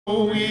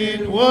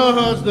It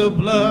was the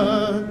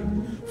blood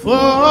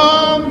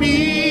for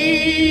me.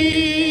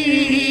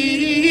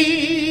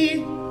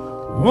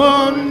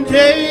 One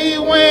day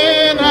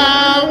when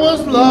I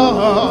was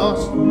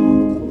lost,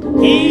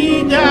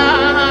 he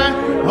died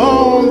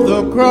on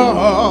the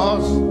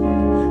cross,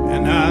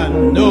 and I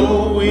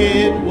know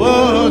it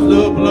was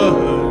the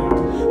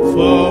blood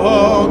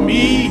for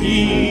me.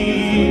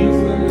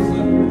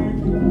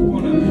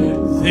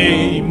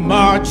 They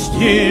marched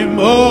him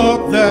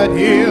up that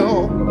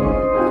hill.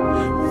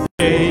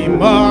 They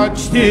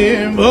marched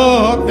him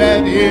up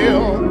that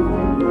hill.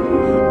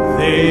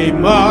 They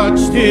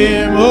marched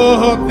him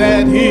up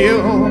that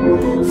hill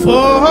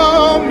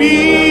for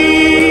me.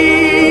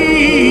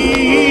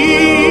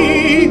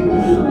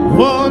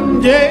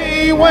 One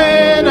day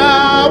when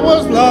I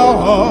was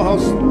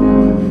lost,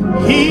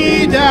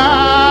 he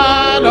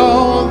died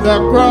on the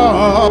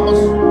cross.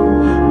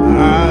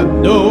 I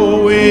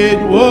know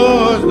it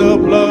was the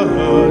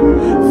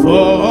blood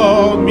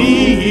for me.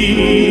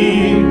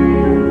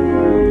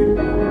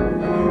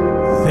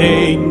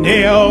 They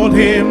nailed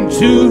him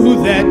to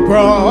that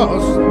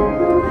cross.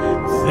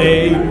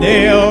 They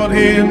nailed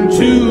him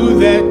to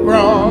that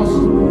cross.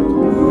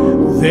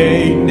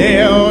 They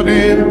nailed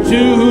him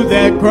to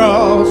that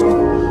cross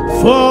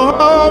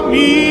for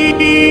me.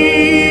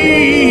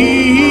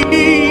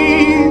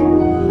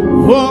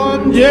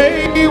 One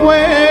day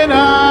when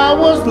I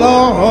was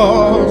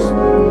lost,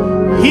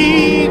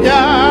 he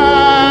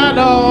died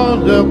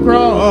on the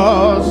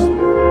cross.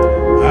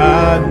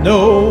 I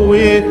know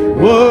it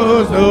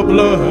was the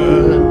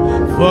blood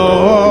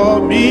for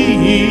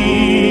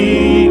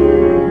me.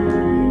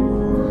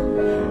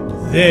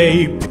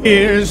 They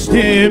pierced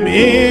him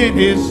in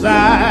his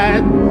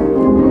side.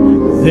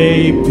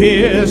 They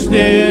pierced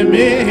him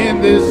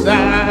in the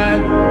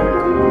side.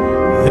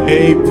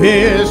 They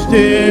pierced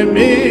him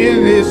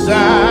in his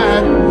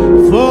side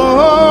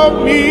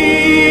for me.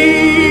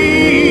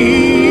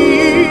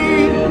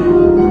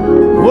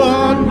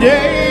 One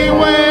day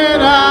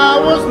when I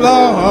was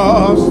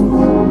lost,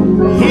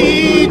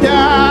 he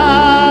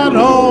died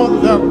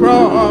on the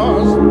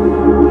cross.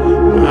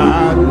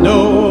 I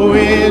know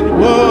it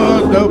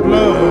was the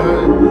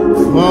blood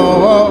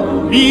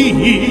for me.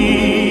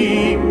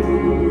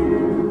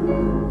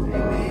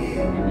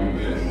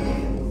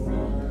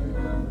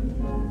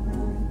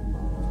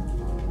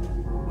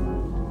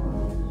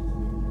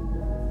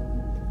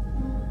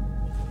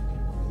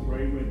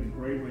 Pray with me,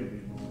 pray with me.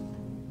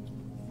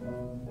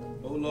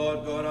 Oh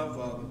Lord God our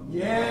Father.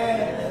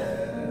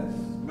 Yes.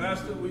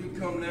 Master, we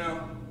come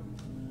now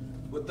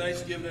with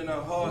thanksgiving in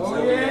our hearts.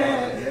 Oh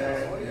yes.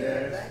 Yes.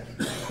 Yes.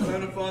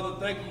 Heavenly Father,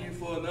 thanking you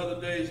for another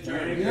day's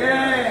journey.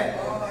 Yes.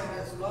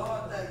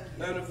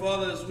 Heavenly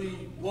Father, as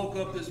we woke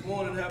up this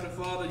morning, Heavenly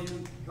Father,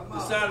 you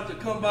decided to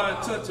come by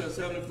and touch us,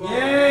 Heavenly Father.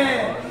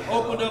 Yes.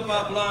 Opened up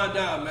our blind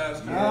eye,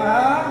 Master.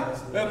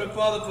 Heavenly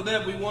Father, for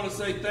that we want to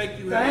say thank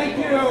you. Thank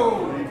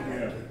Heavenly you.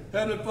 Father.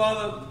 Heavenly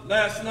Father,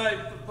 last night,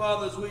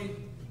 Father, as we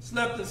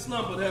slept and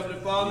slumbered, Heavenly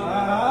Father,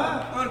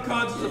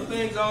 unconscious of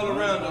things all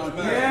around us,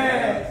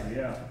 Master.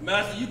 Yes.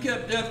 Master, you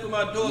kept death from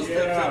our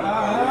doorsteps, Heavenly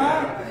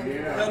Father.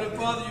 Heavenly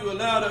Father, you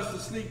allowed us to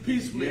sleep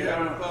peacefully,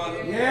 Heavenly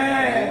Father.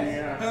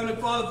 Yes. Heavenly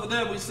Father, for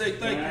that we say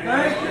thank you.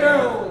 Thank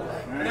you.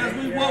 And as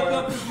we woke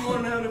up this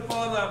morning, Heavenly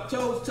Father, our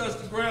toes touched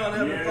the ground,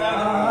 Heavenly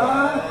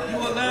Father. You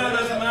allowed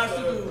us,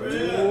 Master,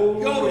 to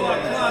go to our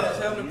closets,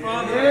 Heavenly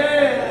Father,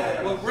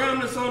 with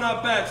remnants on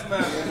our backs,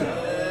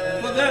 Master.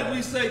 For that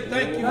we say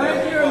thank you,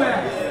 Heavenly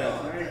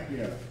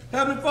Father.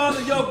 Heavenly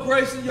Father, your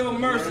grace and your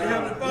mercy,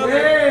 Heavenly Father,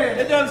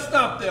 it doesn't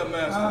stop there,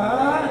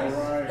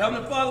 Master.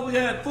 Heavenly Father, we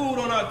had food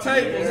on our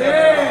tables,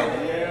 Heavenly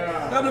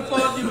Father. Heavenly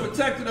Father, you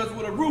protected us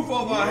with a roof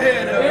over our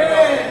head, Heavenly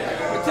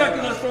Father.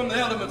 Protecting us from the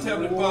elements,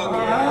 Heavenly Father.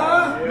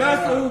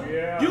 Master,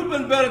 you've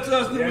been better to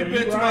us than we've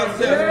been to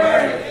ourselves,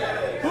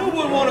 Master. Who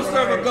would want to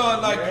serve a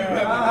God like you,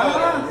 Heavenly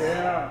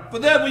Father? For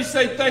that we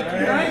say thank you,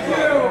 Heavenly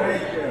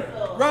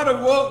Father. Rather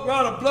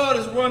blood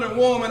is running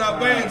warm in our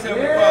veins,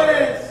 Heavenly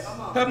Father.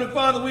 Heavenly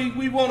Father,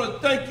 we want to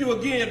thank you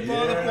again,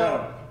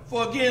 Father,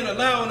 for again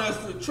allowing us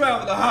to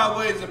travel the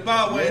highways and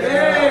byways,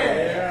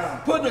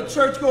 putting a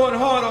church going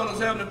hard on us,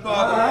 Heavenly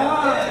Father,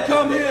 to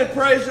come here and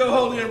praise your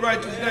holy and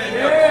righteous name,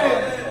 Heavenly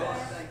Father.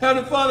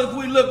 Heavenly Father, if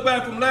we look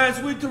back from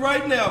last week to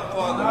right now,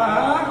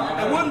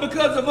 Father, it wasn't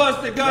because of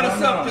us that got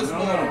us up this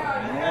morning.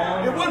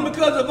 It wasn't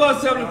because of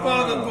us, Heavenly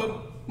Father,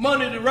 from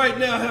Monday to right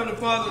now, Heavenly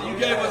Father, you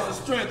gave us the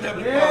strength,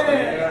 Heavenly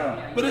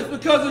Father. But it's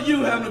because of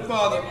you, Heavenly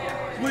Father.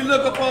 We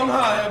look up on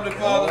high, Heavenly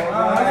Father. It's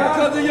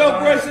because of your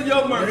grace and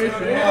your mercy,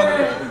 Heavenly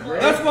Father.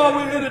 That's why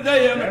we're here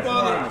today, Heavenly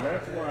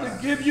Father. To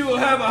give you,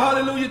 have a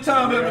hallelujah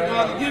time, Heavenly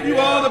Father. Give you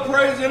all the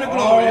praise and the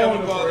glory,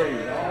 Heavenly Father.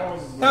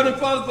 Heavenly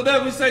Father, for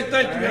that we say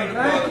thank you, Heavenly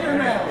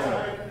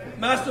Father.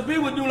 Master, be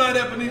with New Light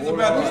Ebenezer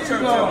Baptist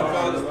Church,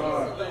 Heavenly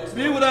Father.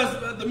 Be with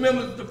us, the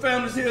members, the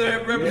families here that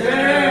have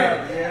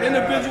represented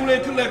individually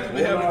and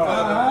collectively, Heavenly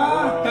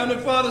Father.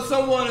 Heavenly Father,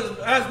 someone is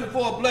asking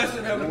for a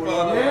blessing, Heavenly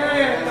Father.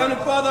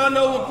 Heavenly Father, I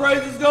know when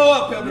praises go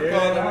up, Heavenly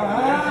Father,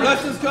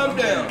 blessings come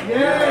down.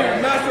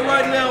 Master,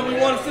 right now, we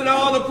want to send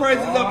all the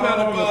praises up,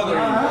 Heavenly Father.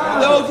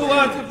 And those who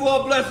are asking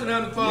for a blessing,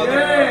 Heavenly Father, we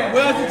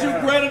ask that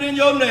you grant it in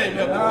your name,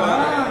 Heavenly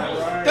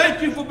Father.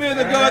 Thank you for being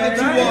the God that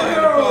you are,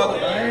 Heavenly Father.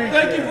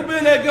 Thank you for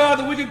being that God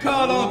that we can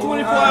call on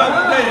 24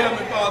 hours a day,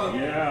 Heavenly Father.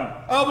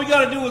 All we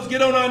got to do is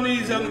get on our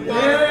knees, Heavenly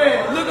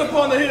Father. Look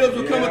upon the hills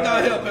will come with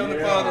our help, Heavenly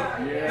Father.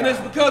 And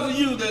it's because of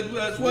you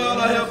that's where all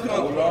our help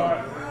comes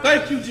from.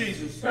 Thank you,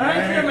 Jesus.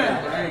 Thank you,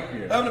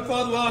 man. Heavenly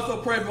Father, we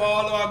also pray for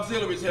all our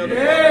auxiliaries, Heavenly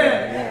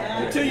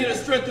Father. Continue to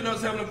strengthen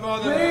us, Heavenly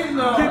Father.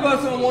 Keep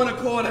us on one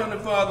accord, Heavenly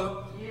Father.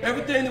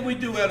 Everything that we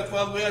do, Heavenly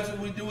Father, we ask that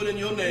we do it in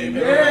your name,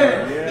 Heavenly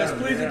Father. That's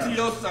pleasing to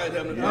your sight,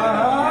 Heavenly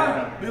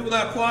Father. Be with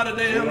our choir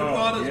today, Heavenly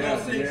Father, is going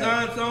to sing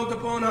Zion songs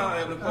upon high,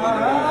 Heavenly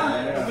Father.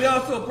 And we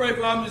also pray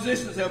for our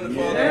musicians, Heavenly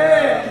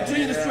Father.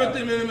 Continue to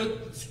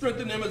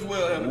strengthen them as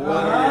well, Heavenly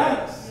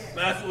Father.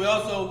 Master, we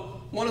also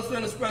want to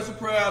send a special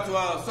prayer out to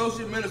our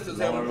associate ministers,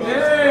 Heavenly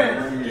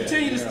Father.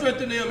 Continue to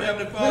strengthen them,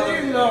 Heavenly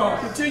Father.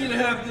 Continue to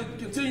have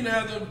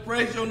them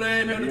praise your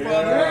name, Heavenly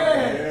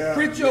Father.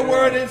 Preach your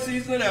word in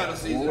season and out of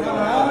season, Heavenly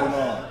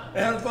Father.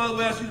 And Heavenly Father,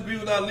 we ask you to be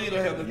with our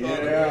leader, Heavenly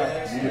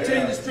Father.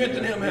 Continue to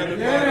strengthen him,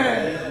 Heavenly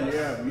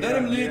Father. Let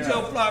him lead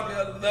your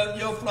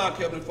flock,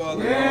 Heavenly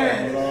Father.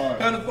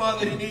 Heavenly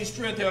Father, he needs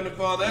strength, Heavenly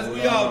Father, as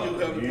we all do,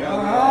 Heavenly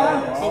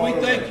Father. So we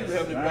thank you,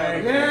 Heavenly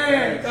Father.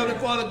 Heavenly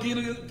Father,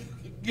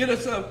 get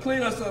us up,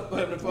 clean us up,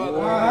 Heavenly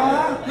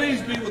Father.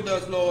 Please be with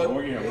us, Lord.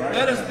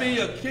 Let us be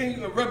a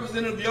king, a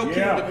representative of your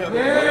kingdom, Heavenly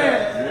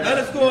Father. Let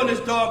us go in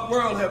this dark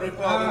world, Heavenly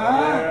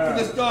Father.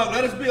 For this dark,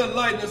 let us be a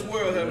light in this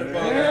world, Heavenly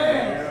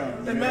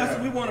Father. And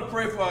Master, we want to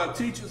pray for our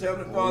teachers,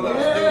 Heavenly Father, our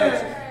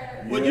students.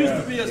 What used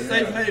to be a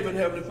safe haven,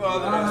 Heavenly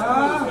Father, in our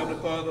schools,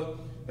 Heavenly Father,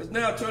 has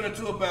now turned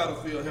into a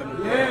battlefield,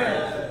 Heavenly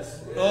Father.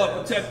 Lord,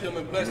 protect them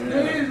and bless them.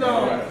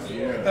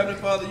 Heavenly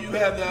Father, you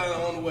have that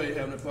on the way,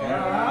 Heavenly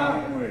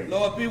Father.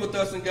 Lord, be with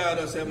us and guide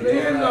us, Heavenly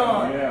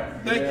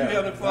Father. Thank you,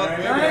 Heavenly Father,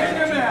 for everything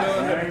that you've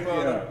done, Heavenly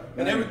Father,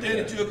 and everything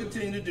that you'll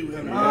continue to do,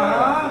 Heavenly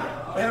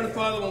Father. Heavenly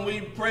Father, when we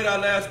prayed our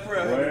last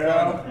prayer, Heavenly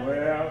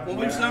Father, when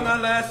we sung our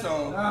last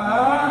song,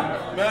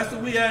 Master,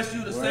 we ask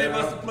you to save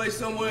us a place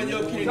somewhere in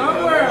your kingdom,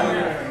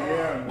 Heavenly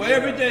Father. Where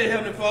every day,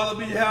 Heavenly Father,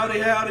 be howdy,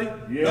 howdy,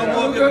 no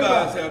more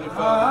goodbyes, Heavenly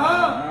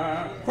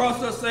Father.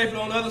 Cross us safely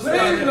on the other side,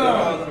 Heavenly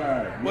Father,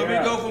 where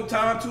we go from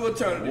time to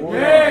eternity.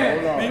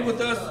 Be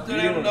with us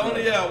today in the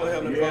lonely hour,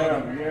 Heavenly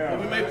Father, where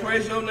we may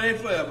praise your name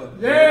forever.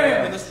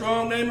 In the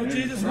strong name of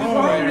Jesus, we pray.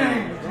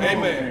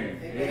 Amen.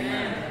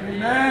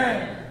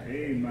 Amen.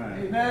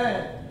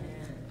 Amen.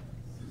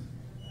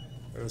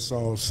 Let's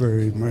all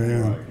say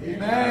amen.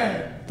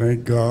 Amen.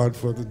 Thank God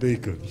for the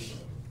deacons.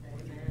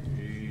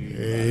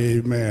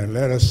 Amen.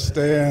 Let us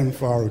stand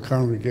for our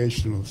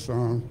congregational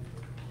song.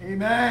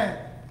 Amen.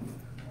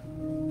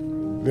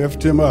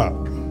 Lift him up.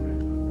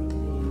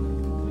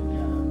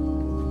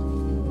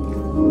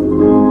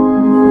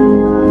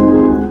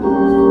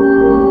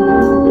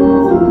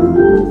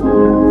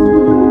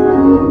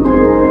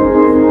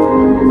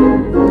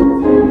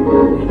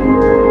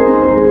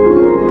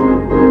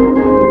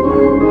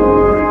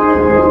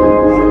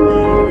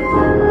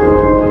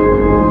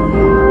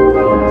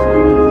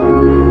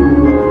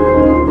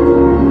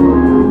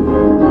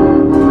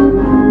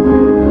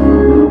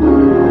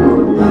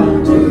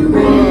 To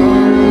me,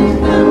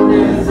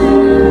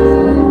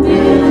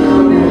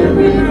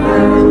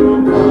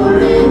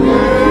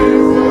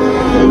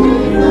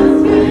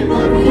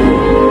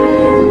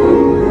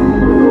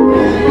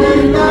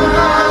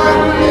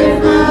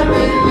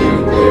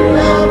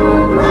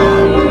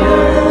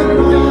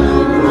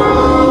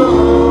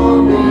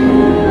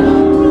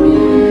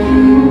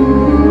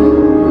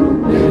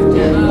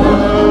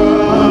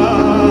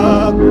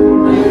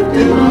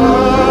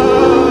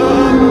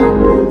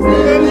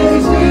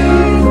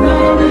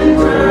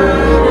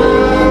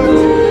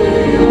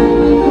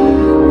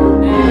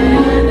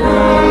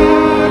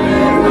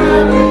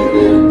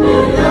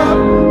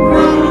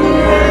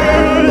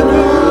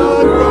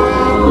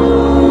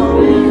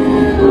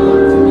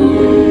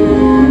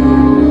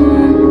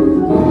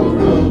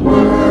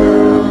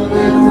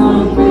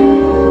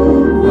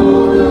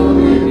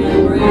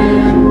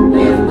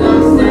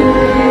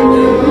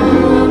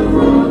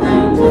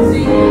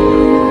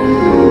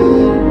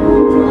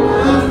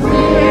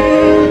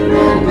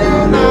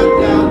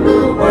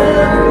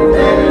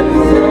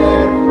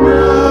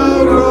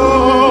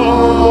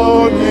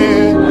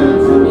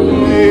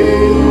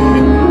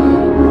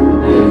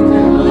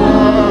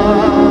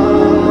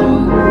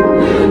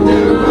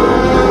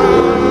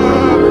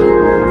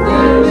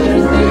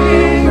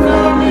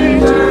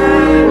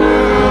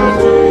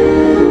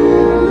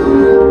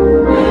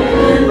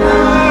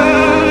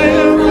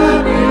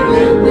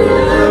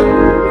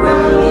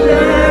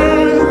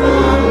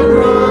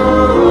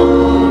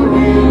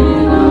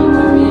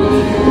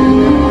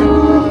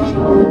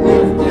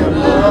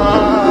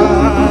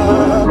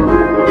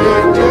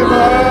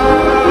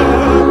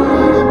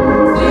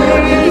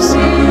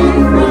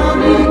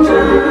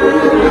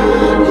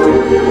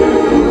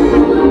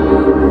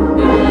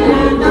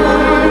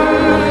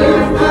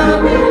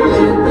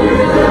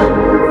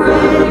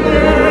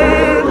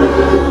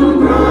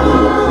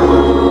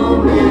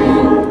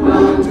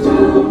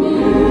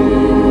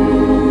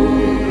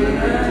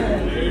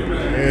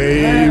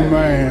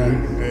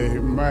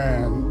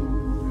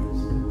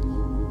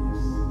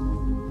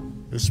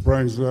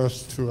 brings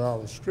us to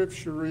our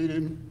scripture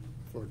reading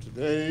for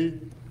today.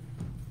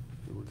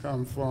 It will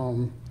come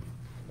from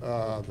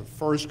the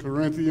 1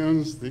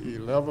 Corinthians, the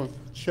 11th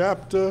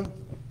chapter,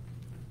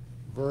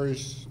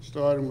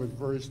 starting with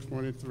verse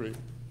 23.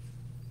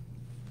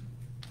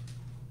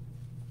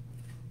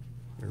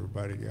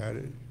 Everybody got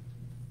it?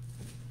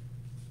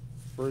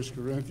 1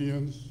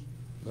 Corinthians,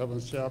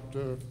 11th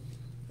chapter,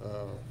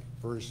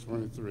 verse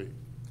 23.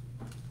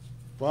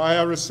 For I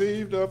have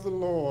received of the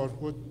Lord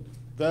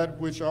that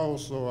which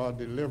also I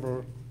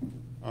deliver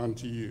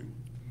unto you,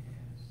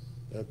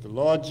 that the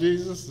Lord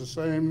Jesus, the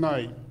same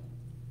night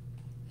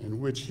in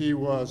which he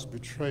was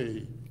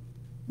betrayed,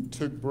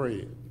 took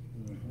bread.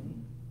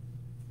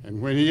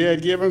 And when he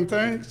had given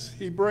thanks,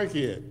 he brake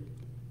it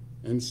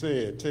and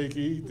said, Take,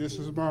 eat, this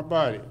is my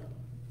body,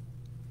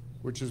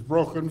 which is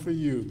broken for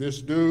you.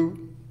 This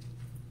do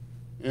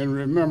in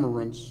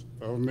remembrance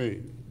of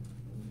me.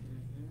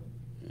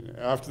 And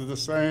after the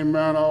same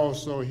manner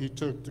also he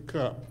took the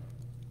cup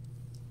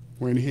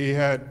when he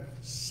had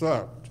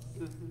supped,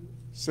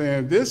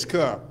 saying, This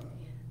cup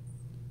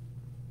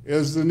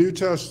is the New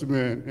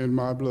Testament in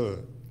my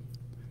blood.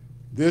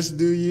 This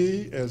do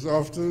ye as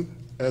oft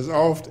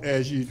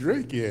as ye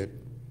drink it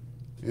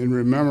in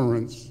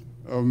remembrance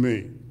of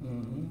me.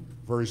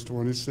 Verse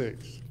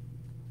 26.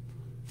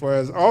 For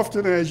as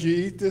often as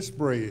ye eat this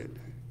bread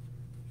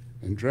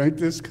and drink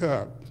this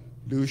cup,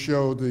 do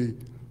show the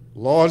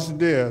Lord's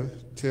death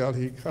till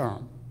he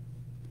come.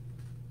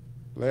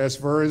 Last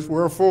verse,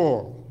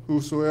 wherefore,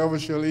 whosoever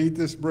shall eat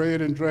this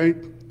bread and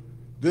drink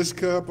this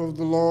cup of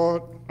the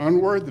Lord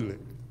unworthily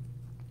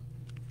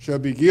shall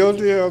be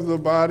guilty of the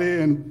body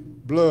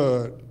and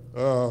blood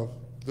of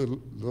the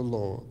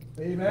Lord.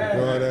 Amen.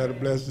 God add a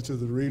blessing to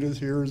the readers,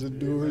 hearers, and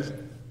doers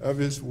of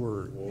his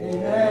word.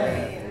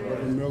 Amen.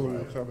 Brother Miller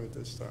will come at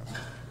this time.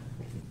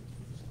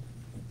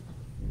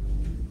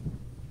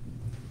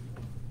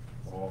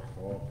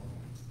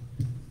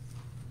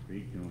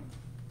 Speak to him.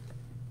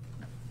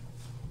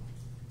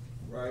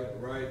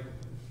 Right.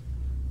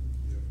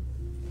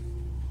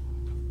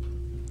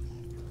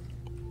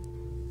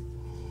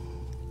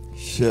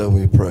 Shall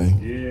we pray?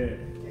 Yeah.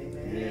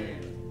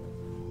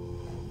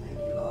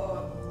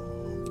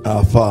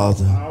 Our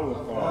Father,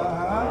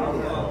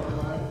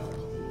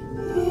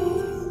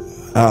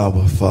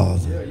 our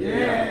Father,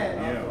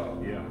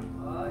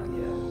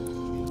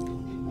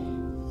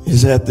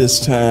 is at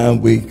this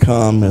time we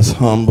come as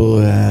humble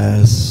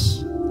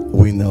as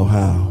we know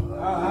how.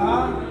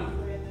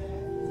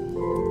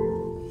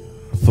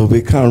 For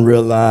we come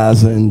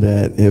realizing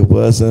that it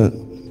wasn't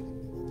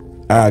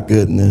our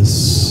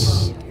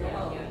goodness,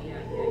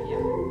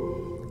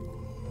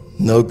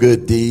 no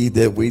good deed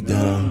that we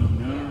done,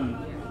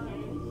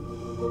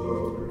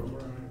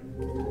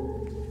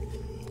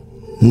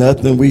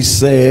 nothing we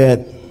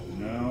said,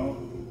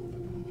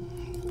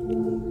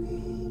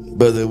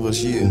 but it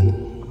was you.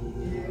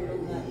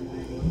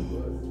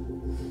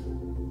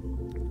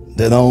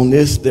 That on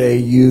this day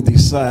you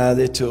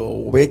decided to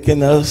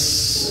awaken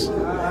us.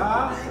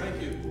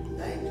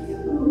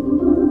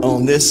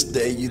 On this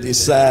day you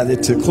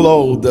decided to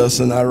clothe us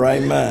in our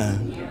right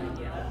mind.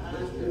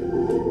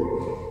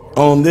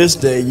 On this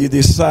day you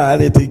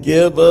decided to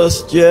give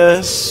us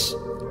just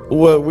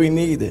what we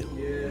needed.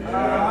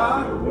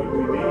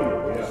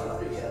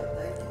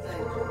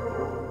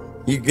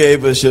 You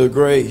gave us your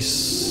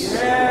grace,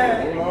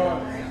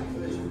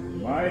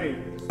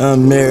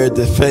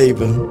 unmerited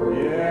favor.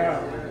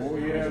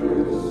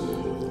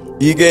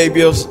 You gave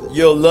your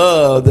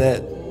love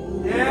that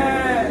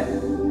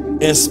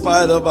in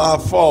spite of our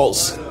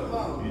faults,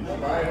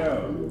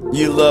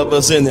 you love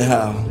us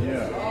anyhow.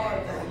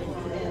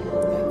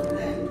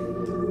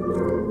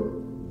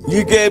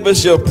 You gave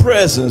us your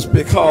presence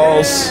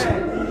because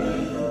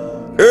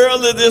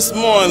early this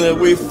morning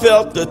we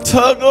felt the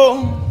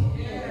tuggle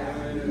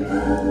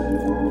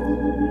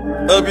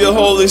of your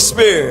Holy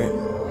Spirit.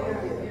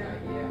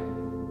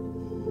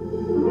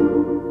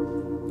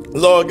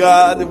 Lord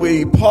God,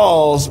 we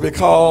pause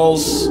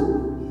because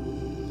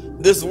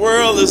this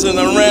world is in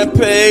a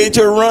rampage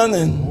of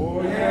running.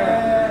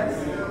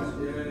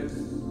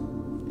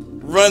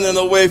 Running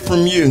away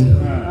from you.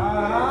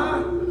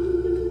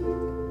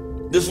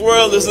 This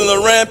world is in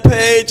a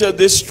rampage of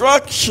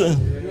destruction.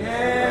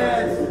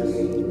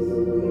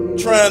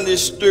 Trying to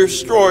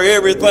destroy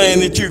everything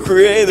that you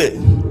created.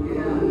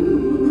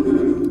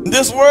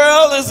 This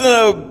world is in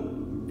a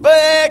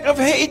bag of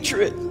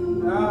hatred.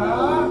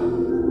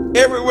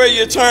 Everywhere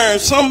you turn,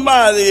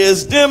 somebody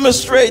is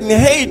demonstrating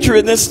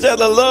hatred instead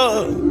of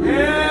love.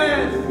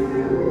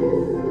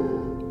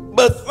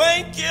 But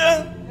thank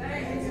you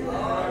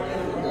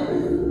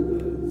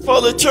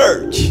for the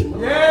church.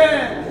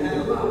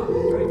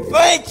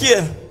 Thank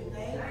you.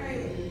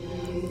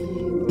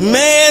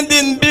 Man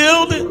didn't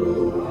build it,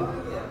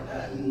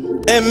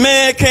 and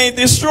man can't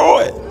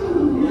destroy it.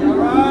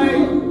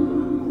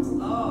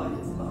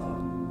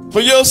 For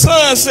your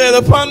son said,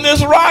 upon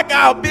this rock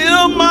I'll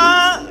build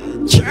my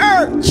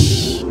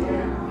church,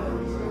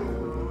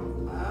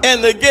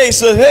 and the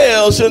gates of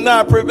hell shall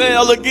not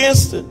prevail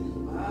against it.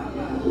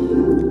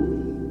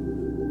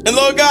 And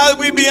Lord God,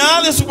 we be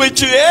honest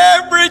with you,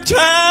 every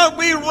time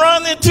we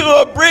run into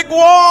a brick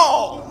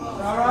wall,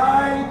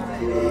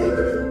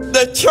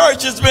 the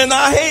church has been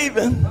our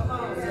haven.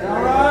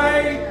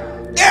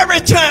 Every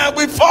time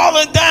we've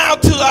fallen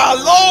down to our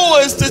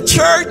lowest, the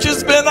church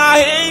has been our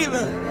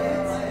haven.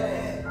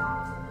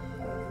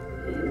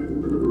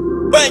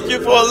 Thank you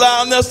for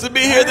allowing us to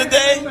be here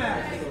today.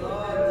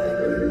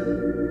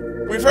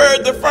 We've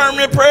heard the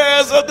fervent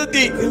prayers of the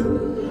deacon.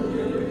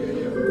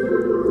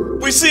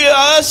 We see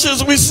our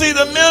ushers, we see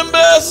the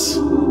members.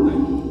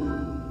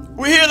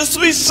 We hear the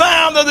sweet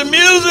sound of the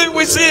music.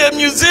 We see the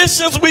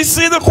musicians, we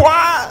see the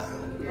choir.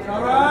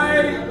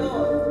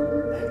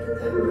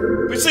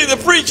 We see the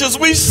preachers,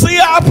 we see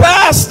our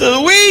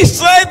pastor. We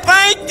say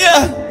thank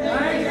you.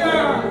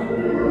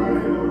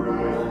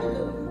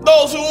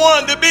 Those who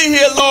wanted to be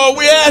here, Lord,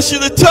 we ask you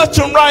to touch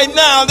them right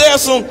now.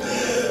 There's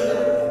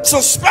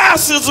some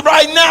spouses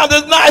right now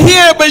that's not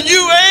here, but you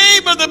are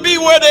able to be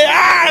where they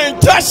are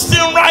and touch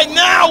them right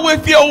now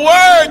with your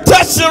word.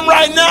 Touch them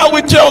right now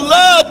with your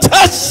love.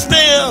 Touch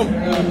them.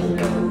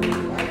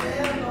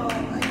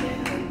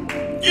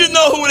 You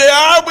know who they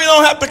are. We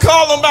don't have to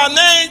call them by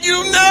name.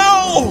 You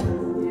know.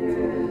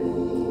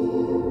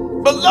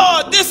 But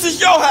Lord, this is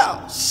your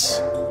house.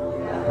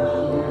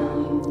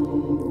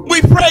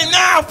 We pray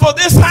now for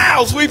this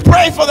house. We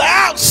pray for the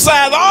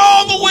outside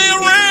all the way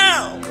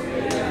around.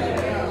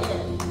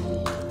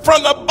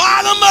 From the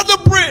bottom of the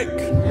brick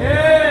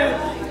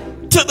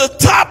to the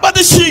top of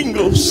the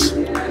shingles, to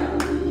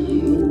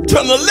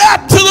the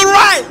left, to the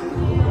right,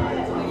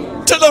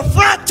 to the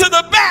front, to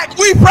the back.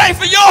 We pray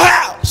for your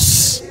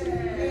house.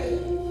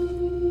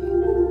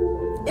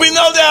 We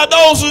know there are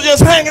those who are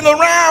just hanging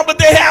around, but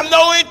they have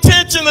no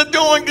intention of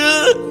doing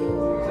good.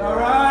 All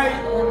right.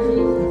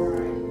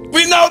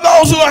 We know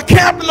those who are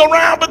camping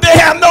around, but they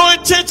have no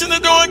intention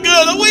of doing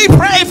good. And we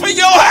pray for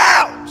your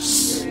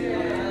house.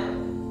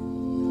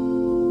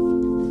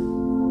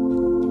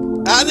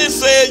 I didn't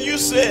say it, you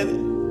said it.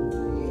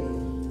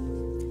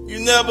 You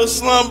never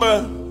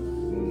slumber,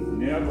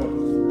 Never.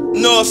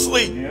 nor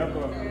sleep.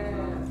 Never.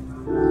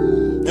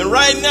 And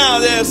right now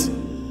there's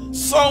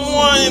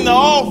someone in the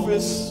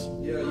office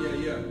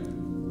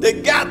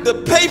that got the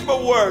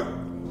paperwork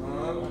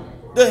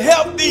to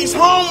help these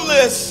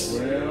homeless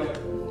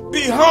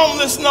be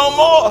homeless no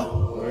more.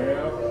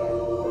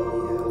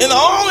 And the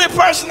only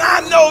person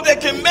I know that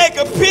can make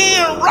a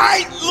pen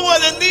write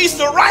what it needs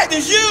to write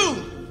is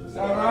you.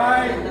 All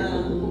right.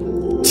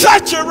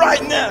 Touch her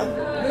right now.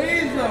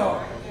 Please,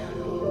 Lord.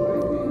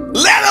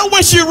 Let her,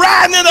 when she's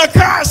riding in her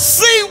car,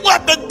 see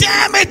what the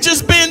damage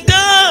has been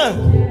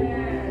done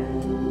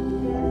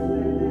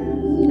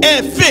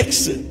and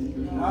fix it.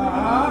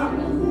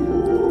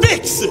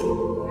 Fix it.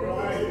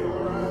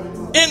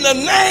 In the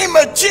name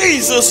of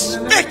Jesus,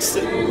 fix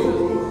it.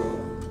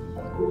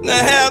 Now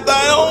have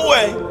thy own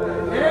way.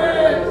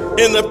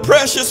 In the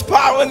precious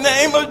power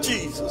name of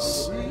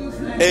Jesus.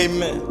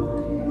 Amen.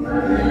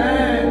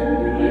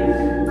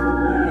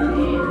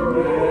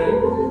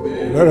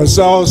 Let us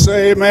all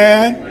say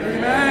amen.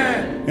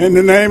 Amen. In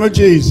the name of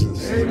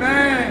Jesus.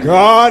 Amen.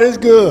 God is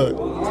good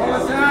All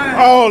the time.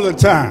 all the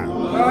time.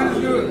 God is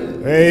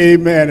good.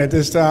 Amen. At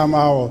this time,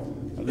 our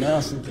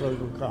announcing clerk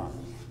will come.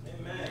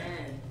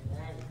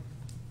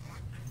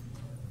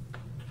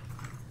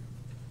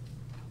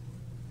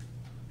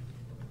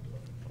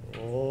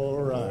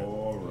 All right.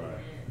 All right.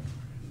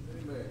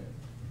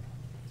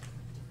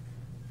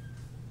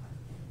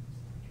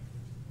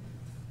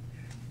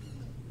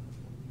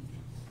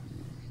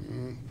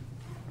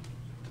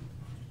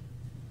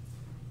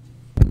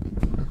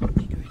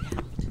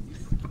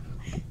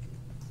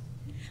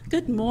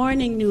 Good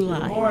morning, New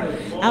Life.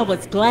 morning. I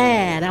was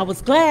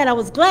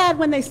glad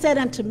when they said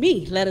unto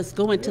me, let us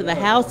go into the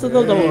house of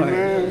the Lord.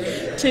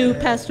 To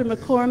Pastor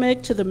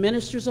McCormick, to the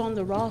ministers on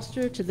the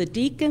roster, to the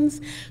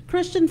deacons,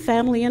 Christian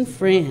family and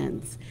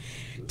friends.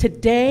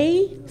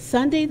 Today,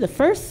 Sunday, the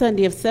first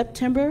Sunday of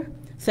September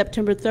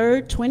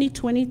 3rd,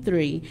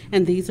 2023,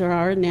 and these are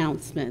our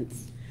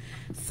announcements.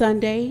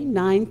 Sunday,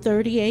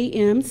 9:30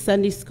 a.m.,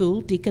 Sunday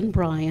School, Deacon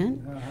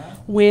Bryant.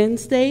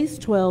 Wednesdays,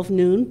 12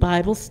 noon,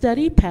 Bible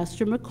study,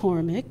 Pastor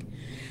McCormick.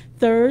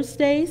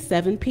 Thursday,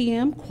 7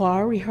 p.m.,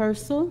 choir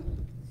rehearsal.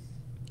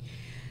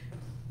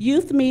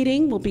 Youth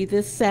meeting will be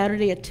this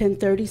Saturday at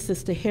 10:30,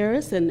 Sister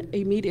Harris, and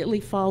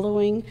immediately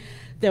following,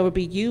 there will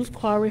be youth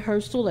choir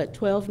rehearsal at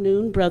 12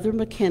 noon, Brother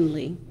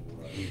McKinley.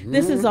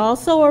 This is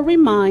also a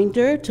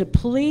reminder to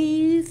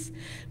please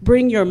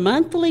bring your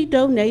monthly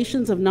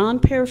donations of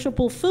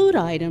non-perishable food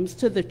items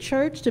to the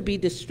church to be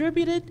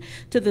distributed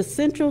to the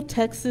Central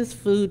Texas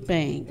Food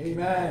Bank.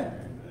 Amen.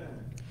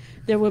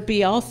 There will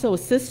be also a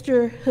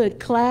sisterhood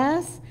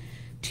class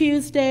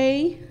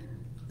Tuesday,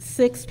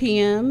 6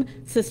 p.m.,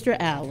 Sister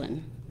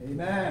Allen.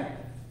 Amen.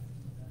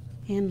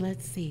 And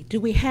let's see, do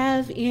we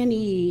have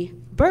any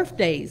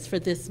birthdays for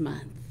this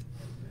month?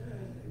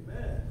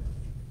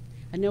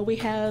 I know we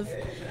have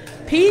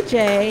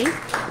PJ.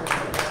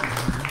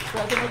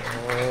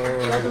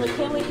 Brother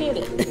McKinley hit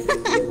it.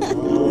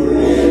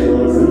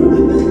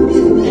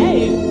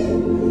 Hey.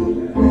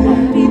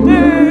 Happy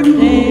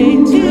birthday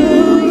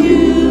to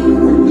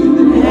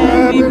you.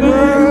 Happy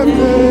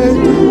birthday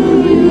to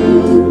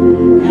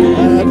you.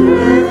 Happy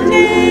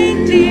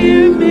birthday,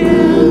 dear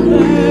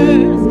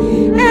members.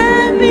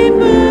 Happy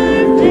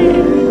birthday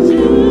to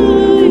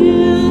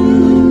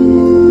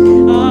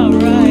you. All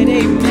right,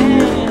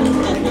 amen.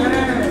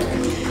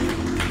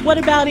 What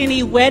about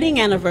any wedding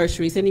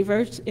anniversaries? Any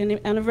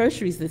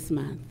anniversaries this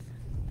month?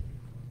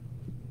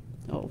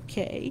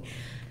 Okay.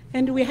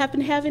 And do we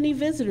happen to have any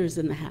visitors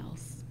in the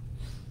house?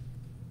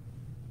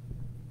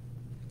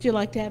 Would you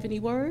like to have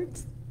any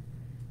words?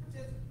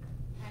 Just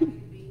happy to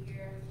be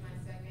here. It's my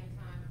second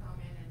time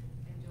coming and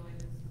enjoying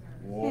this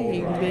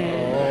service.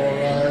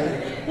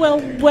 Amen. Well,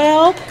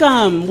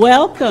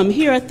 welcome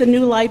here at the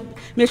New Light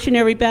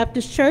Missionary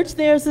Baptist Church.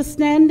 There's a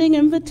standing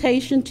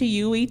invitation to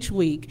you each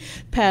week.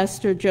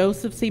 Pastor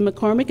Joseph C.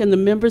 McCormick and the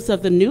members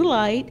of the New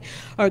Light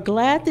are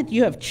glad that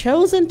you have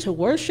chosen to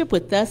worship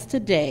with us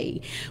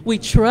today. We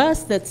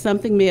trust that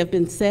something may have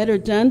been said or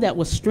done that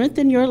will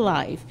strengthen your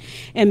life,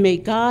 and may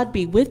God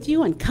be with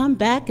you and come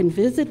back and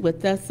visit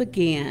with us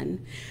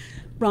again.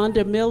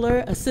 Rhonda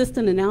Miller,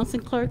 Assistant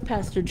Announcing Clerk,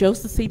 Pastor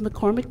Joseph C.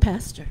 McCormick,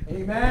 Pastor.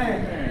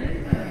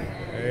 Amen.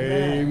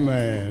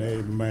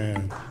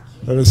 Amen.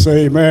 Let us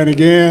say amen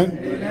again.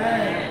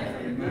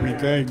 Amen. We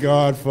thank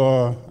God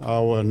for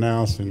our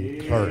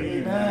announcing clerk.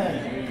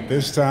 Amen.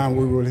 This time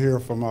we will hear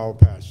from our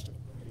pastor.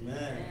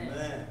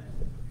 Amen.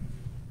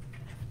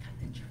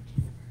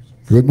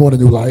 Good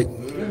morning, New Light.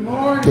 Good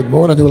morning. Good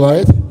morning, New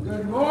Light.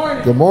 Good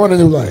morning. Good morning,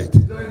 New Light.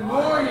 Good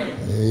morning.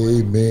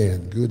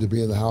 Amen. Good to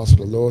be in the house of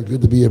the Lord.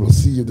 Good to be able to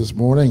see you this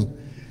morning.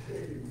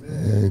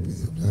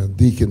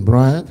 Deacon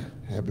Bryant,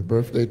 happy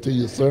birthday to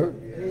you, sir.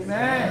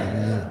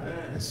 Amen.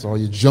 I saw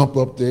you jump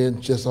up there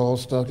and just all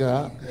stuck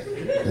out.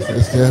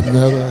 This, that, and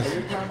the other.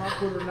 Every time I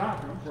put her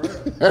knock, I'm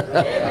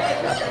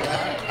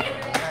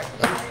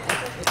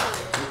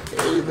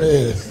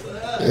praying.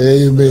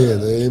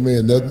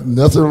 Amen.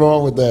 Nothing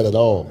wrong with that at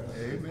all.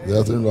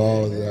 Nothing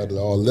wrong with that at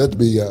all. Let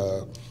me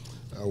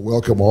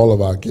welcome all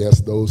of our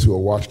guests, those who are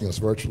watching us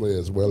virtually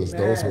as well as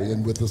those who are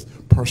in with us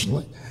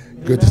personally.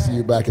 Good to see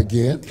you back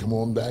again. Come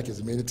on back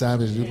as many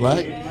times as you'd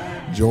like.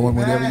 Join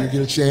whenever you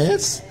get a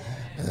chance.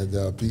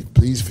 And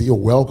please feel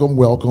welcome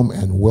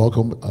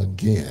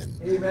again.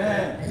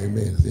 Amen. If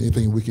there's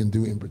anything we can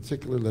do in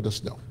particular, let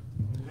us know.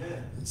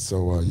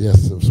 So,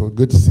 yes, so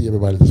good to see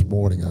everybody this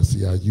morning. I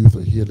see our youth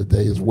are here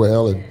today as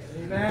well, and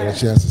got a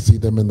chance to see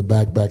them in the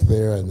back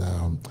there and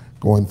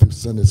going through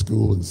Sunday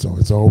school, and so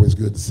it's always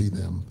good to see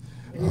them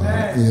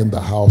in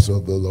the house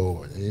of the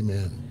Lord.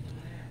 Amen.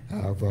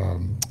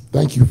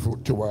 Thank you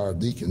to our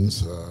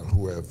deacons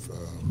who have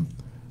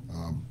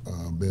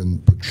been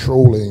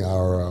patrolling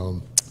our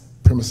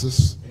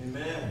premises.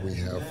 Amen.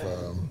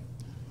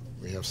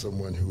 We have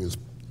someone who is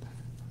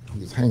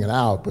hanging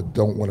out but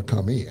don't want to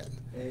come in.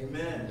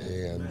 Amen.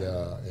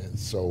 And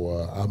so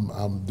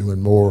I'm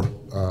doing more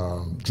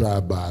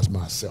drive-bys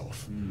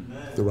myself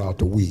throughout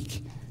the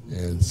week,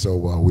 and so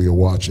we are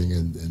watching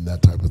and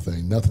that type of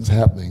thing. Nothing's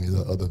happening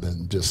other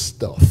than just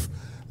stuff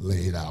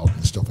laid out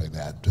and stuff like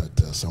that. But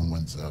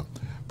someone's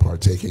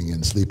partaking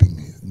and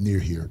sleeping near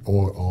here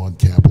or on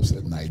campus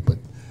at night, but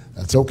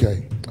that's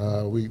okay.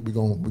 We're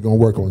gonna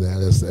work on that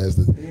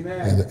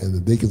and the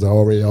deacons are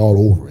already all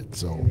over it.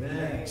 So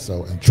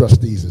and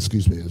trustees as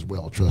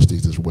well.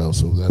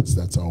 So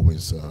that's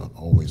always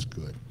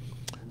good.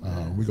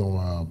 We're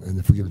gonna and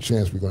if we get a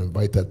chance, we're gonna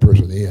invite that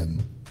person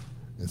in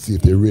and see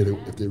if they really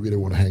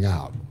want to hang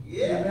out.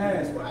 Yeah,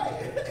 that's right.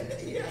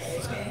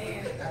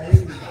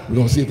 We're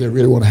gonna see if they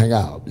really want to hang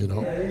out.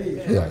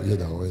 Yeah,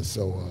 and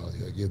so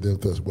give them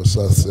what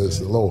thus says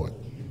the Lord.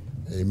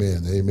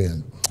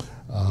 Amen.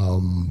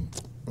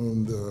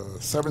 On the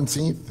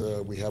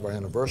 17th, we have our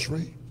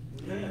anniversary.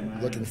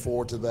 Looking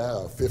forward to that,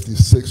 our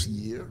 56th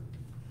year.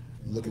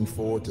 Looking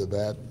forward to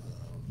that.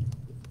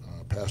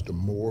 Pastor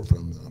Moore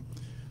from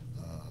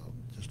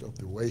just up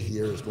the way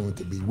here is going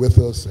to be with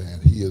us,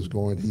 and he is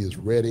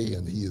ready,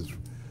 and he is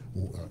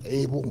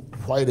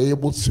quite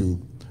able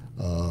to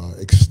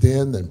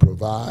extend and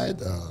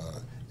provide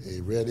a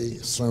ready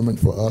sermon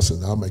for us,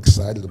 and I'm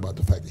excited about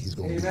the fact that he's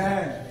going to be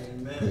here.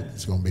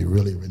 It's going to be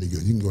really, really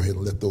good. You can go ahead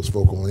and let those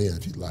folk on in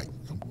if you'd like.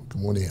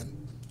 Come on in.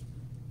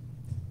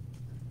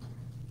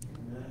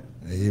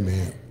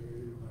 Amen.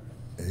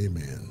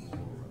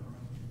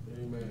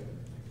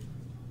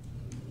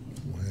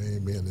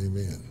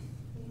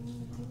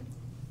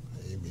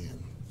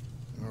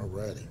 All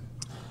righty.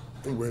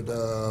 I think we're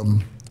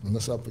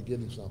unless I'm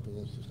forgetting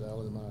something, Sister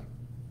Allen, am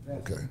I?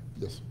 Okay.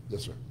 Yes,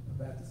 sir.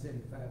 About the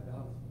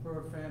 $75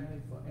 per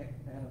family for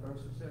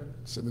anniversary service.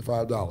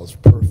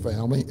 $75 per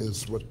family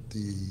is what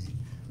the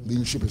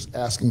leadership is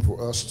asking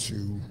for us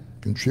to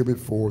contribute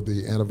for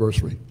the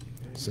anniversary.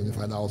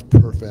 $75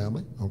 per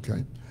family,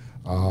 okay?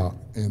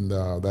 And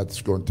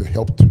that's going to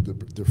help to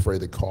defray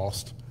the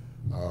cost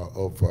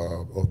of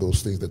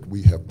those things that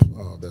we have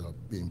that are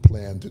being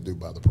planned to do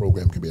by the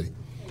program committee.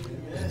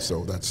 And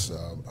so that's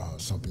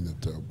something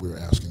that we're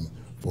asking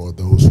for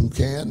those who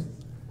can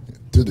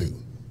to do.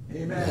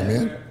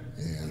 Amen.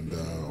 And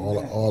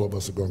all of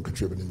us are going to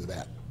contribute into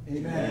that.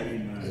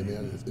 Amen.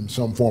 Amen. In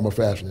some form or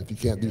fashion. If you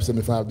can't do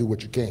 75, do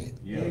what you can.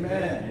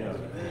 Amen.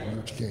 Do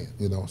what you can.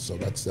 You know, so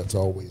that's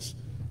always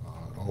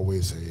a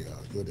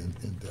good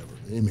endeavor.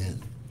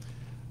 Amen.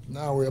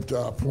 Now we're up to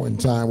our point in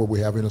time where we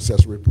have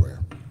intercessory prayer.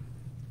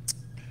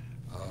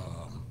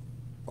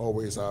 I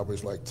always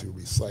like to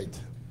recite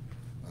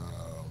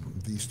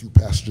these two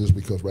passages,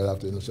 because right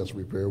after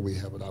intercessory prayer we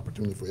have an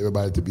opportunity for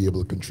everybody to be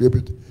able to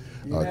contribute,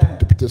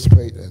 to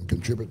participate and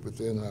contribute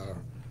within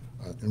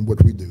in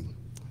what we do.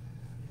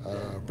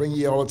 Bring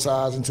ye all the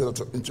tithes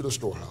into the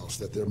storehouse,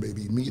 that there may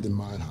be meat in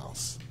mine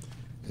house.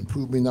 And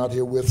prove me not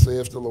herewith,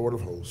 saith the Lord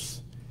of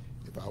hosts,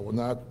 if I will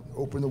not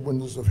open the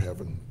windows of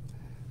heaven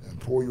and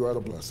pour you out a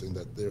blessing,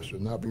 that there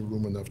should not be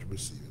room enough to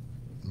receive it.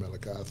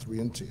 Malachi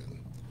 3:10.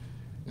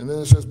 And then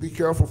it says, be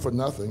careful for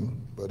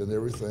nothing, but in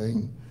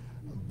everything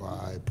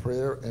by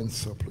prayer and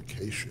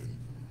supplication,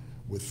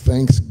 with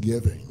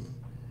thanksgiving,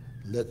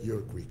 let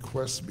your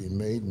requests be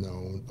made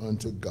known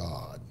unto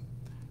God.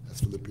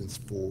 That's Philippians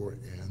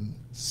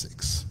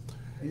 4:6.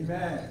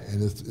 Amen.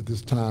 And at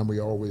this time, we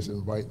always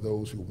invite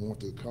those who want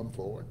to come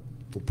forward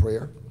for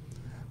prayer.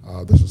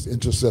 This is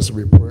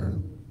intercessory prayer.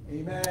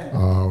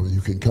 Amen.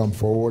 You can come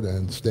forward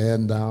and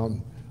stand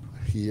down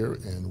here,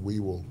 and we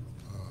will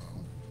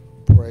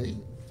pray.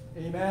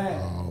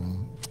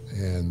 Amen.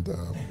 And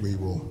we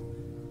will.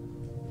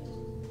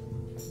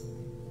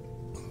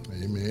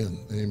 Amen.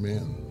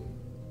 Amen.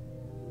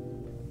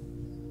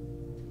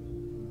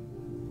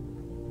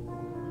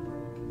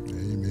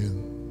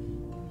 Amen.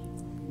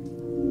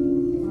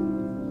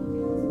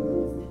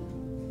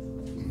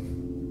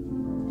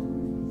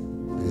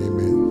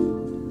 Amen.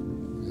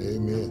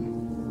 Amen.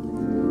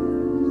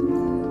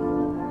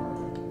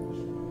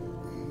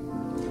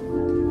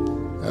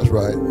 That's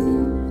right.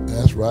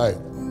 That's right.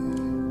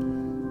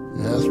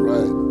 That's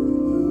right.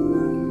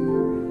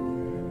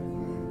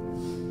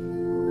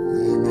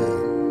 Amen.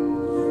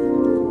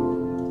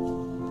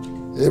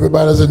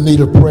 Everybody's in need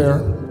of prayer.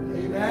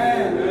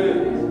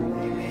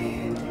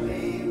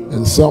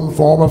 In some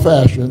form or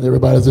fashion,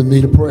 everybody's in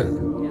need of prayer.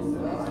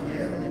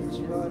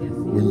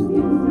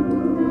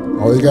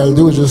 All you got to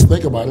do is just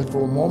think about it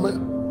for a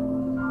moment.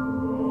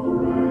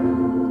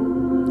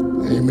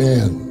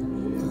 Amen.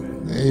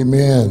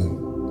 Amen.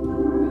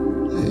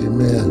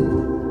 Amen.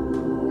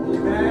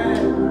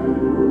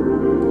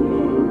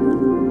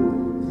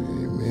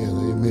 Amen.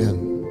 Amen.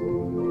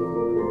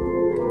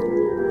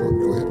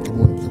 Go ahead. Come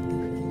on.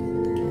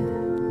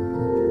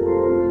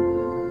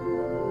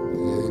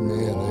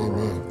 Amen.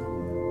 Amen.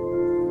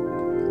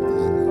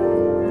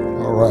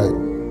 All right.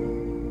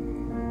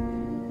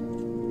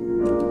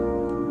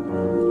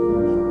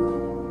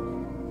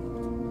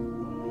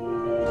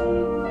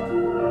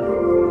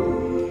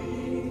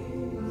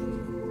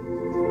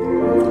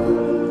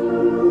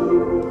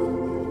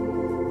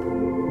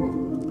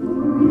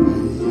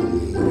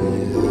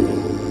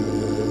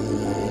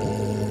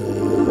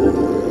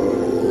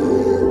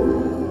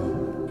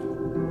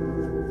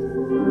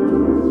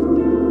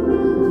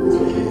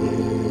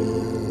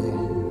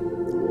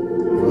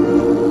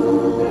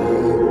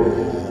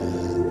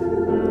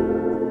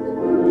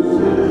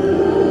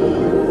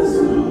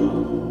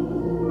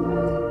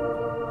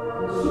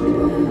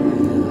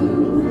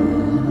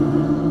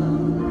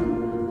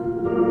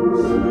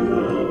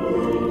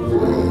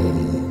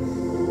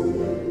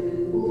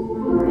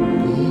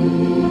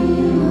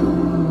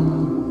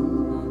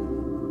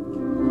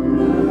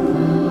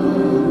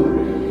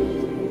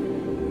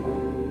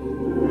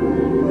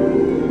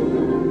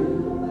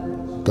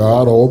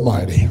 God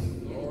Almighty,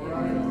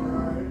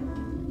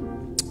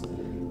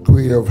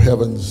 creator of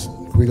heavens,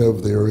 creator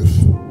of the earth,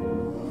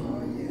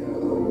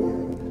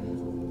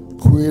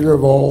 creator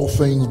of all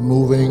things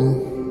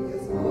moving,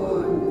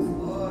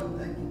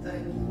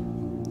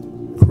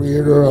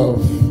 creator of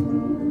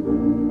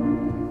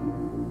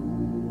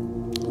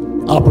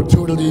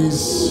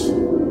opportunities,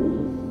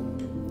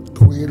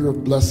 creator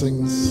of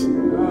blessings.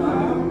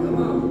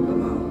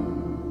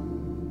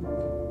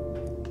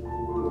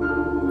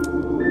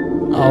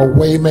 Our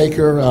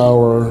waymaker,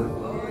 our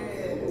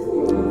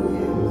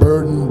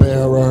burden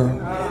bearer,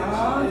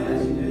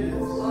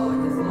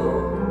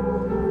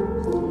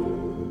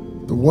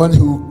 the one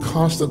who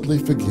constantly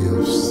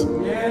forgives,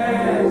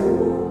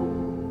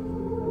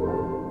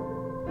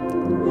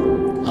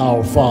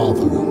 our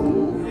Father,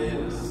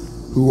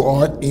 who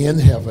art in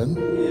heaven.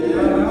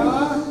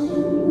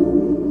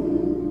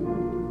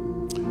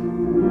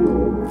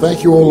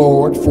 Thank you, O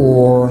Lord,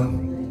 for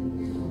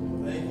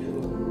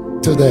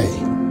today.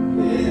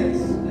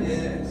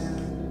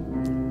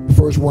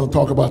 First, we want to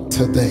talk about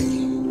today.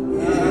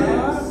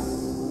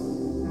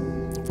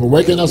 For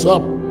waking us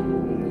up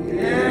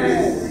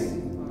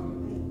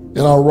in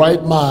our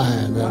right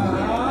mind and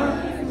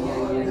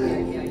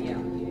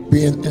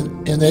being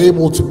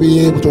enabled to be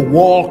able to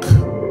walk.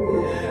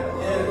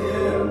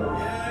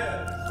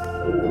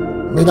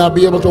 May not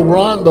be able to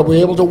run, but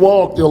we're able to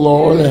walk, dear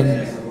Lord,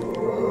 and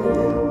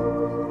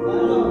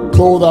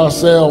clothe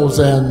ourselves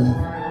and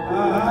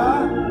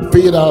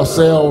feed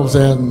ourselves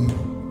and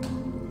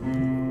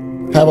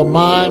have a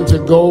mind to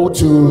go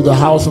to the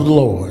house of the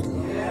Lord.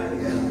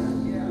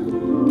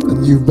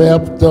 And you've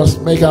helped us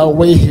make our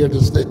way here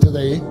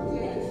today.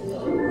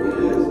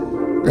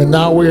 And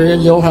now we're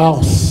in your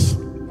house.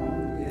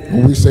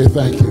 And we say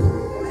thank you.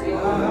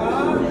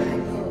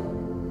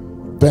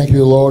 Thank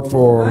you, Lord,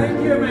 for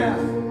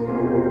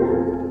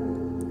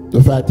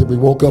the fact that we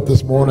woke up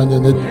this morning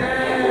and it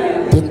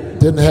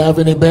didn't have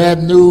any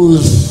bad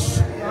news.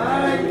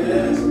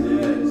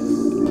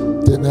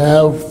 Didn't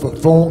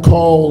have phone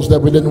calls that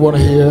we didn't want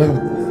to hear.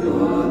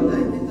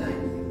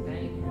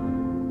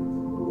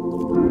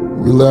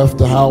 We left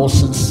the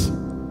house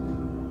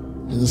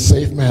in a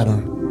safe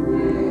manner.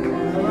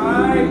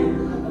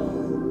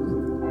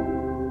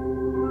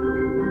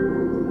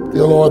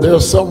 Dear Lord,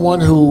 there's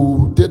someone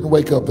who didn't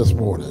wake up this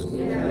morning.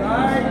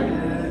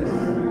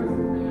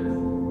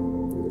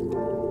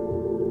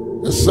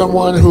 There's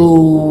someone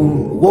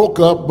who woke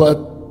up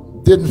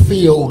but didn't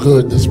feel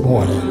good this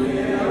morning.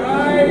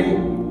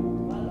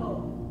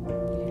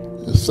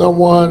 There's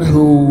someone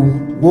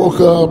who woke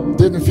up,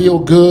 didn't feel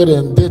good,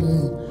 and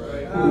didn't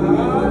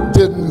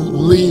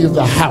leave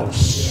the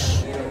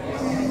house.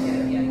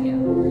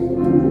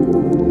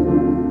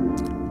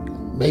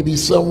 Maybe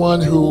someone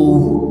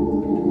who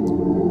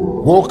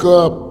woke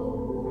up,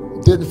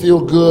 didn't feel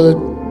good,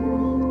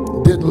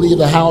 didn't leave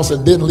the house,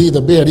 and didn't leave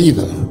the bed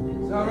either.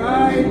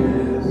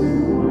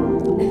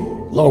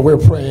 Lord, we're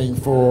praying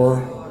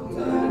for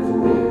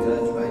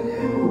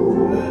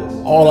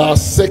all our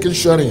sick and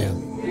shut in.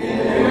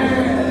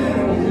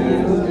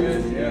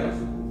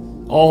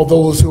 All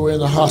those who are in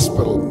the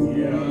hospital,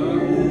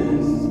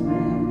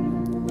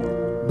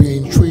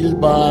 being treated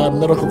by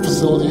medical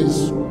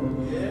facilities,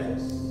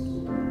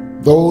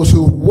 those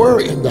who were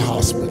in the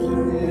hospital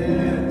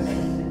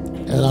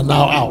and are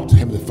now out,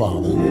 Heavenly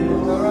Father.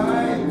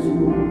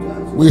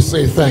 We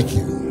say thank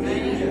you.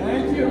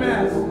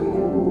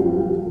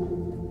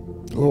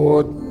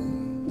 Lord,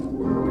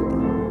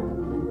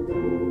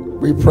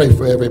 we pray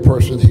for every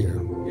person here,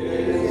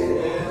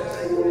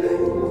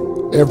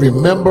 every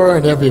member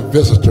and every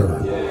visitor,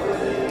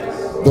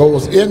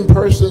 those in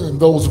person and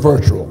those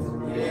virtual.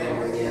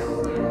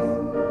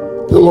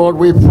 Dear Lord,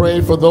 we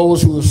pray for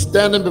those who are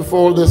standing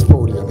before this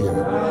podium here.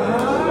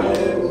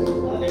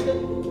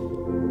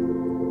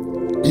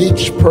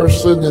 Each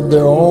person in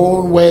their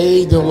own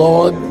way, dear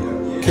Lord,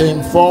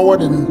 came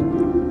forward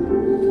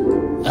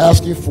and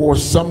asked you for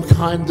some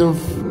kind of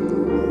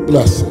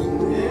blessing.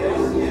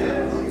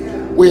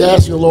 We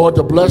ask you, Lord,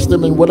 to bless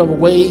them in whatever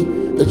way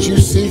that you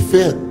see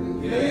fit.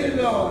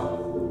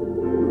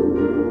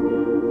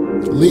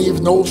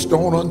 Leave no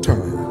stone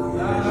unturned.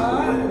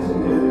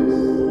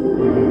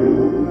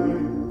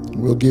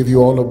 We'll give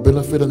you all the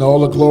benefit and all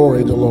the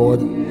glory, dear Lord.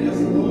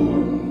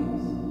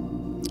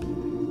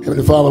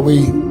 Heavenly Father,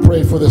 we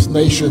pray for this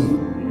nation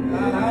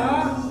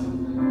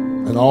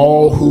and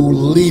all who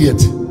lead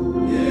it,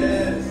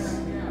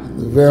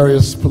 the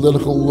various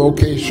political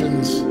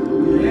locations,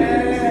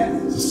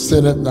 the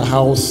Senate and the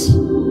House,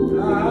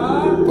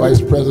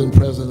 Vice President,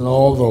 President, and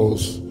all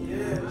those.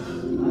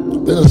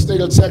 Then the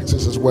state of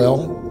Texas as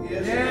well.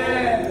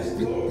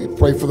 We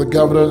pray for the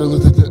governor, the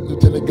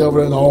lieutenant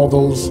governor, and all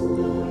those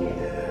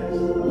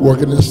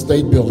working in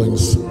state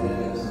buildings.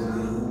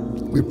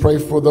 We pray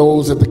for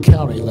those at the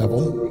county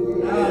level,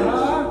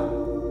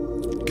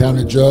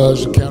 county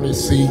judge, county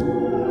seat,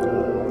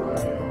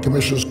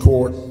 commissioner's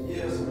court,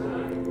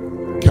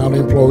 county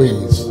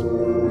employees,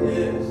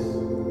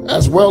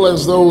 as well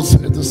as those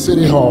at the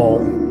city hall,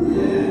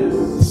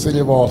 the city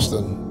of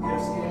Austin,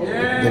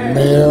 the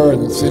mayor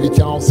and the city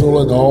council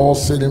and all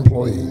city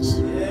employees.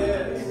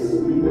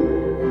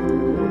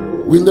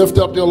 We lift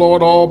up, dear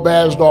Lord, all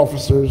badged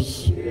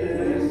officers,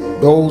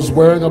 those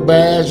wearing a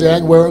badge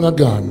and wearing a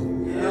gun.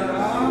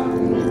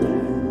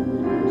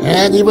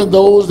 And even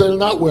those that are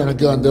not wearing a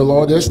gun, dear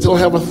Lord, they still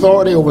have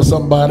authority over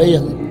somebody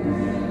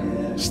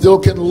and still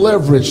can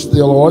leverage,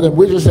 dear Lord. And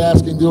we're just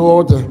asking, dear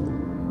Lord, to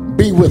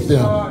be with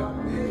them.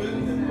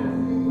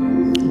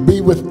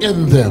 Be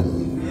within them.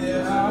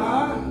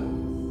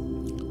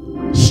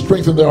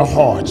 Strengthen their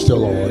hearts, dear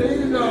Lord.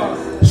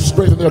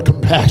 Strengthen their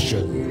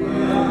compassion.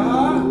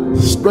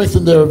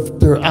 Strengthen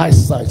their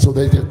eyesight so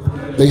they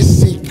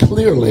see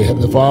clearly,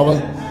 Heavenly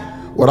Father,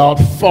 without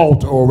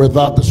fault or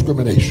without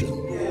discrimination.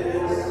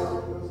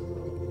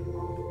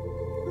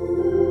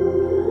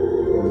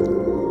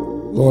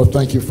 Lord,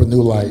 thank you for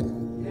new light.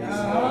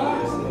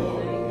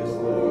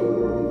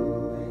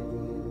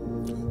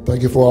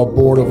 Thank you for our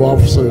board of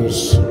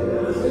officers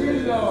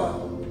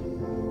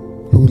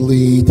who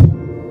lead.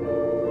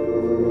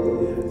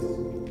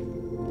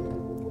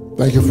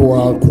 Thank you for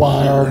our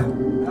choir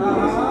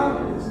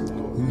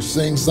who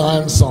sing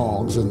Zion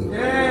songs and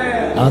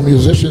our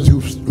musicians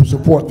who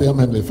support them,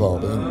 Heavenly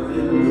Father.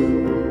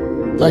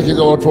 Thank you,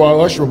 Lord, for our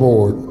usher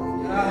board.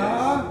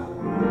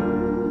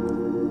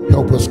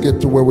 Help us get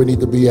to where we need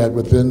to be at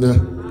within the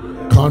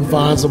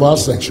confines of our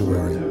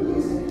sanctuary.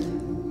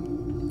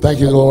 Thank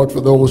you, Lord, for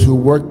those who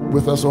work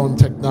with us on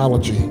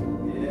technology.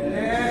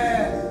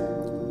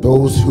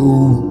 Those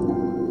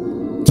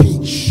who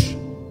teach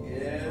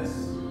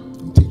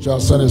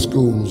child Sunday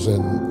schools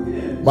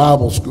and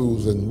Bible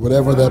schools and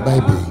whatever that may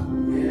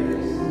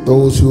be.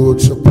 Those who are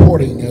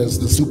supporting as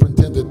the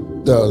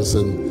superintendent does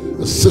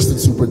and assistant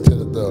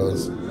superintendent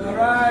does. All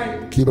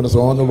right. Keeping us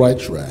on the right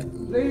track.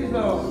 Please,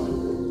 Lord.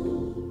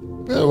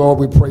 Lord,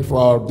 we pray for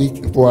our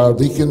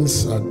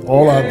deacons,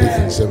 all our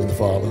deacons, Heavenly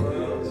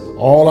Father,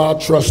 all our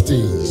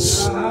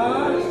trustees.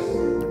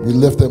 We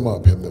lift them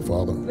up, Heavenly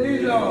Father.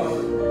 Please,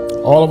 Lord.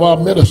 All of our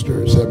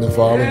ministers, Heavenly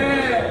Father.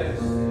 Yes.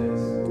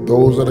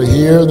 Those that are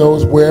here,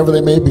 those wherever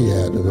they may be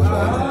at, Heavenly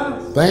Father.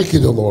 Thank you,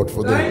 the Lord,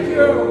 for them. Thank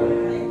you.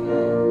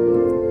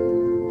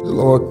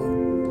 Lord,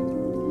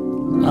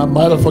 I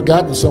might have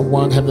forgotten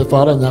someone, Heavenly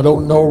Father, and I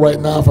don't know right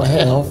now if I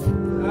have.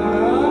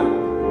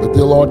 But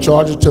dear Lord,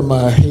 charge it to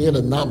my head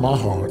and not my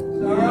heart.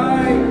 All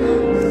right.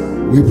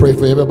 We pray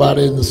for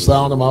everybody in the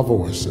sound of my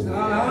voice. And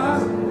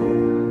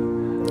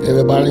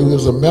everybody who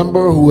is a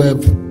member, who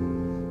have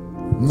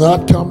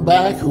not come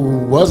back, who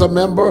was a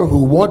member,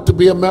 who want to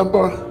be a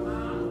member,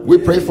 we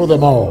pray for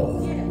them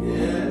all.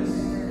 Yes.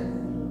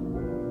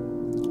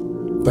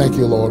 Thank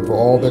you, Lord, for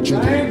all that you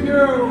do. Thank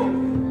you.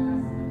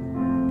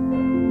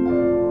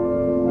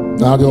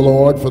 Now, dear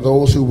Lord, for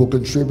those who will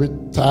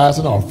contribute tithes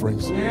and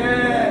offerings,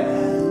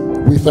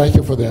 we thank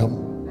you for them.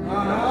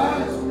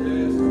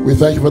 We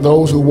thank you for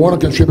those who want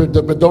to contribute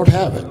but don't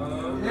have it.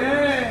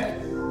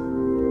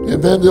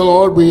 And then, dear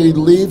Lord, we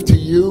leave to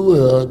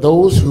you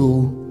those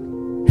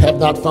who have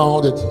not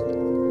found it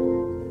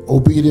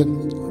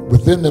obedient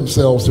within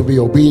themselves to be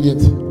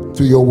obedient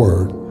to your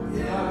word.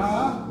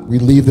 We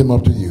leave them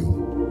up to you.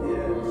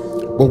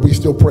 But we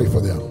still pray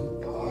for them.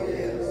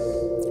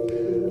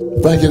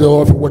 Thank you,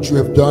 Lord, for what you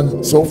have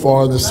done so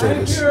far in this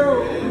service.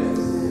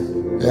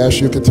 Ask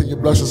you to continue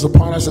blessings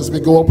upon us as we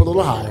go up a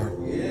little higher.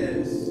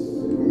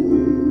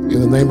 In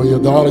the name of your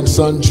darling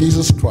Son,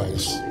 Jesus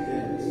Christ.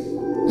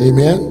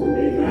 Amen.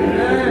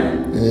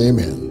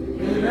 Amen.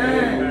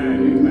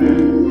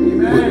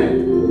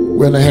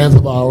 We're in the hands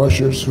of our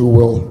ushers who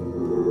will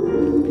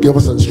give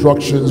us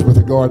instructions with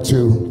regard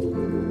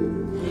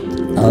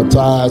to our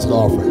tithes and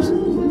offerings.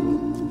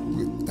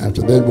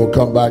 After that, we'll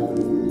come back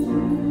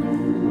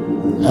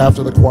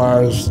after the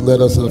choirs led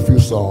us in a few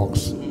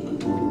songs.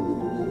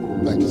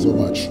 Thank you so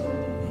much.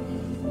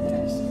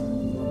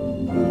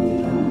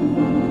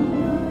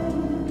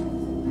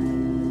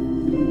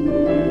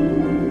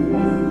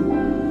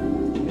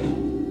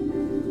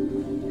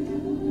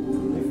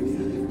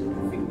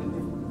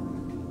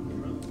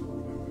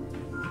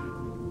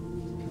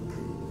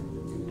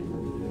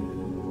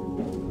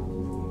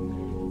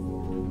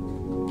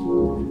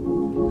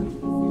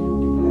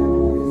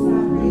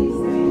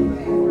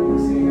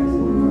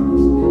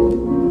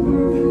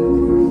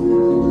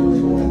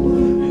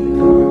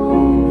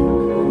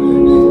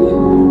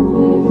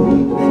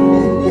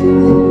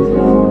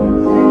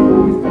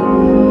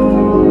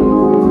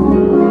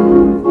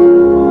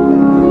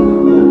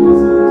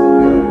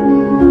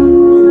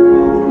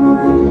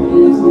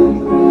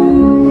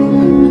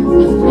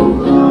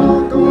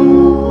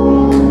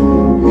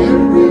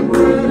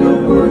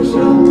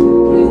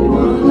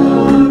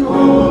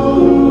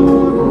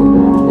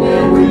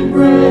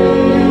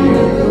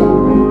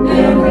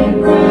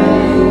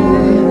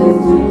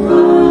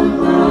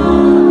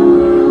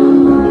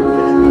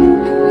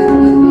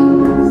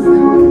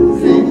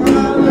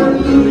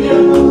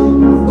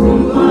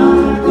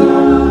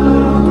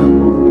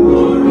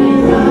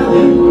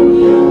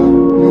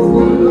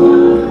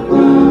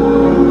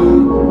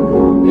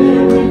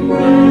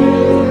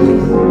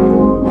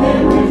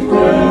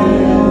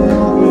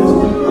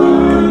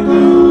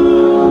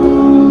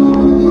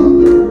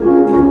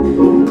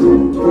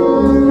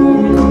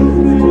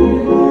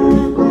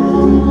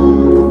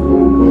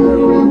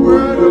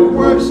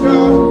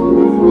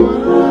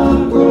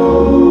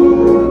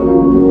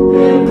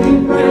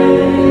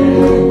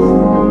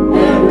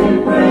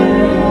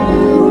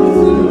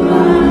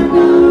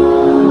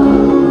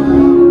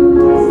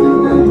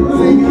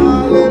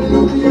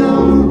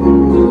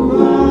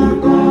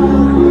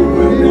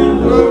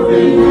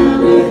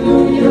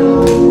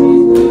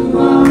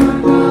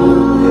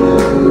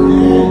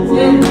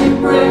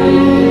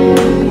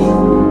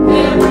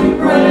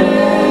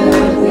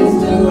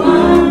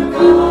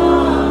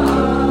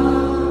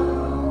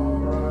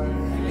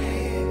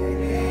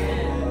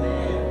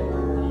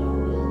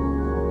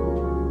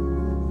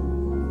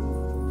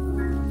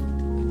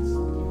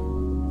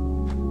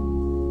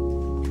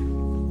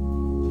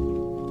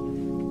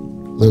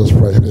 Let us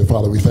pray. Heavenly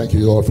Father, we thank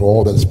you, Lord, for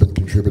all that has been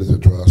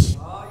contributed to us.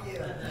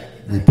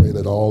 We pray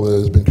that all that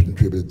has been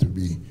contributed to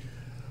be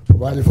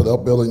provided for the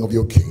upbuilding of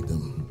your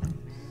kingdom.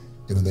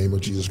 In the name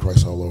of Jesus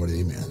Christ our Lord,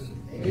 amen.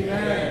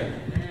 Amen.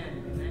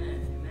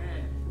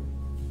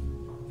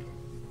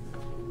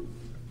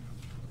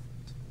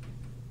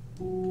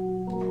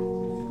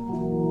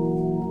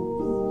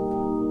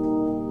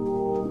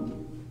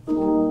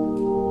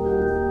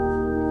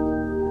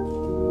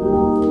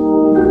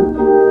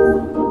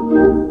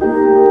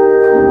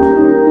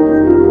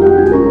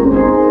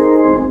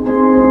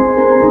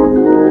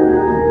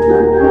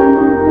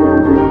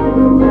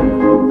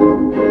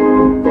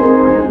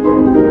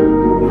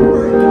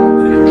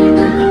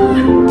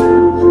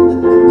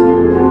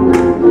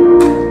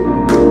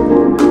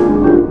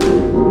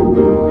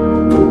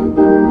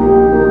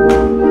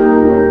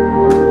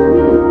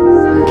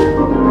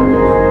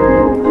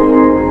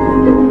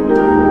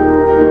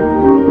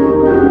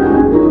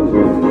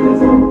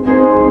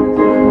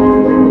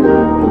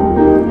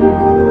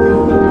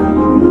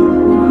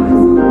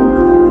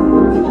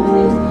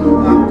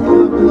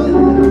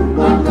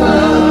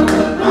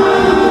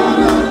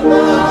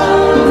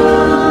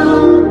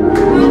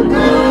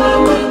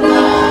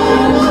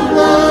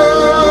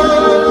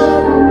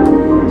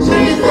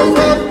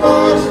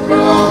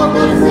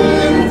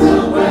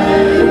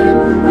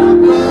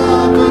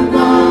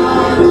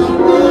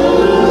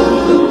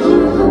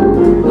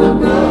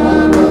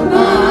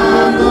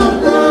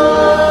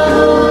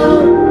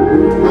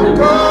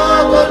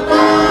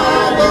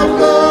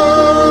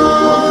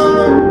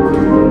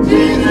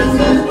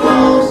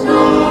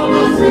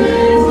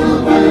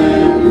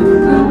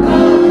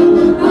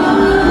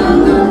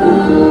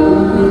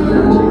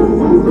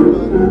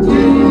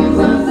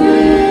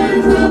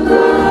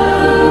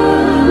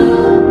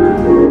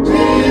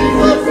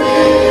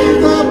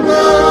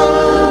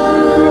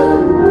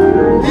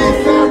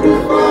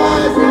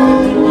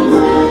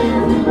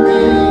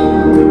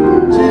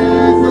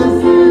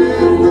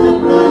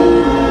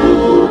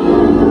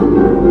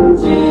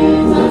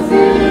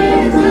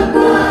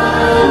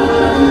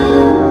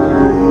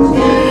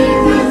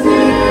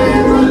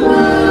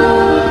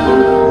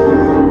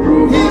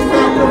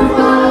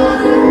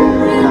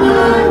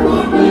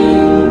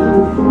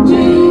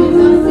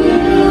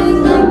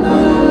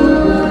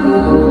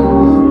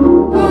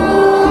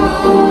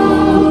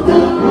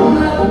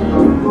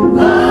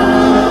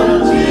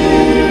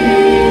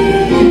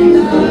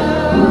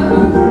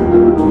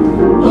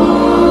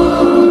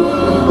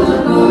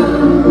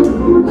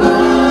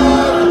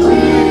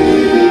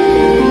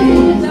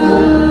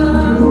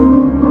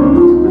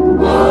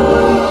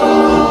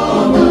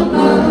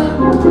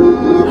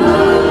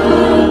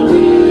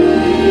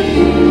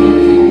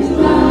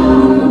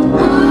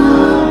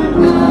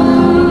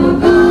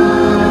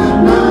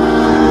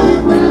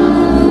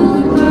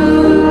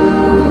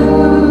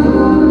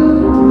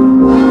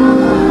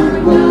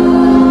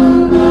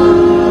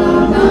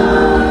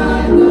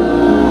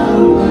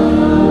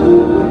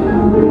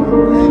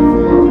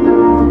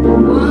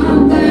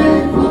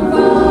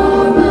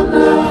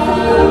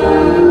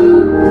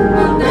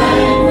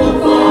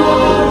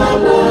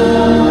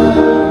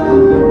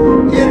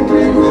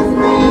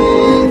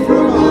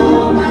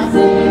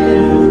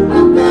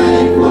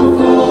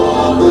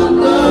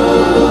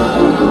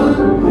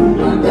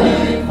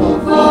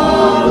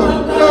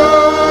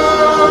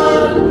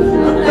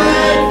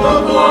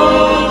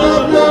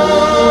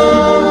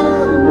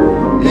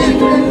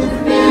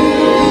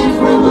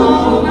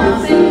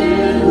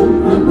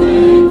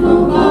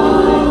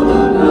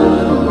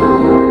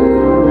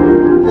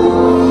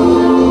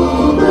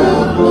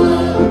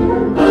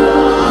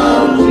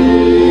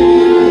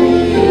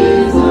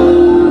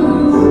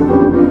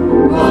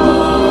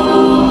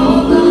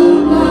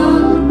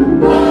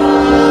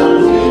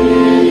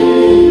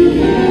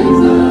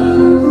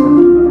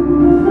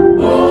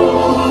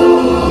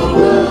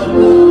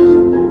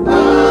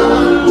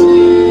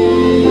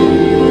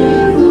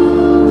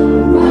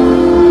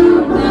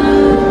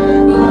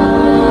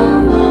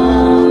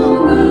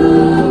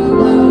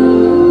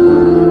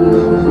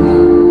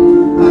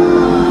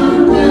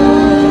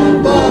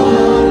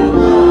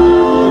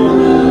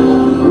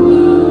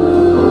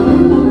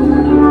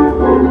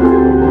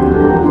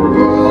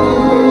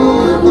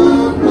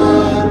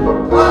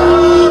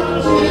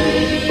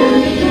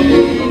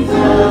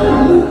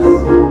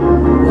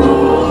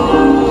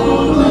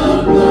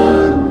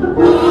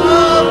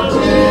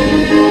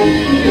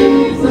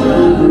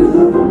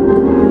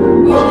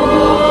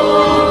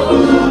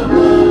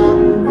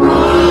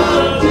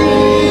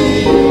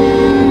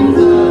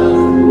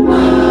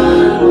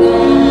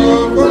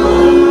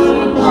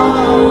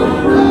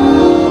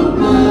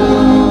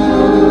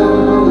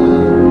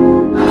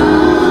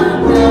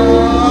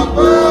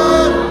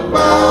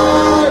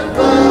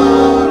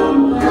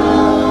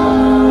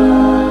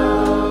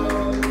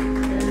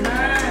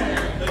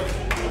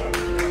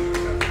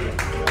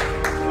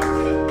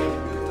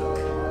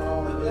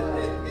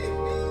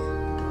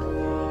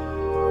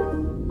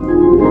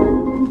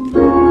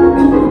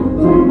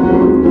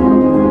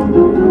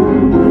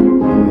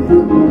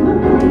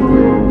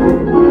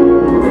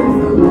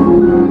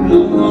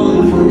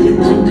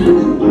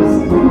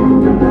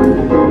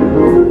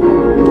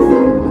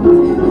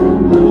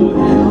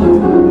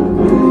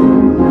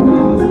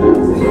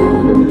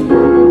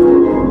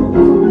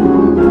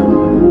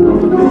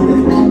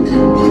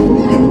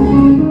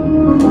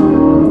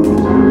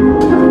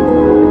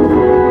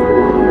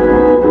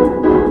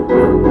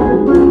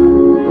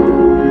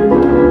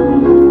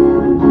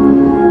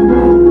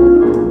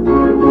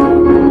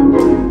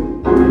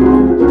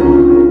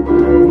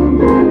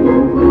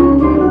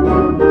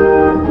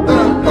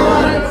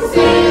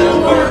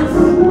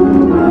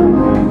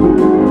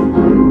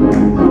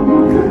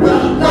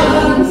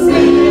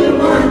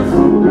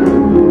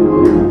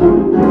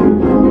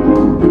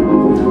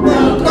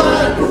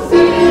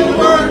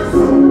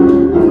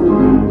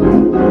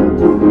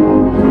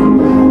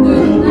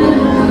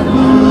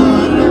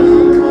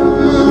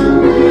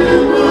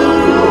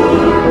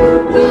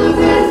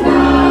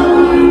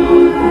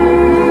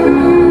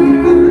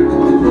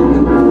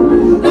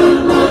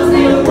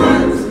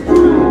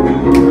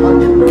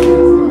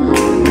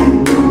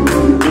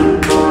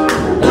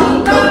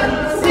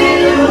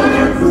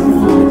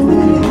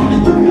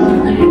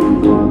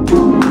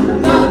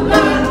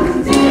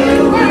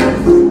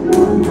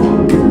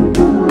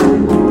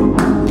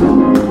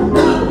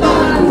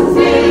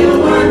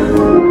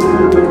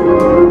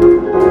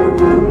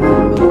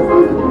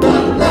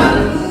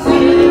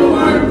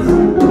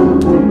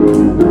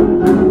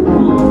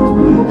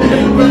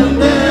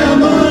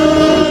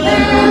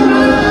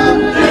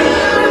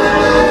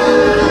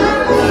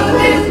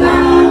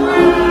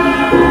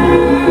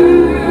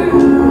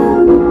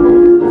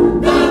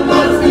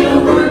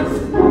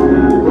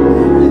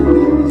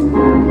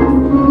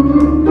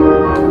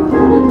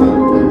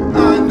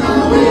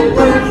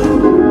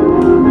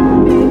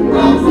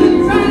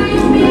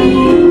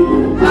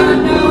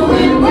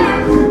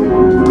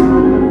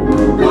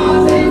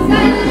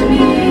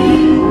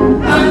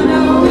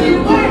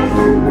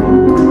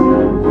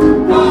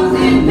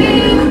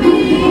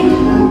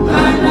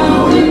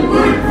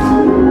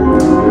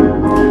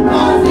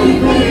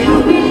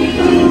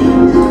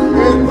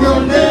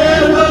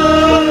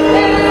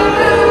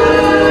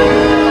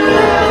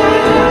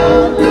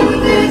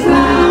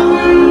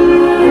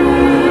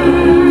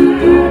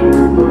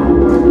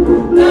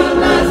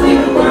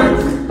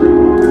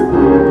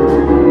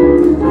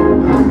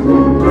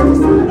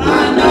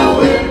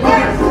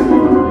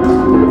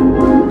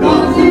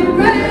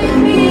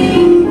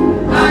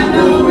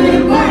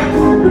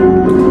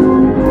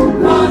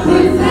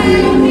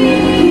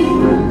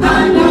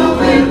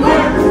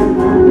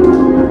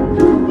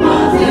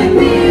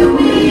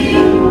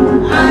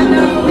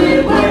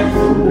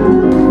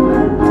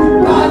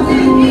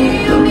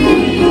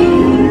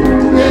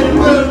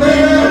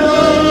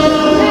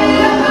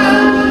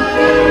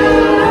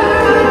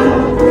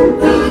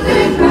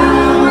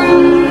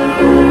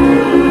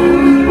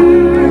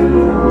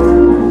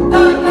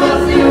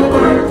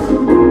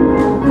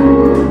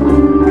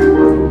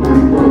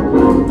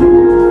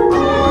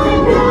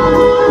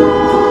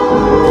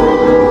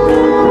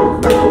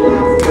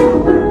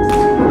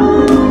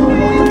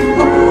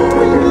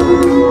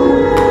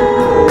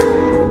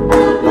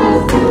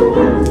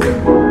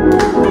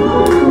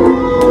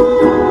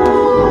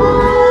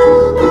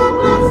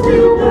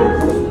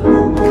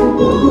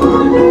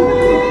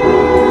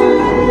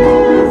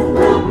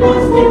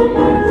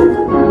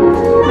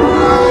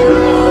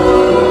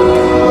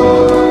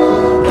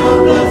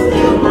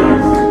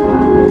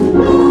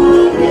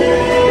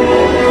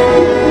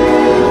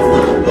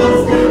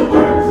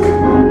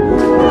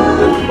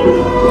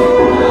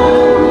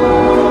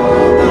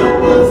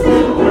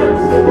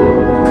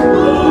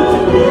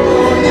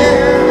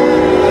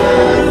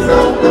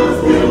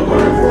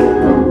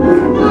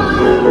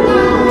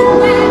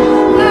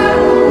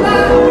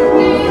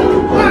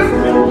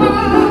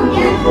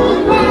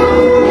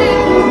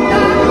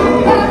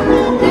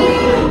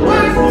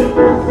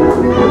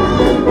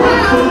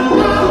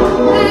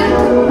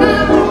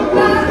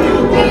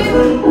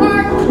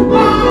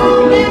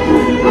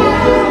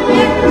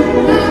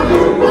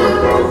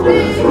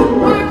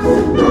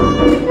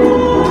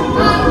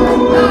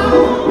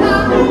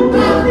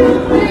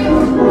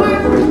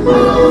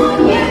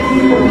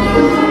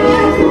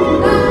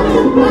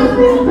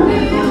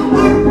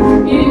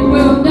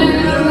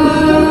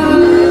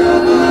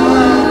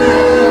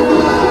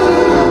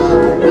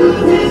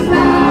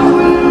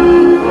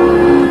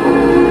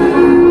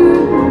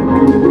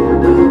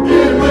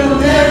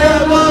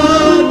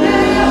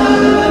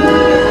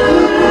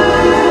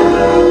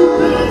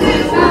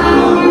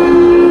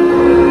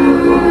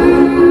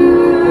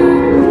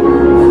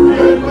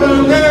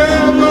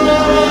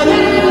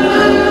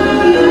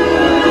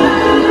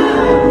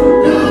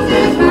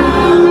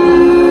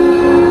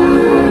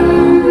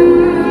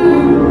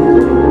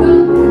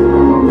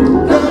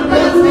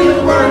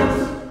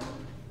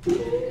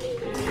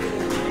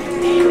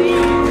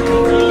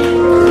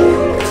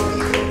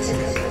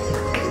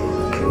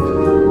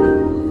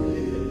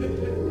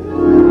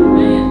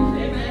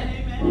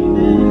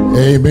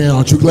 Amen.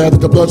 Aren't you glad that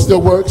the blood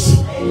still works?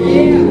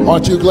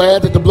 Aren't you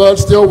glad that the blood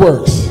still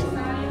works?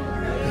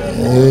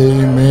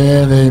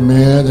 Amen,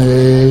 amen,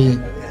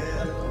 amen.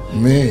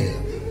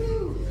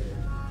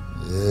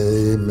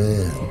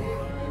 Amen.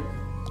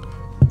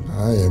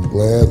 I am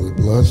glad the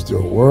blood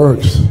still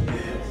works.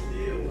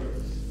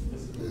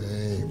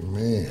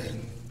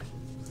 Amen.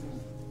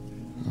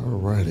 All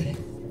righty.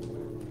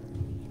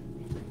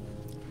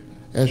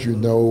 As you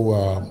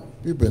know,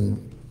 we've been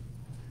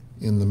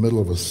in the middle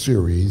of a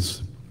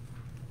series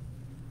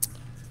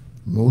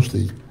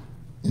mostly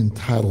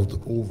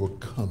entitled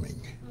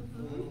Overcoming.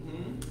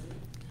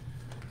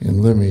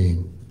 And let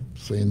me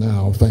say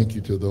now, thank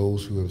you to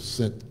those who have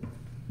sent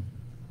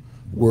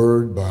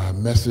word by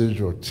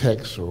message or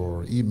text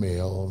or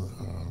email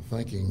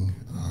thanking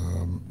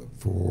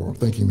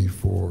me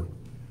for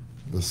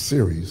the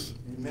series.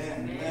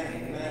 Amen.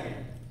 Amen.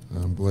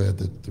 I'm glad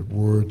that the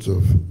words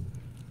that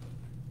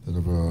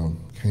have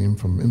came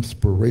from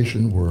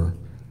inspiration were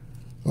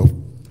of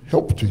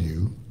help to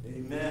you.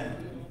 Amen.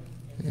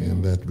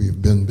 And that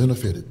we've been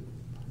benefited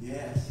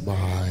Yes.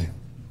 by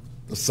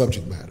the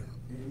subject matter.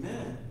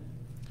 Amen.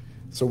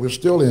 So we're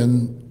still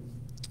in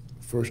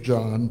 1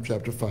 John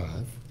chapter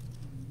 5.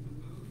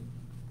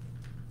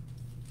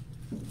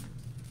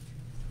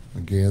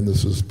 Again,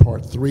 this is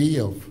part 3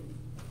 of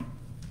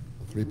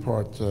a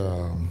 3-part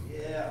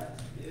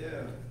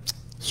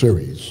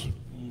series.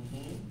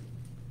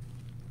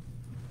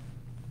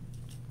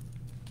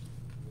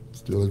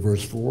 Still at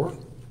verse 4.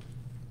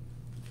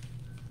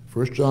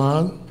 1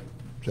 John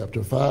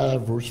chapter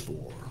 5, verse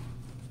 4.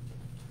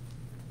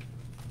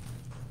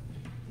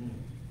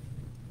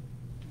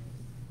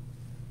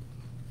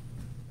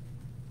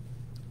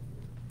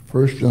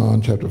 First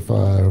John chapter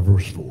 5,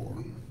 verse 4.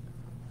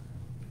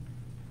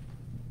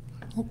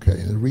 Okay,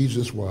 and it reads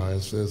this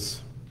wise. It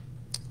says,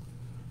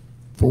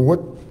 "For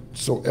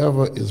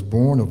whatsoever is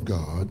born of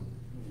God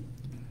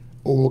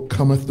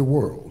overcometh the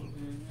world.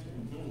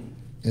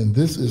 And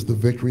this is the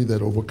victory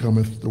that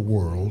overcometh the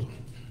world,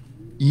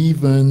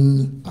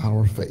 even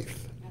our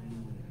faith.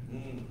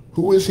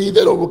 Who is he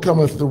that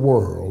overcometh the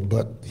world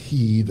but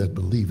he that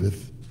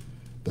believeth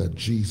that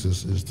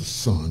Jesus is the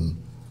Son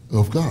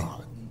of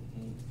God?"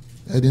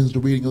 That ends the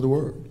reading of the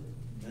word.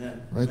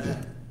 Amen. Right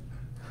there.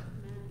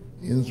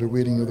 Ends the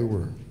reading of the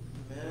word.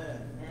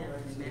 Amen.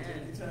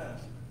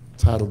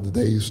 Title of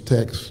today's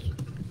text,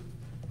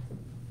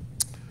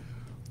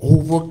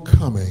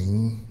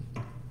 Overcoming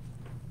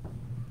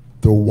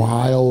the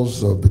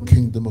Wiles of the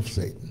Kingdom of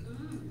Satan.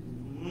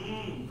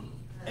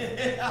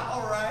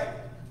 All right.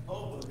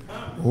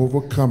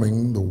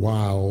 Overcoming the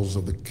wiles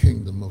of the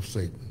kingdom of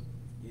Satan.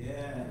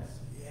 Yes.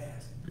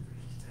 Yes.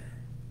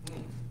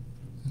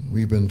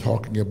 We've been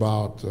talking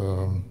about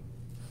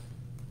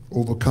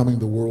overcoming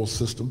the world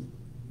system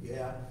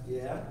Yeah.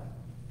 Yeah.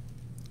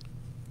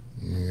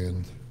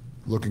 and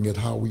looking at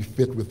how we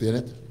fit within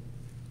it.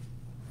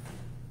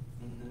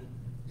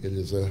 It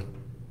is an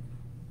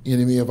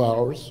enemy of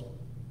ours.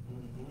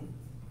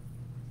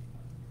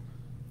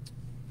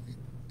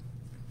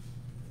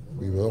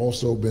 We've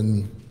also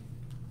been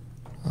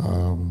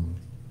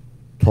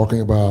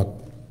talking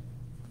about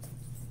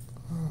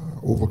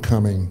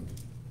overcoming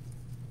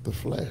the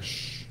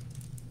flesh.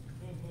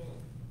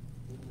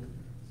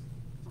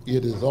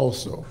 It is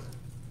also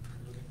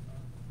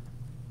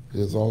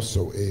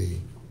a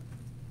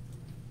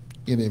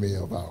enemy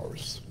of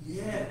ours.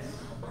 Yes.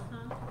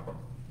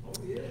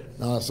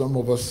 Now, some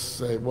of us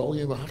say, well,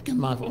 how can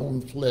my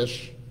own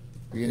flesh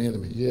be an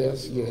enemy?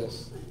 Yes,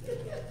 yes.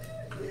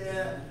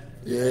 Yeah.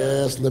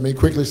 Yes, let me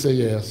quickly say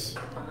yes.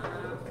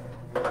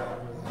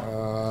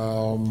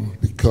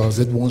 Because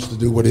it wants to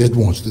do what it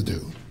wants to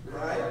do.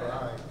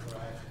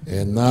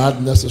 And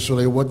not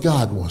necessarily what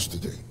God wants to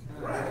do.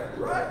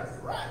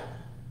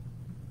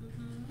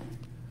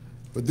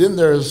 But then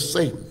there's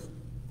Satan.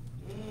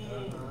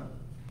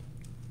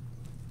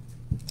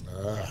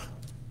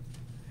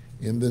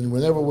 And then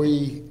whenever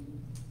we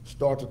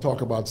start to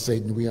talk about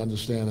Satan, we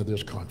understand that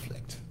there's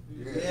conflict.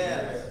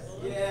 Yes.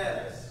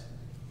 Yes.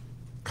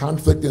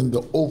 Conflict in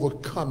the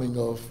overcoming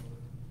of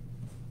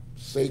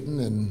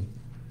Satan and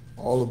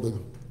all of the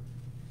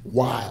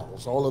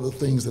wiles, all of the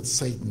things that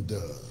Satan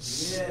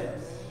does. Yes.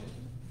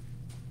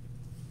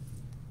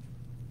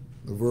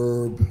 The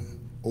verb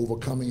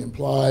overcoming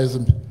implies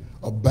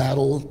a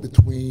battle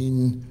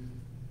between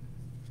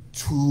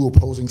two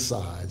opposing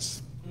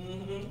sides,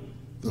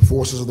 the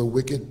forces of the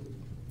wicked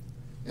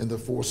and the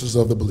forces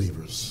of the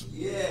believers.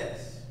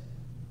 Yes.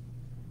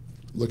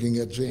 Looking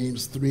at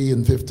James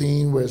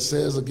 3:15, where it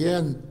says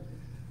again,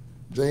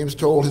 James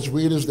told his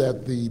readers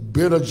that the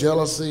bitter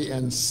jealousy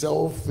and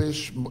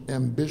selfish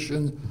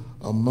ambition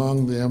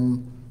among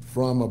them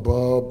from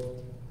above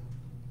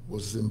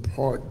was in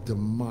part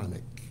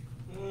demonic.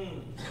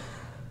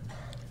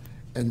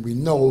 And we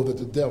know that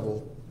the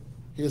devil,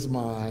 his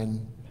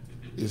mind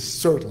is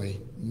certainly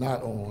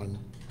not on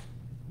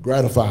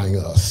gratifying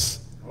us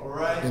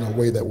in a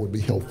way that would be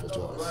helpful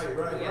to us.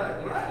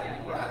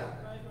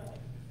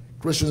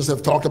 Christians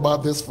have talked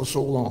about this for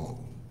so long.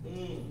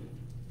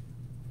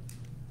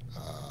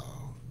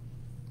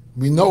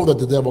 We know that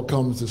the devil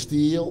comes to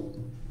steal,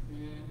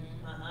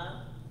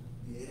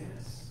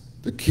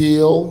 to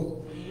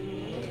kill,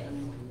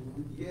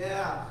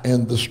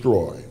 and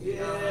destroy.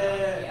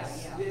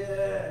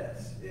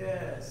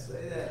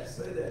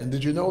 And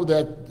did you know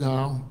that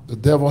the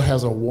devil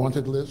has a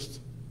wanted list?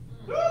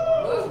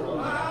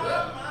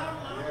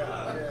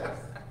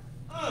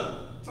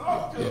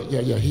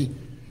 Yeah. He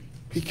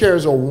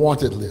carries a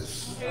wanted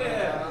list.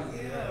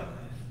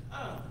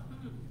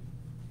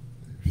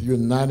 If you're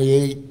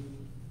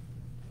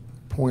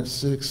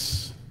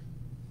 98.6,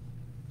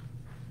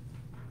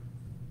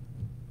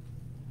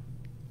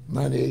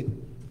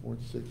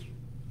 98.6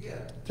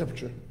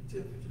 temperature,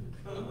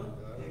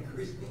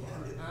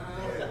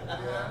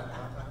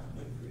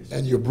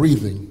 and you're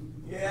breathing,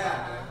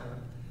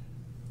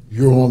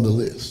 you're on the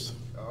list.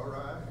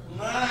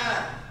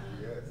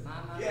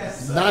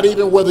 Not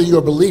even whether you're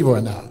a believer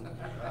or not.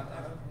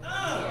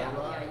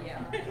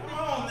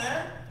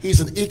 He's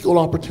an equal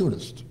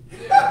opportunist.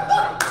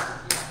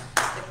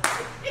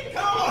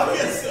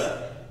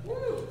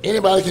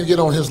 Anybody can get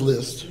on his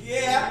list,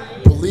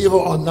 believer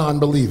or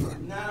non-believer.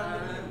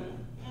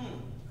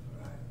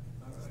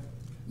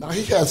 Now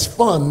he has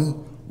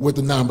fun with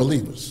the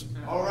non-believers.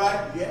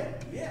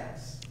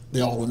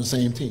 They're all on the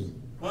same team.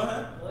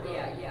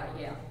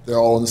 They're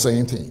all on the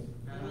same team.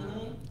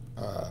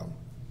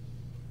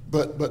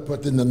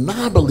 But then the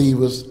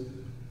non-believers,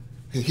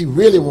 he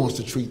really wants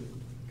to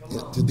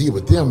deal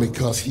with them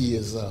because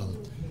he's a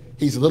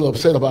little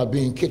upset about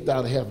being kicked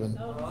out of heaven.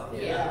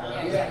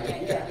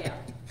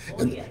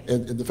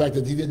 And the fact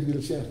that he didn't get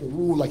a chance to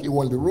rule like he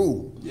wanted to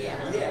rule.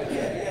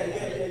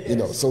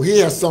 So he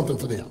has something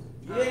for them.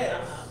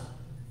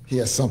 He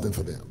has something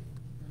for them.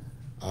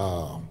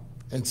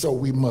 And so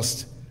we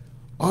must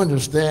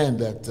understand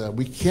that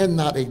we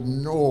cannot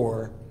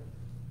ignore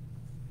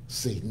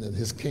Satan and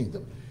his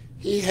kingdom.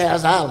 He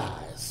has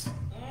allies.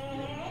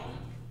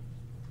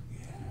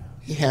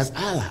 He has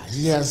allies.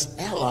 He has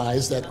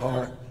allies that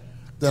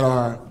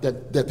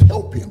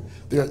help him.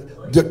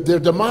 They're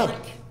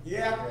demonic.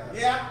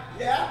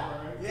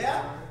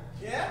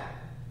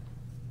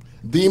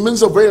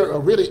 Demons are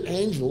really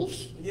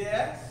angels.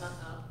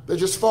 They're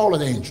just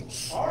fallen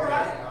angels. All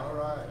right.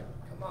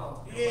 Come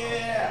on.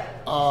 Yeah.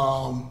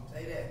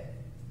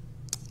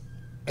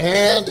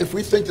 And if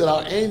we think that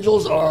our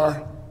angels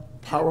are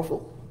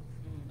powerful,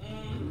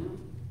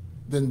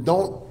 then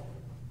don't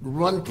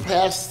run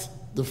past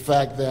the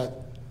fact that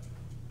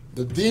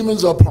the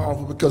demons are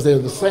powerful because they're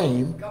the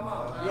same.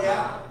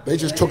 They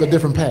just took a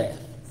different path.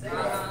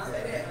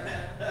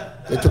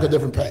 They took a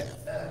different path.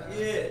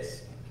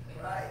 Yes.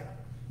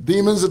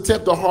 Demons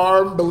attempt to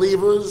harm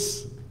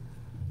believers,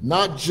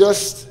 not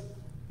just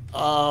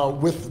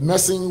with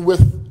messing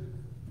with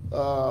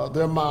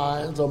their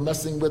minds or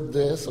messing with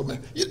this.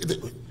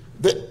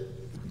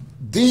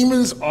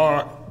 Demons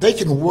they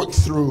can work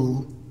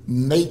through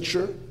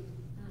nature.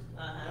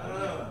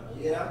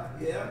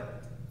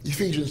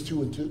 Ephesians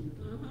 2:2.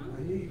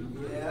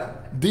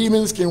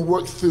 Demons can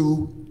work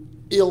through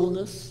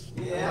illness.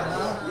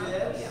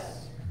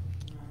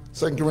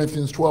 2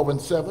 Corinthians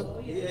 12:7.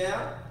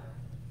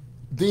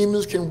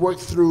 Demons can work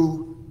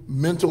through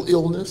mental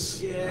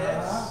illness.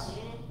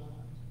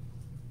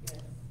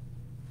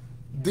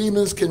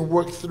 Demons can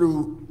work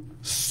through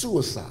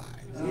suicide.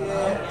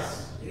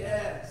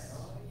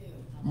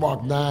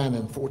 Mark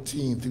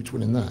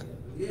 9:14-29.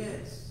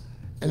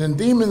 And then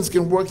demons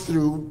can work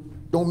through,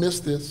 don't miss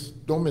this.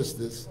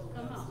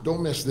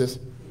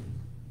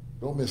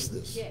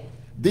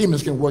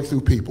 Demons can work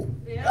through people.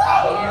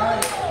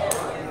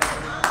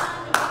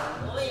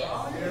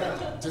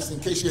 Just in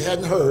case you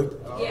hadn't heard.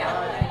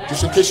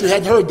 Just in case you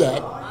hadn't heard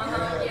that.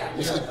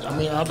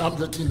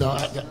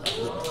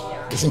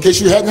 Just in case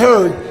you hadn't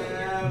heard,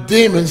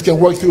 demons can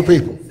work through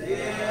people.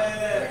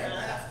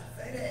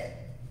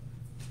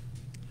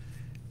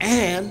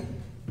 And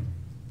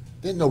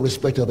there's no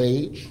respect of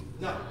age.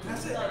 No,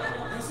 that's it.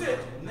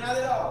 Not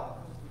at all.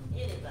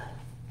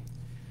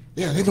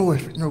 Yeah, there's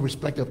no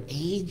respect of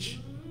age.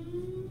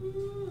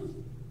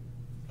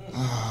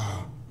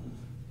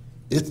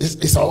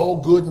 It's all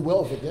good and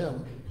well for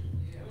them.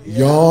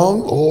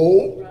 Young,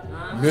 old,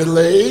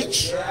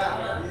 middle-aged.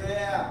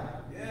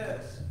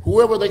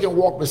 Whoever they can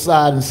walk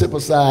beside and sit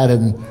beside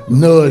and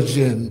nudge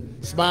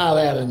and smile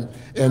at and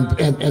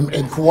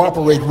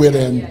cooperate with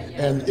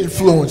and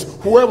influence,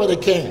 whoever they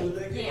can.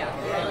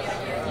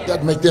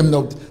 That make them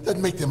no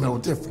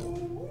different.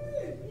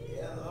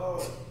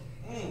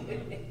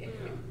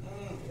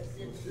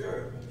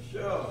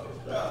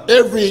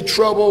 Every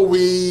trouble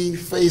we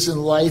face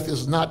in life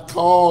is not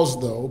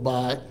caused, though,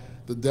 by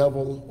the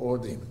devil or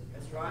demon.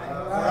 That's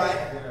right.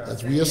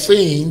 As we have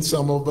seen,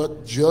 some of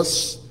it's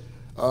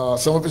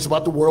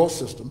about the world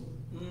system,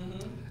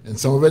 and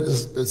some of it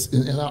is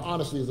in our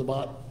honesty, is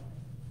about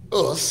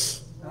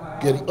us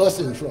getting us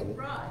in trouble.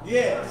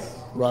 Yes.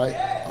 Right.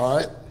 All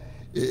right.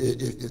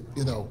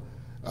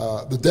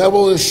 The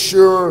devil is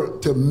sure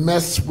to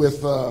mess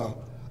with,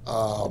 well,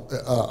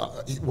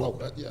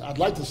 I'd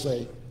like to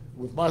say,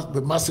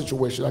 with my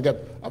situation,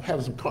 I'm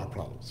having some car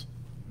problems.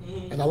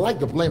 And I like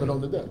to blame it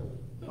on the devil.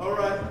 All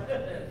right.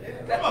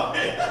 Come on.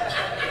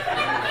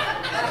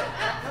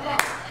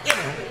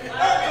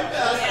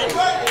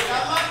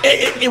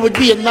 It would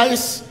be a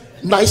nice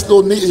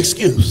little neat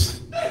excuse.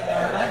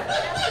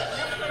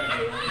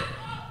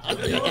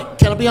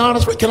 Can I be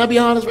honest with you?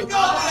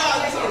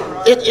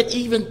 It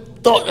even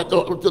thought,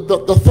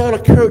 the thought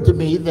occurred to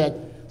me that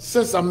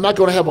since I'm not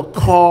going to have a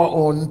car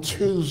on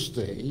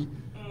Tuesday,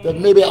 that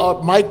maybe I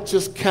might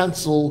just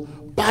cancel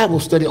Bible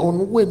study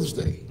on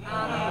Wednesday.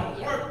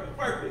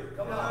 Perfect.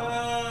 Come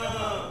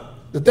on.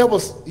 The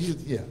devil's,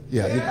 yeah. The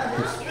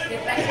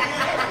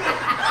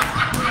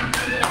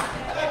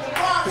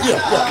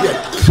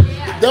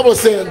devil's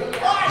saying,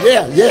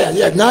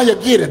 yeah, now you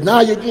get it.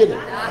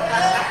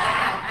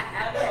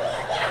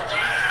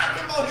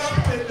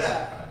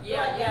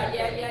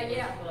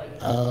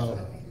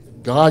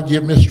 God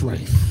give me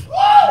strength.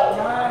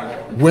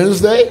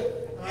 Wednesday,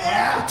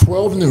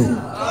 12 noon.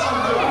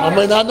 I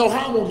may not know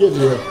how I'm going to get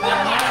here.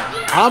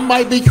 I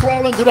might be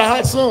crawling to the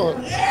hot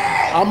sun.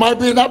 I might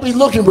not be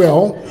looking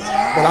well,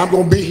 but I'm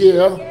going to be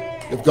here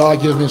if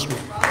God gives me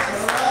strength.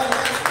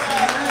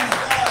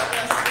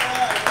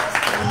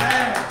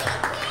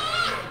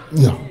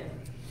 No.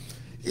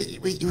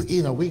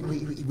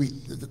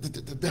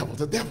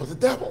 The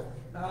devil.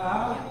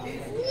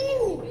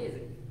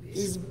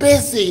 He's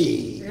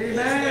busy.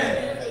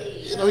 Amen.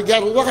 He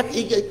got a lot.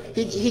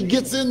 He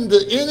gets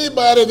into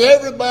anybody and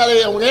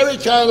everybody on every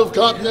kind of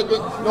continent.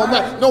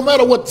 No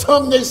matter what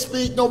tongue they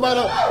speak, no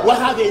matter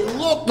how they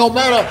look, no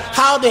matter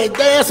how they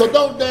dance or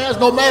don't dance,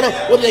 no matter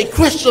whether they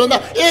Christian or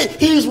not.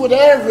 He's with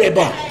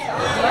everybody.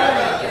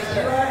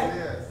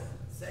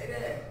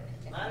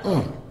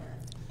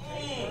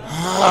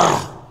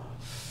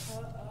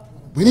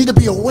 We need to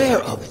be aware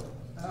of it.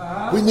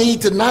 We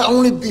need to not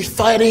only be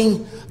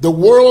fighting the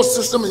world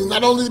system, and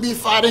not only be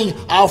fighting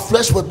our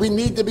flesh, but we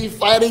need to be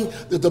fighting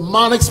the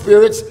demonic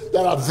spirits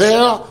that are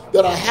there,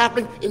 that are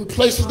happening in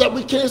places that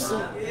we can't see.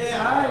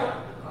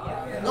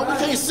 No, we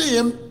can't see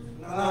him.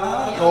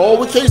 No,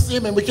 we can't see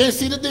him, and we can't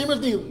see the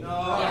demons neither.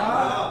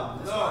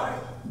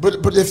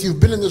 But if you've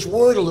been in this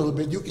word a little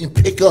bit, you can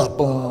pick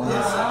up on,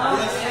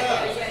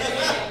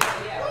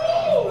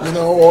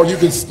 or you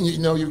can,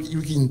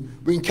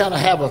 we can kind of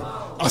have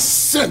a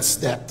sense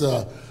that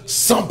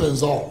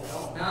something's off.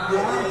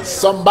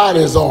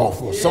 Somebody's off,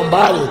 or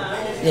somebody's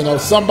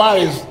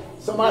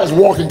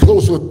walking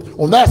closer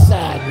on that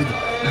side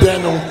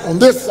than on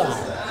this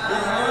side.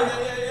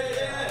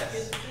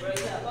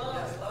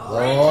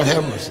 Lord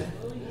have mercy.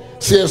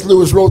 C.S.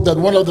 Lewis wrote that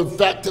one of the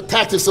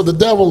tactics of the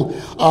devil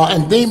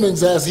and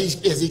demons, as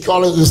he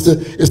called it, is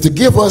to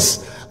give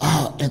us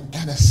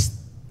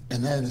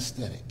an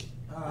anesthetic.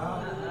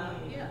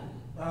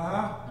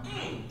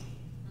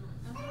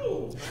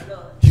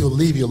 He'll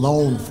leave you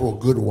alone for a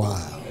good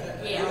while,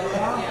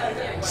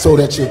 so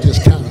that you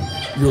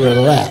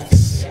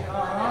relax.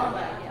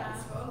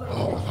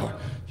 Oh,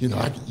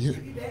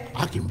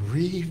 I can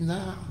breathe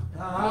now.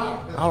 I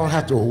don't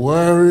have to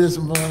worry as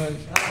much.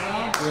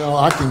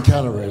 I can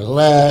kind of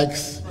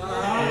relax. You know what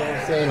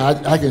I'm saying?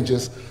 I can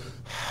just.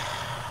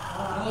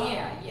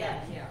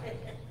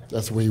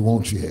 That's where he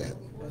wants you at.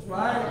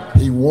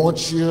 He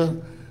wants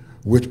you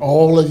with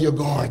all of your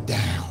guard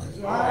down.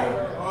 You're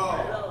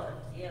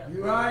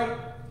right.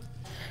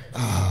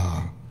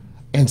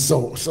 And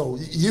so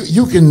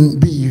you can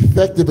be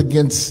effective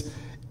against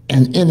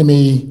an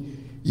enemy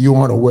you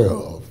aren't aware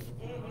of.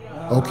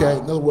 Okay?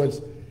 In other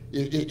words,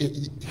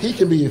 he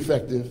can be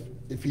effective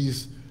if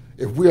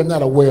we're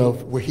not aware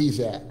of where he's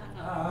at.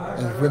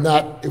 And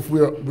if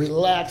we're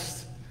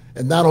relaxed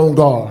and not on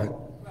guard.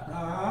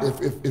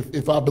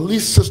 If our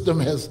belief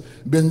system has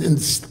been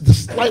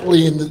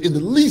slightly in the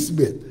least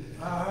bit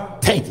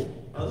tainted.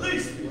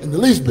 In the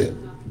least bit.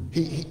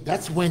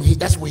 That's where he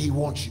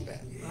wants you at.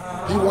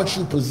 He wants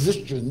you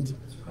positioned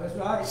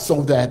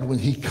so that when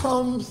he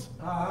comes,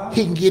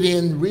 he can get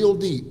in real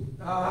deep.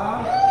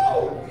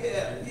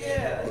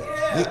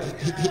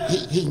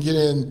 He can get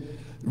in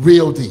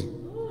real deep.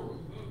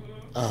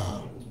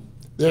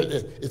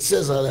 It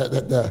says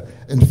that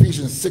in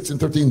Ephesians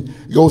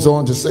 6:13 goes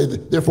on to say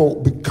that,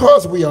 therefore,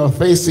 because we are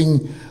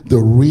facing the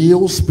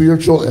real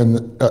spiritual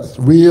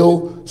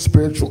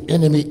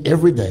enemy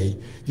every day,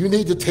 you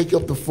need to take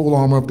up the full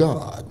armor of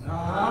God.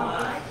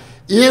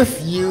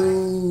 If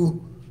you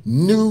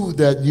knew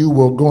that you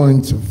were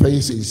going to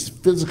face a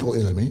physical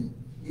enemy,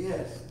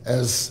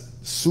 as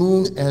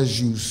soon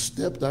as you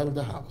stepped out of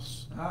the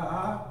house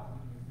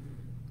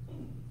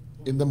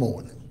in the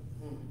morning,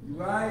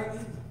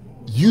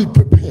 you'd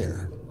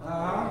prepare,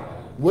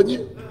 wouldn't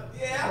you?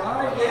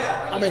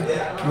 I mean,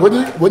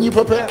 wouldn't you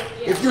prepare?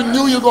 If you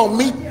knew you were going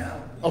to meet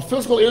a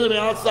physical enemy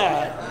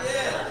outside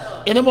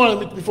in the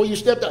morning before you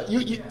stepped out,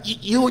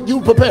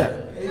 you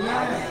prepare.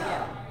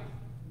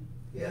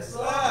 Yes,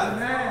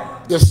 sir.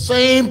 The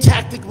same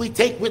tactic we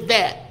take with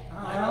that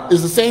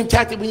is the same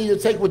tactic we need to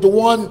take with the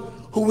one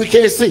who we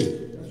can't see.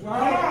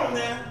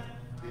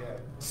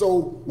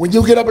 So when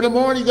you get up in the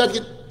morning, you got to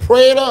get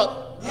prayed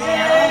up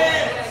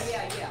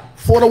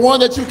for the one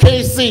that you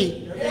can't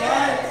see.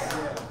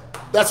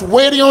 That's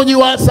waiting on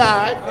you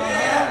outside.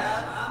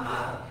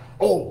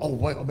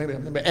 Wait, maybe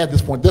let me add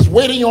this point. That's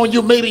waiting on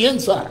you maybe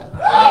inside.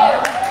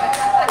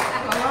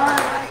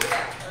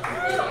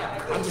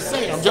 I'm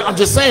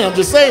just saying.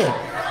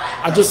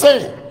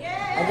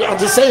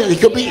 He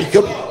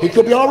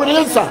could be already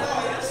inside.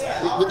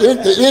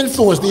 The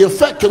influence, the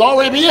effect could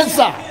already be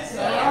inside.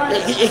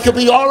 It could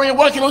be already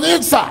working on the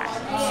inside.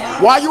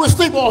 While you were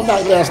asleep all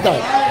night last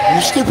night,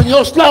 you sleep in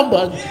your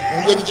slumber,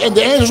 and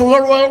the angels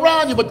were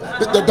around you, but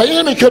the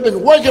enemy could have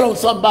been working on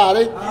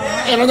somebody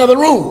in another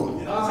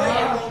room.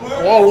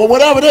 Or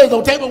whatever it is,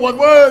 don't take but one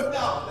word.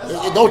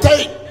 Don't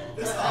take,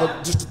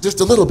 but just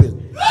a little bit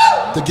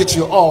to get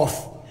you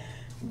off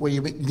where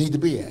you need to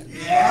be at.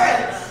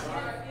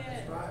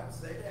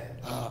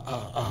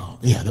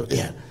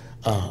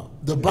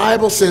 The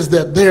Bible says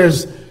that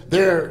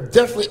there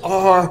definitely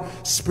are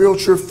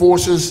spiritual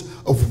forces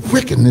of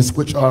wickedness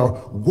which are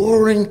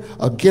warring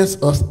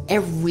against us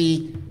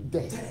every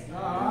day.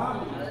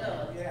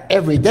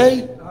 Every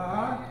day,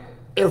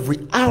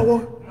 every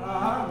hour,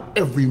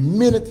 every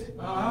minute,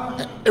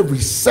 and every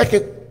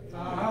second,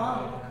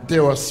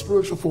 there are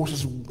spiritual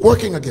forces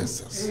working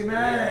against us.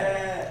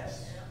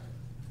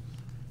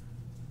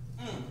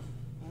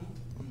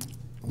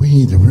 We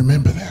need to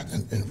remember that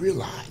and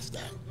realize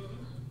that.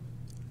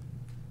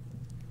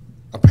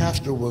 A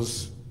pastor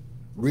was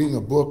reading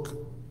a book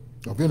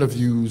of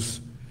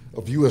interviews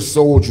of U.S.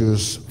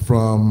 soldiers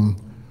from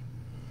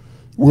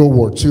World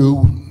War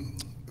II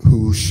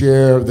who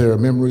share their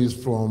memories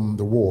from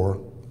the war.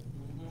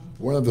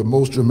 One of the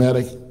most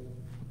dramatic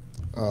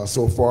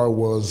so far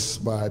was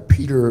by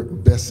Peter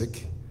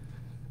Besick,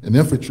 an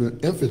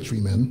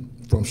infantryman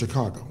from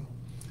Chicago.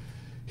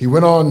 He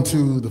went on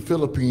to the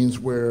Philippines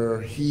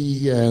where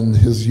he and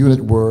his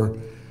unit were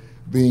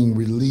being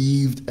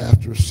relieved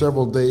after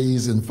several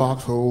days in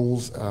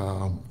foxholes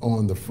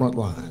on the front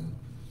line.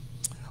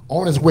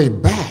 On his way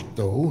back,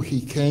 though,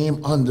 he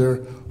came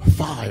under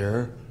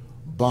fire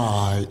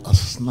by a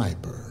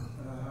sniper.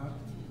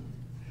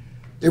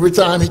 Every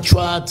time he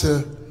tried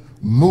to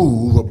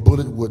move, a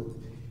bullet would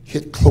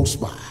hit close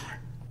by.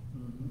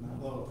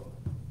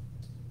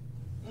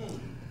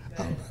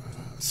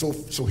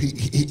 So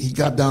he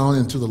got down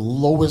into the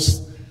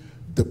lowest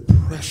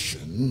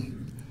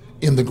depression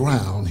in the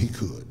ground he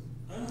could.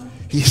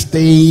 He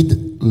stayed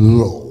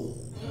low.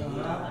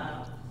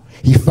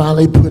 He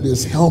finally put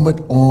his helmet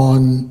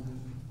on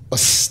a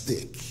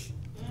stick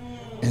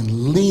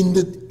and leaned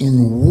it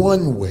in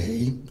one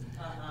way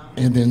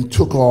and then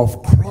took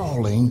off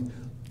crawling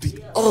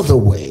the other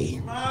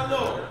way.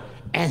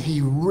 And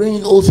he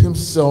wriggled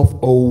himself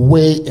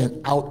away and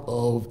out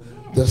of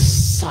the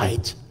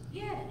sight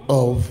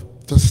of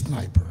the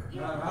sniper.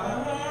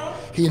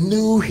 He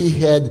knew he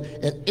had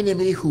an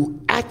enemy who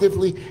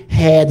actively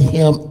had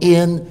him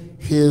in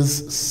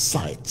his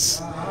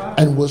sights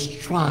and was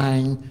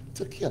trying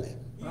to kill him.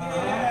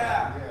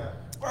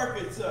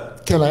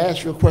 Can I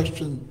ask you a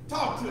question?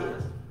 Talk to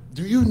us.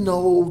 Do you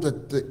know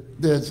that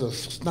there's a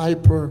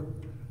sniper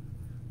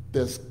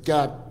that's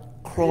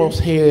got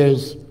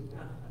crosshairs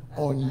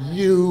on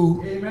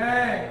you,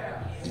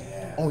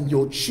 on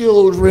your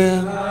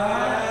children,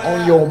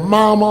 on your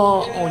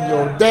mama, on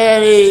your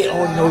daddy,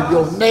 on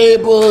your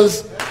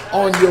neighbors,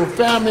 on your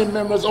family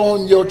members,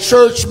 on your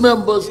church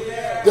members?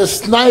 The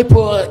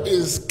sniper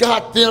is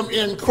got them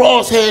in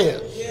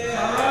crosshairs.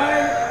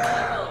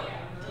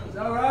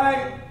 All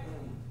right.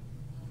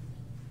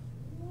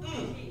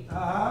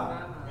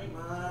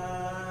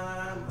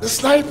 The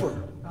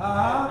sniper.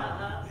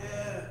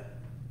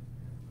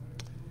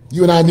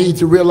 You and I need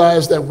to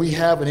realize that we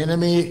have an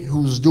enemy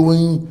who's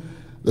doing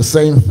the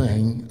same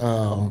thing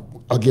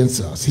against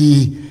us.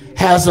 He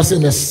has us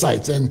in his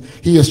sights, and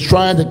he is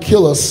trying to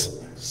kill us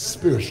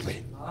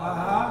spiritually.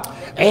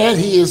 And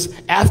he is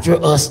after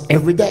us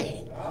every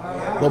day.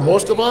 But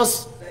most of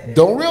us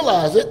don't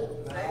realize it.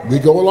 We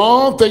go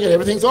along thinking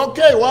everything's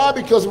okay. Why?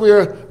 Because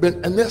we've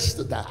been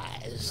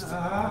anesthetized.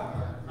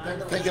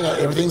 Thinking that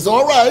everything's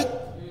all right.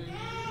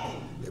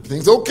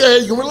 Everything's okay.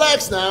 You can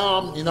relax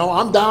now.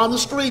 I'm down the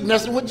street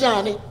messing with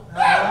Johnny.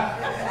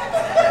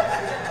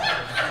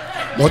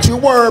 Don't you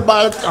worry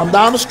about it. I'm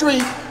down the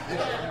street.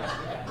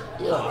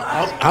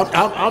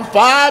 I'm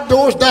 5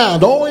 doors down.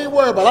 Don't even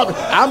worry about it.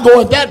 I'm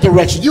going that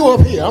direction. You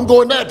up here. I'm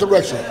going that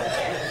direction. All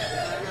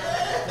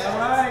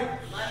right.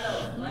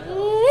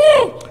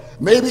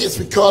 Maybe it's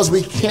because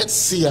we can't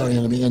see our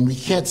enemy and we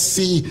can't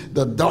see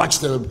the darts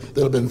that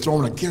have been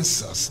thrown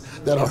against us,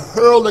 that are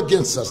hurled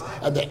against us,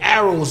 and the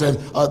arrows and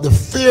the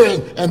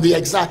fear and the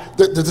anxiety,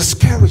 the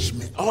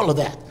discouragement, all of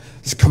that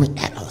is coming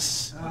at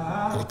us.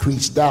 And it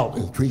creates doubt,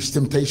 and it creates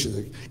temptation,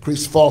 it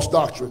creates false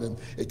doctrine, and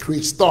it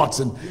creates thoughts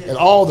and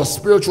all the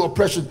spiritual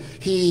oppression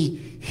he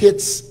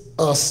hits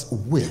us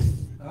with.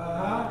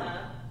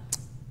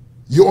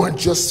 You aren't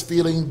just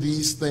feeling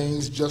these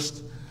things,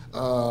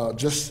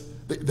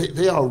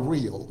 they are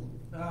real.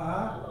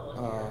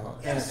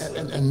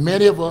 And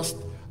many of us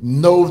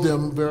know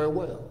them very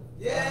well.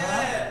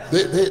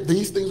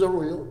 These things are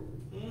real,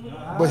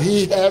 but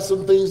he has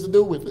some things to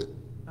do with it.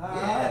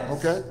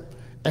 Okay?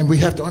 And we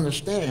have to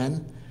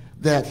understand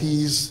that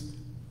he's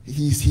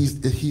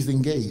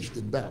engaged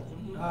in battle.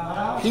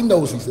 He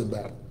knows he's in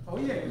battle.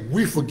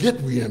 We forget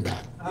we're in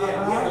battle.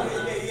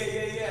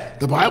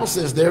 The Bible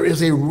says there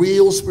is a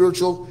real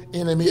spiritual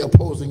enemy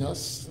opposing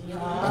us.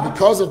 And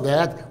because of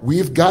that,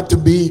 we've got to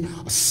be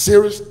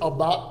serious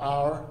about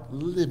our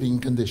living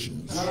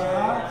conditions.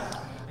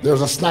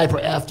 There's a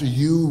sniper after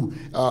you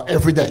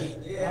every day.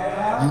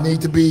 You need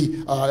to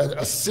be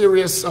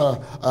serious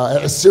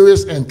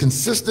and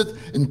consistent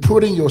in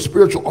putting your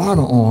spiritual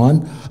armor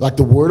on, like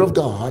the Word of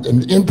God,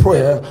 and in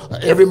prayer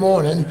every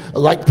morning,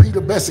 like Peter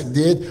Bessick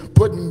did,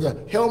 putting the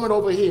helmet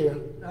over here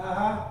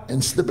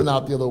and slipping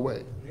out the other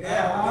way.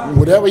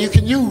 Whatever you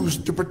can use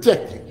to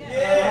protect you.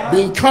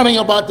 Being cunning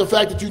about the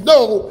fact that you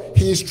know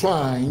he's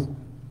trying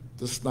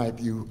to snipe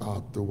you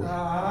out the way.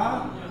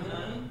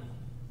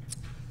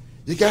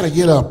 You got to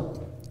get up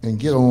and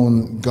get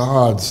on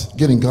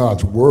getting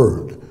God's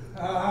word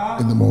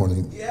in the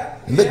morning.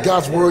 And let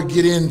God's word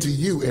get into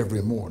you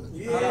every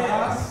morning.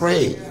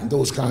 Pray and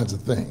those kinds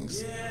of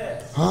things.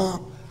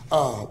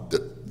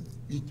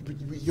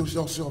 You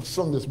also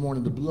sung this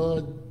morning, the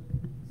blood.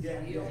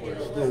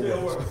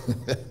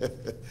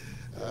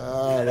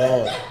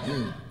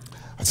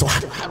 So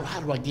how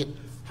do I get,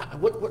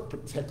 what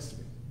protects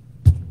me?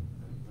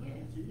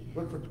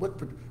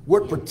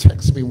 What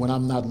protects me when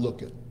I'm not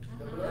looking?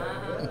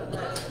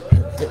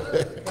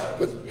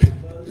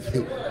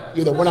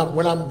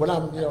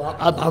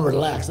 I'm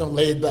relaxed, I'm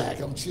laid back,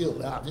 I'm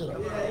chilled out.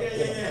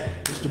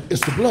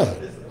 It's the blood.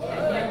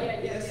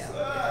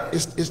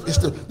 It's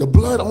the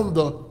blood on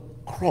the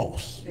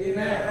cross.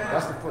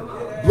 That's the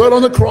blood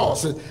on the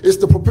cross. It's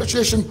the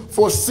propitiation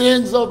for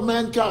sins of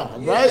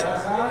mankind, right?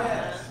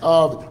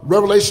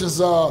 Revelations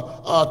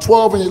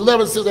 12 and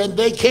 11 says, and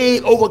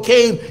they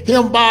overcame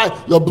him by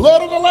the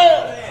blood of the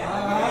Lamb.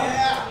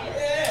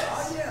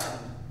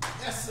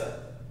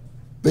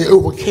 They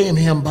overcame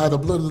him by the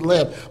blood of the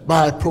Lamb,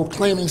 by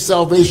proclaiming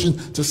salvation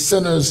to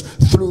sinners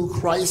through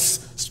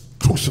Christ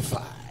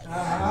crucified.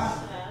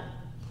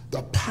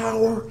 The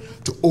power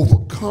to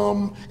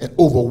overcome and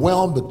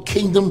overwhelm the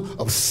kingdom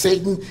of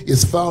Satan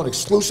is found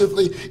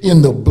exclusively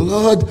in the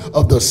blood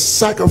of the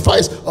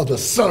sacrifice of the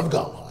Son of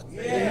God.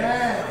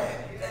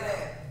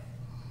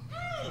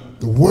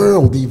 The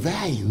world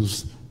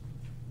devalues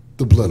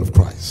the blood of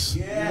Christ,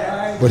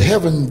 but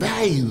heaven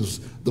values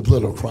the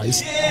blood of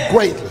Christ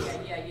greatly.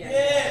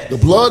 The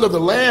blood of the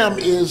Lamb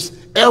is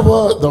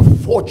ever the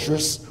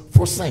fortress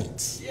for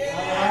saints.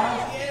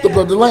 The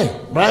blood of the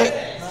Lamb, right?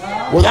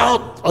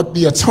 Without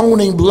the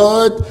atoning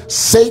blood,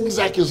 Satan's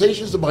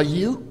accusations about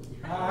you,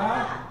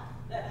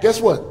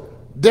 guess what?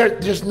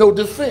 There's no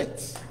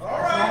defense.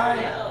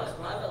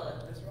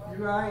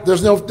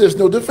 There's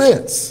no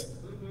defense.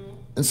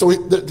 And so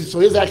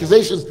his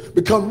accusations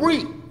become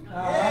real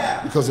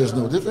because there's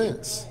no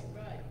defense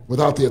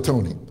without the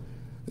atoning.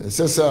 It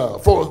says,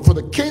 for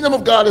the kingdom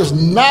of God is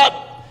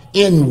not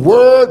in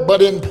word,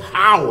 but in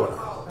power.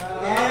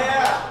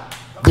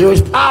 There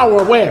is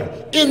power where?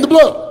 In the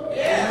blood.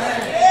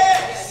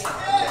 There's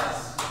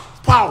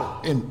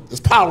power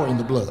in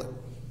the blood.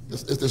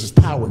 There's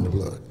power in the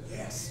blood.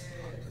 There's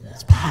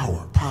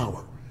power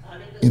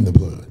in the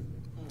blood.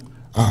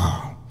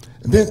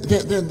 And then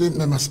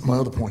my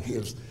other point here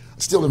is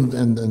still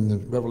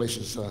in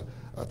Revelations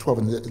 12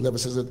 and 11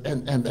 says that,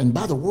 and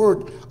by the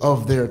word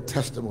of their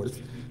testimony.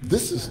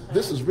 This is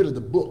really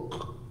the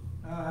book.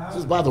 This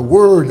is by the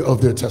word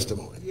of their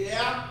testimony. This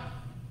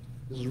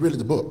is really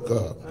the book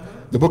of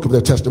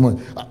their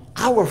testimony.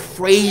 Our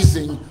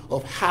phrasing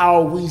of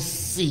how we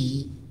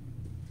see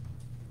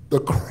the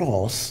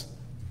cross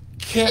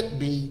can't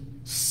be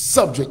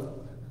subject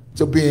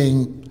to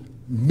being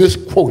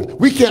misquoted.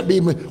 We can't be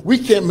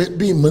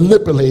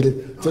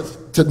manipulated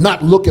to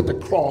not look at the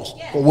cross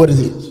for what it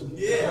is.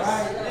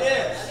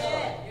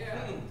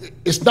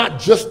 It's not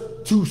just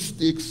two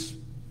sticks.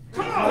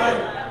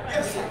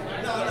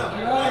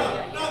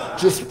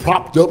 Just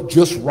propped up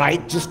just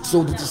right, just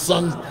so that the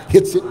sun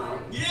hits it. No.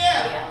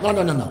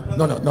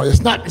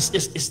 It's not.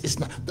 It's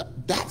not.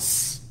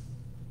 That's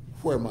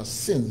where my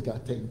sins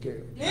got taken care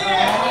of.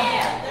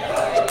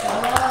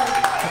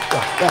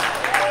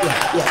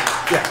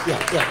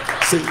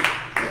 See,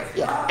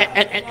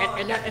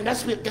 and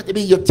that's got to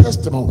be your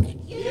testimony.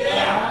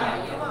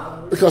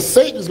 Because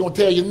Satan's going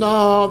to tell you,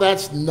 no,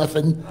 that's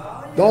nothing.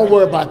 Don't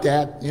worry about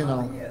that.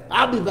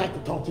 I'll be back to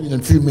talk to you in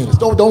a few minutes.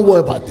 Don't worry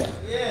about that.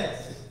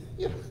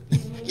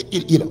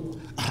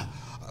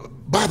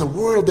 By the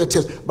word of their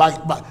by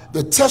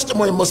the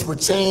testimony must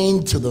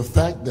pertain to the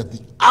fact that the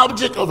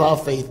object of our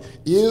faith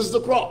is the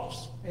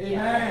cross.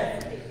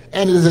 Amen.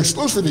 And it is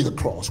exclusively the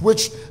cross,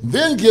 which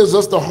then gives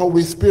us the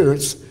Holy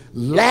Spirit's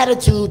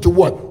latitude to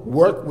what?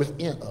 Work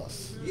within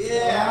us.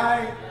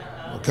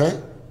 Okay?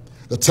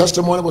 The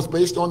testimony was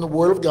based on the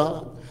word of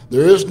God.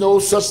 There is no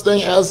such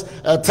thing as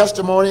a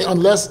testimony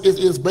unless it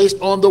is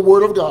based on the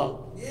word of God.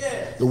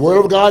 The word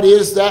of God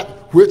is that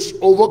which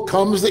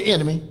overcomes the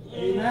enemy.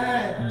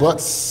 But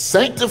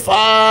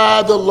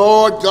sanctify the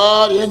Lord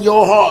God in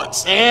your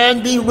hearts,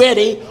 and be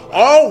ready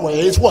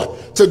always,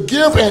 what? To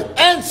give an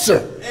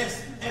answer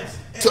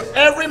to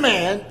every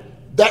man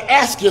that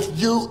asketh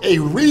you a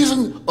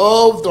reason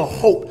of the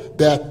hope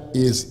that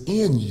is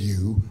in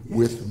you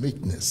with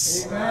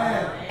meekness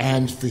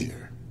and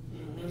fear.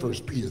 1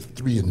 Peter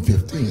 3 and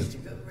 15.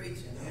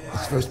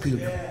 It's 1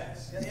 Peter.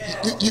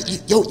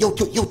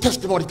 Your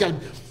testimony's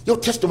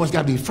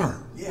got to be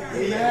firm.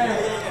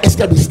 It's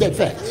got to be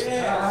steadfast.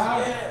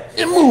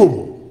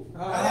 Immovable.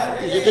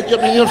 You know what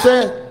I'm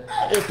saying?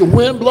 If the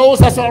wind blows,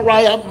 that's all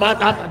right.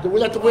 We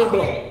let the wind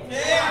blow.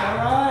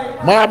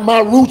 My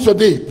roots are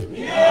deep.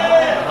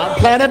 I'm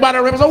planted by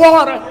the rivers of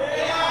water.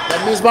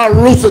 That means my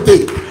roots are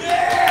deep.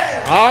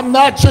 I'm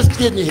not just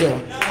getting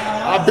here.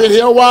 I've been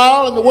here a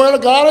while, and the word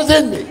of God is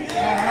in me.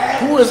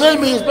 Who is in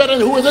me is better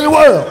than who is in the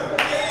world.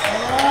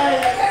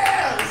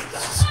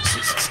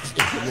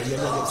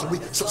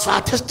 So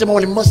our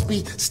testimony must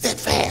be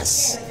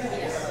steadfast.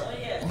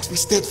 It must be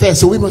steadfast.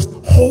 So we must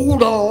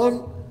hold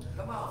on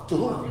to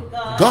who?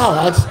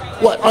 God's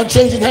what?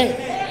 Unchanging hand.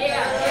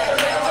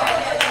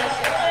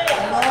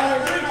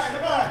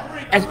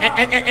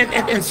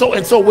 And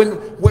so when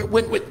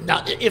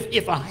now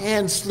if a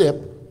hand slip,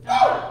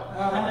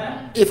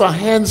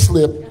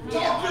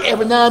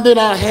 every now and then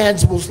our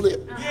hands will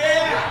slip.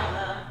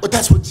 But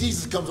that's when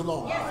Jesus comes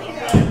along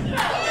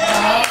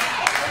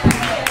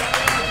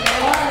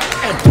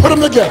and put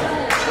them together.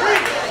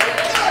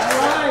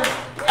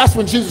 That's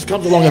when Jesus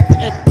comes along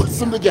and puts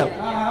them together.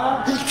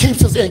 He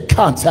keeps us in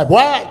contact.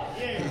 Why?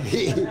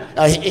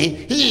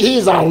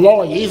 He's our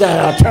lawyer. He's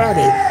our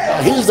attorney.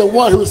 He's the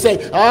one who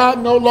say, "I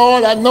know,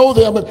 Lord, I know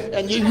them,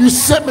 and you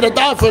sent me to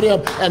die for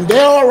them, and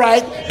they're all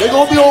right. They're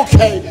gonna be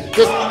okay.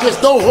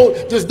 Just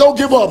don't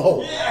give up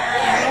hope."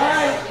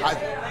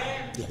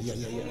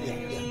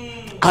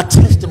 Our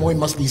testimony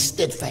must be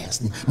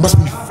steadfast and must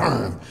be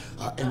firm,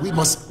 and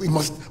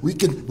we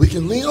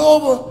can lean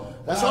over.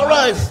 That's all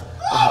right.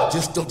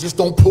 Just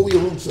don't pull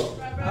your roots up.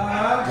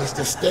 Just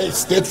stay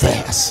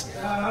steadfast.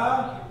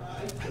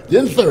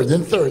 Then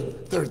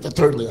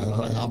thirdly,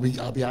 I'll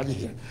be out of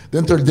here.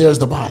 Then third, there's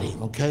the body.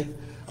 Okay,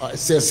 it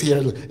says here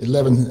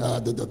 11,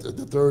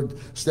 the third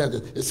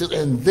standard. It says,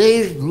 and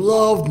they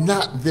loved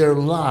not their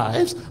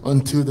lives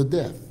unto the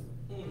death.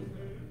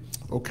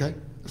 Okay,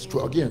 that's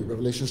 12, again,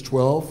 Revelations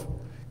 12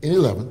 and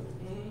 11,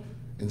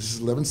 and this is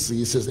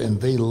 11c. It says,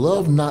 and they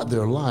loved not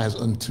their lives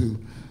unto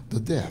the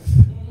death.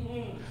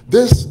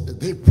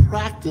 They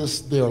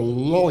practiced their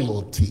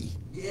loyalty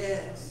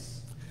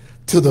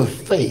to the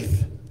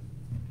faith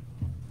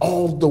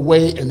all the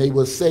way, and they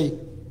would say,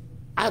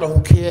 I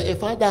don't care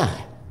if I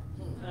die.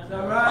 That's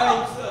all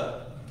right,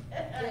 sir.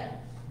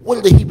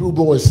 What did the Hebrew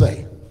boys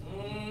say?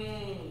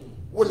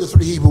 What did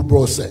the Hebrew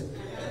boys say?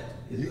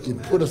 You can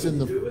put us in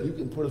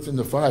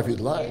the fire if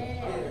you'd like,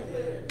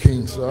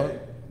 King Sir.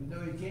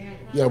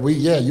 Yeah,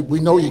 we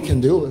know you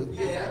can do it,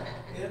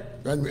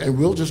 and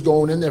we'll just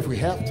go on in there if we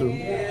have to.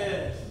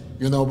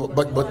 You know,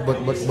 but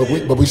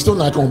we're still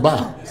not going to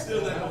bow.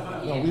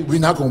 No, we're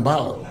not going to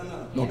bow.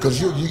 No,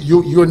 because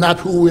you're not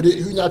who it is.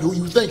 You're not who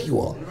you think you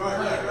are.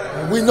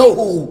 And we know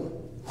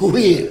who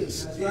he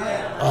is. You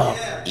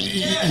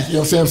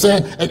know what I'm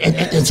saying?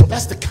 And so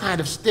that's the kind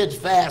of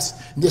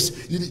steadfastness.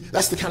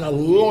 That's the kind of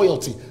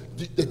loyalty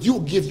that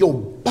you give your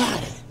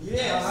body,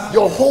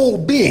 your whole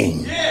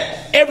being,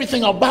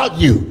 everything about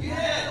you,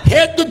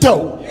 head to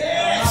toe,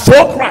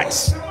 for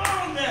Christ.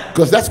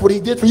 Because that's what he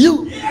did for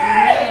you.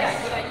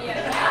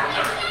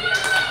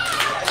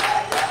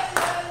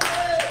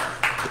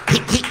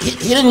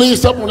 He didn't leave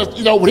something on the,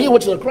 when he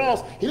went to the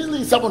cross, he didn't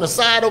leave something on the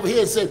side over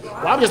here and said,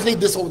 well, I'll just leave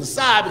this on the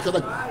side because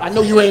I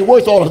know you ain't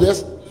worth all of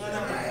this.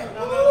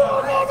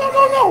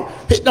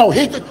 No,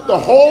 he did the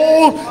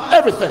whole,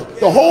 everything,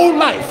 the whole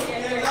life,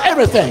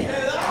 everything.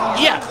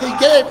 Yeah,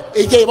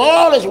 he gave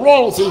all his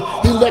royalty.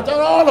 He left it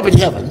all up in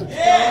heaven.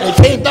 And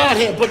he came down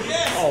here and put,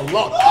 oh,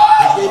 Lord,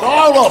 he gave it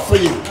all up for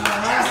you.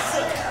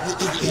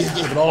 He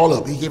gave it all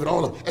up. He gave it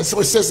all up. And so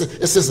it says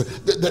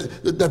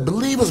that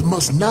believers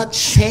must not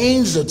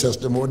change their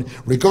testimony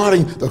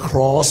regarding the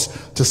cross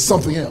to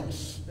something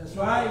else. That's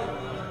right.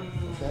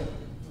 Okay?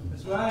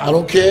 That's right. I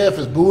don't care if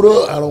it's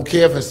Buddha. I don't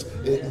care if it's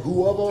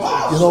whoever,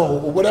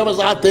 whatever's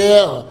out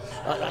there.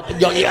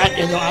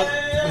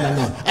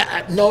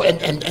 Don't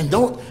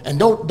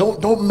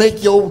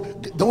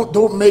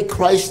make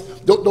Christ.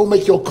 Don't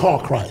make your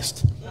car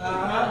Christ.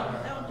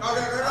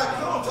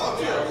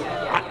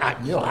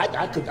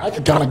 I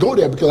could kind of go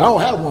there because I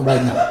don't have one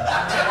right now.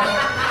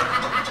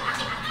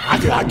 I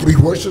could be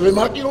worshiping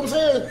my, you know what I'm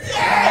saying?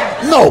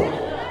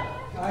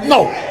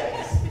 No.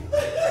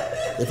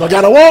 If I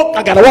gotta walk,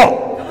 I gotta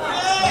walk.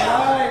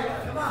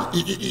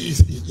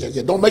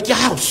 Don't make your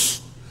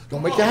house.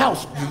 Don't make your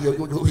house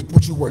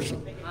what you worship.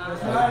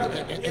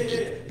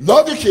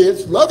 Love your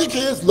kids, love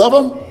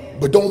them,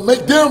 but don't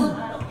make them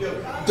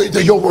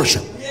your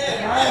worship.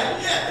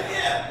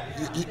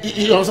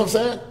 You know what I'm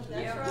saying?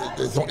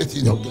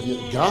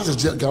 God is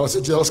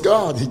a jealous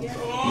God.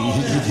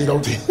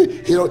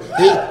 He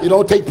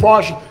don't take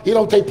partial. He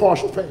don't take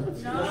partial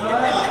payments.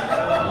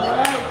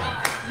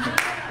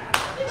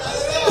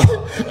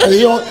 And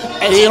he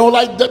don't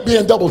like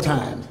being double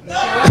timed.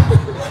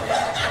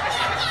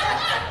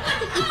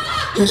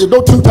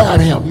 Don't two-time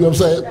him. You know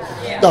what I'm saying?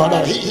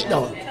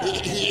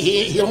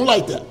 He don't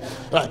like that.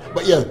 Right.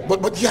 But yeah,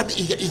 but you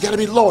got to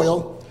be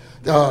loyal.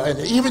 And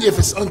even if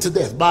it's unto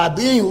death, by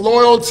being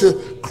loyal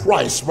to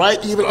Christ, right,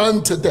 even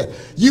unto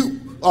death, you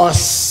are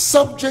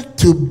subject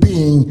to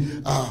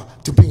being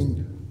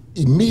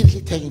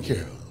immediately taken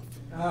care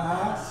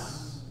of.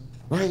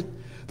 Right?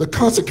 The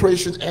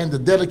consecration and the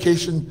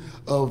dedication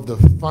of the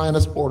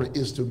finest order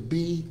is to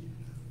be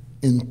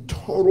in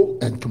total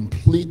and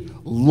complete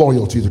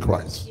loyalty to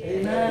Christ.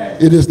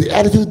 Amen. It is the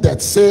attitude that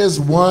says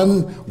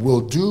one will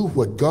do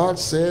what God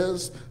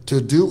says to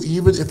do,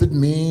 even if it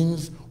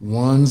means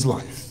one's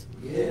life.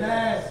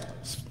 Amen.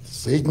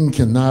 Satan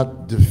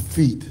cannot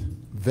defeat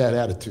that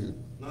attitude.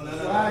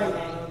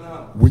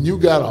 No. When you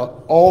got an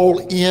all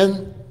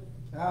in,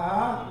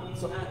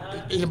 so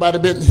anybody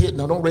been hit?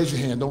 No, don't raise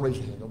your hand. Don't raise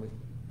your hand. Don't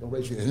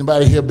raise your hand.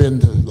 Anybody here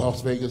been to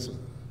Las Vegas?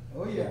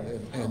 Oh yeah.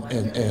 Don't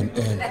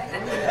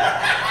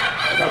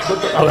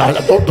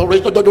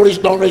raise your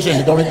hand. Don't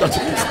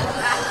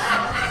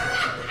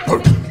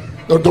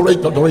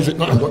raise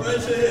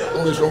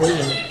your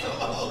hand.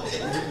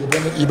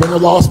 You've been to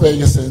Las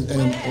Vegas and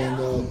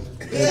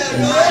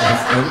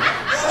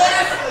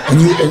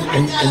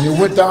you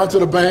went down to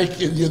the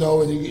bank and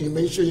you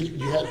made sure you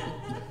had,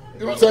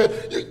 you know what I'm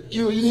saying?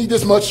 You need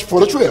this much for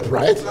the trip,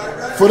 right?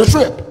 For the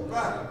trip.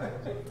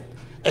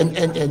 And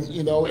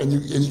you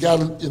got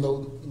a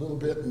little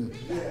bit and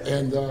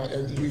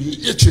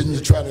you're itching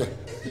to try to.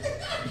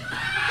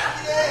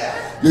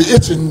 You're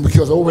itching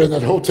because over in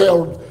that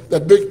hotel,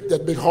 that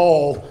big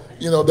hall,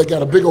 they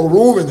got a big old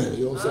room in there.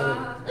 You know what I'm saying?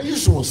 And you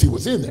just want to see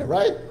what's in there,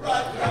 right?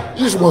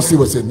 You just want to see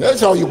what's in there.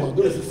 That's all you want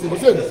to do is to see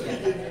what's in there.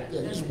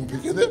 Yeah, you just want to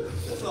peek in there,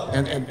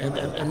 and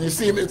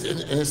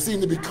it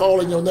seemed to be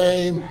calling your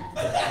name.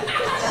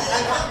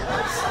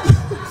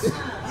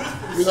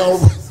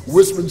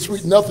 Whispering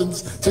sweet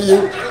nothings to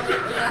you,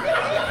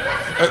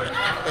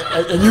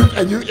 and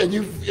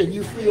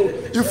you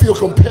feel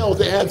compelled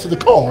to answer the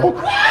call.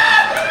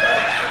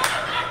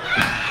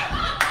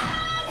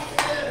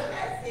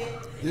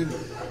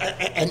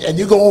 And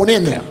you go on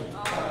in there,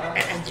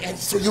 and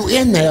so you're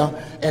in there,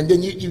 and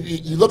then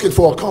you're looking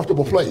for a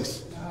comfortable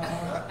place,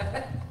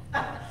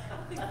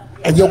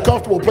 and your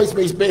comfortable place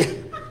may be,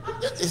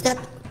 is that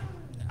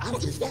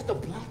the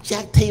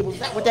blackjack table? Is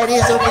that what that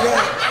is over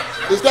there?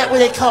 Is that what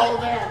they call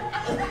that?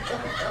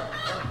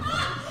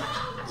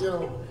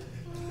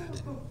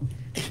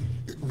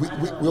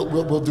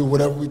 We'll do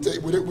whatever we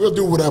take. We'll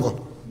do whatever.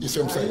 You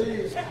see what I'm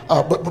saying?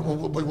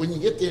 But when you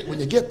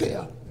get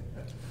there,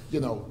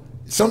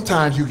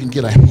 sometimes you can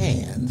get a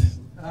hand,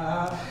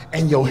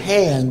 and your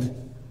hand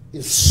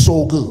is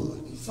so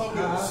good. So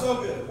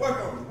good. Work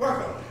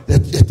on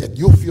it. That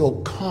you'll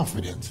feel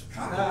confident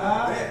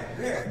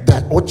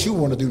that what you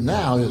want to do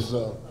now is,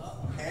 I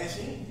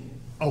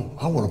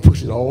want to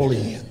push it all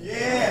in.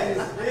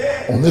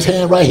 On this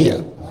hand right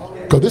here,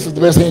 because this is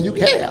the best hand you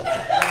can have.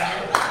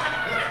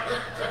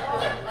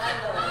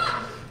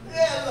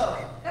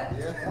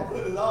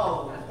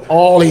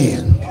 All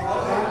in.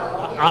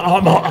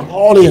 I'm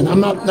all in.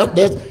 I'm not.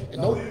 There's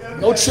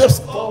no chips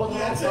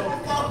falling off. No.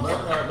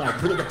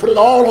 Put it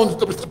all on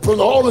the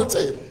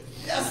table.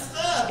 Yes,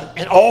 sir.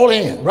 And all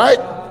in, right?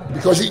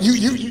 Because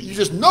you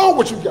just know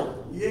what you got.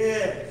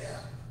 Yeah.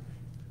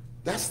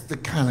 That's the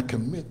kind of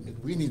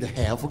commitment we need to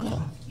have for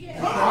God.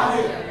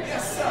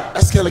 Yes, sir.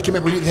 That's the kind of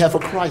commitment we need to have for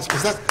Christ,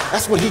 because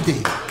that's what He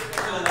did.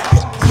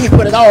 He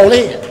put it all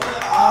in.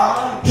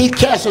 He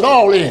cast it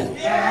all in.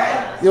 You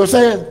know what I'm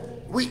saying?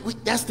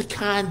 That's the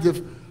kind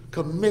of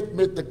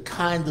commitment, the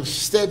kind of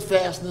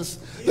steadfastness,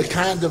 the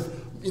kind of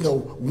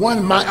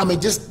one mind. I mean,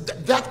 just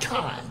that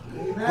kind.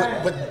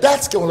 But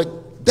that's going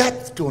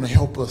to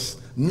help us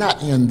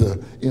not on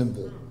the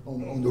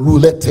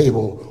roulette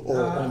table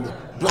or on the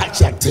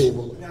blackjack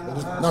table.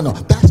 No,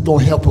 that's going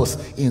to help us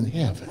in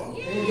heaven.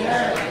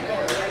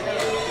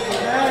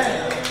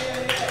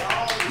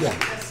 Yeah.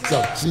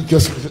 So see,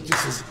 because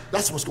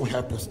that's what's going to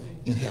help us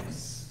in heaven.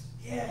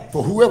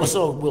 For whoever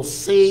will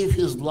save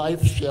his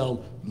life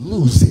shall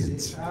lose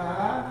it.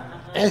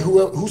 And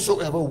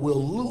whosoever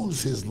will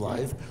lose his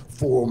life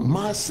for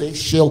my sake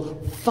shall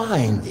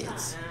find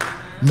it.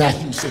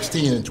 Matthew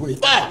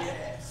 16:25.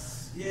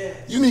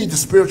 You need the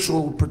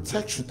spiritual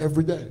protection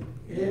every day.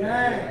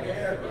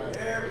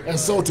 And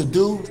so to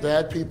do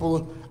that,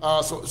 people,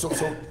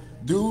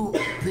 do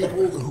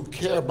people who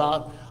care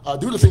about,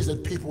 do the things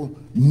that people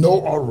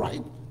know are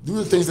right. Do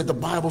the things that the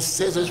Bible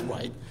says is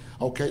right.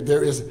 Okay,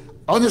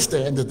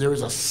 understand that there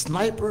is a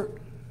sniper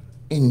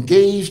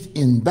engaged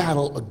in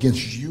battle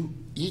against you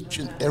each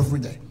and every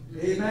day.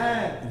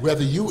 Amen.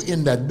 Whether you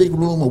in that big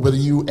room or whether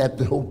you at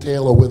the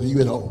hotel or whether you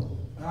at home.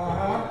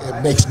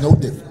 It makes no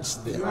difference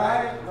there.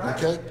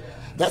 Okay?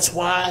 That's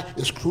why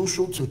it's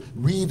crucial to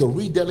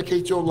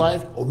rededicate your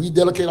life or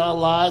rededicate our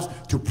lives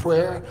to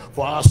prayer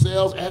for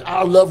ourselves and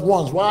our loved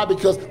ones. Why?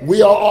 Because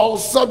we are all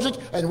subject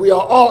and we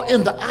are all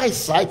in the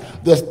eyesight,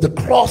 the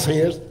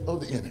crosshairs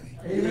of the enemy.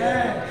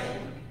 Amen.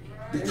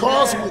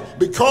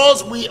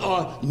 Because we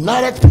are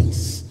not at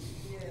peace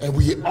and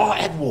we are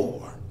at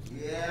war,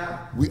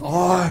 we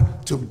are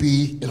to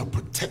be in a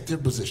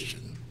protective position.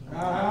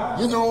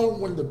 You know,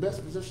 one of the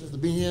best positions to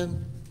be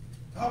in?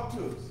 Talk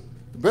to us.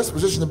 The best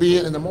position to be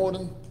in the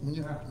morning when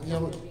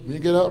you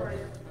get up,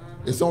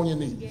 it's on your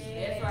knees.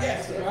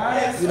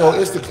 You know,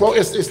 it's the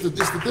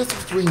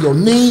distance between your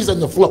knees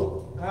and the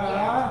floor.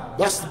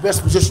 That's the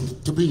best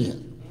position to be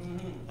in.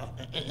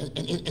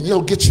 And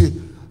it'll get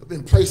you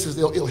in places,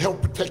 it'll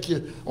help protect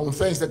you on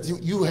things that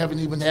you haven't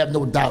even had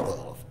no doubt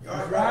of.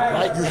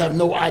 Right? You have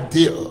no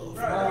idea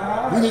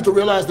of. We need to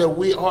realize that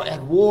we are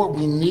at war.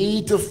 We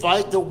need to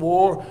fight the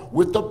war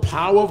with the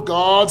power of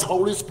God's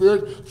Holy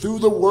Spirit through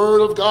the Word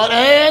of God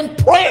and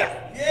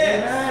prayer.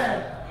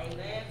 Yes.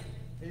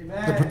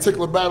 Amen. The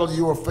particular battle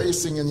you are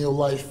facing in your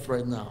life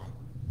right now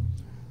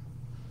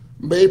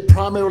may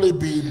primarily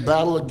be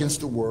battle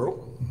against the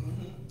world,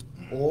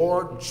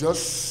 or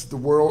just the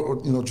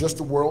world, or just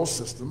the world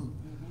system,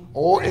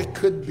 or it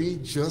could be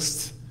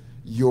just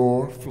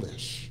your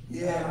flesh.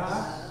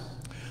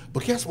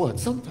 But guess what?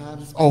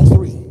 Sometimes it's all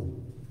three.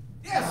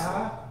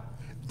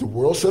 The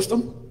world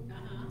system,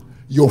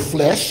 your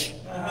flesh,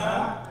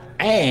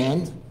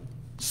 and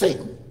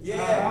Satan.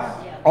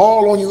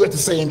 All on you at the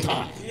same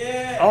time.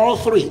 All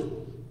three,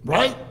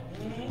 right?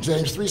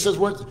 James 3 says,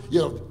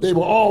 they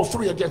were all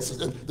three against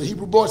us. The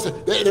Hebrew boys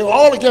said, they were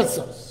all against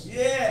us.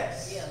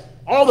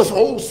 All this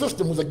whole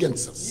system was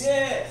against us.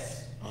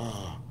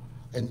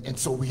 And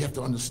so we have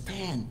to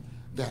understand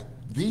that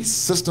these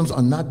systems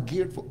are not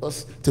geared for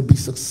us to be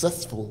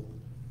successful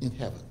in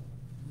heaven.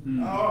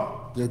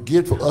 They're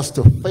geared for us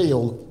to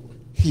fail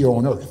here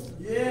on earth,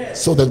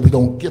 so that we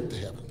don't get to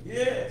heaven.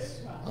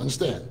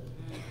 Understand?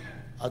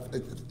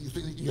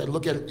 You got to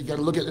look at it. You got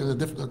to look at it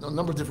in a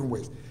number of different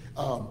ways.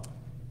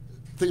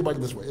 Think about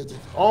it this way: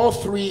 all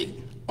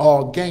three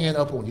are ganging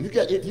up on you.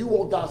 If you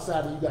walked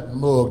outside and you got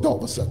mugged all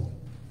of a sudden,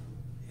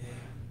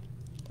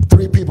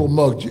 three people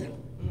mugged you.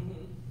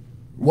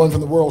 One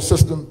from the world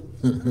system,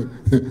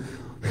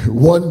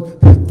 one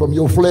from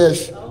your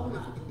flesh,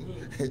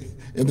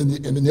 and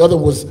then the other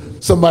was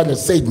somebody that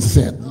Satan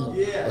sent,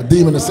 a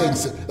demon that Satan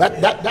sent.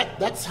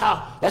 That's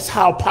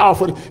how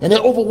powerful, and it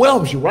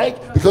overwhelms you, right?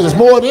 Because there's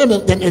more of them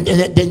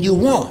than you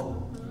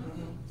want.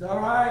 It's all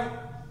right.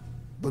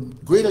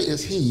 But greater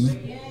is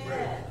He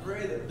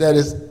that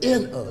is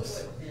in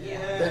us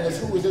than is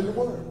who is in the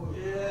world.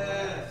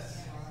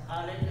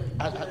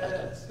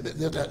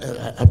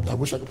 I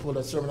wish I could pull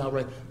that sermon out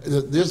right.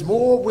 There's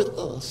more with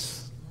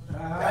us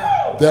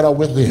that are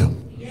with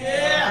them.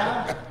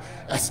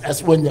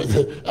 That's when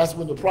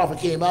the prophet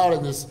came out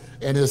and his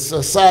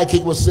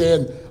sidekick was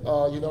saying,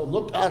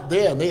 look out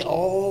there. And they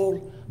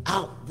all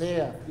out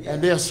there,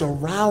 and they're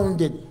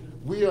surrounded.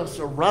 We are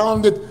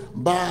surrounded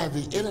by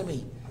the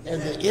enemy,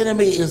 and the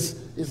enemy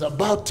is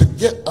about to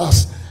get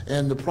us.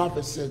 And the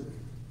prophet said,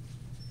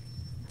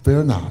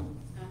 "Fear not.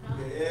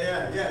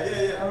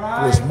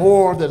 There's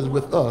more that is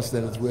with us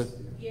than is with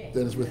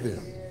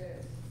them."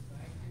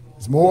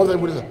 It's more than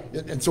with us.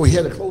 And so he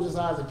had to close his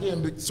eyes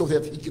again so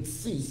that he could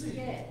see.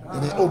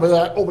 And then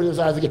open his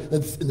eyes again.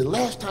 And the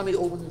last time he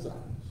opened his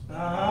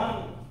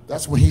eyes,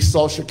 that's when he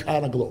saw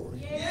Shekinah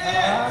glory.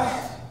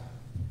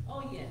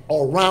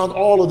 Around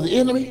all of the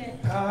enemy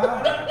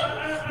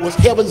was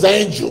heaven's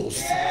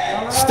angels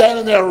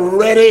standing there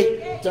ready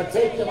to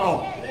take them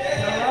on.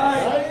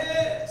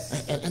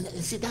 And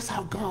see, that's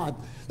how God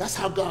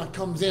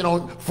comes in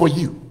on for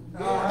you.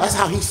 That's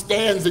how he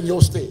stands in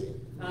your stead.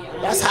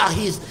 That's how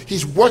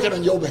he's working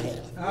on your behalf.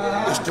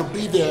 Is to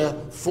be there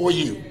for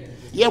you.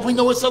 Yeah, we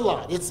know it's a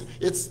lot.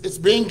 It's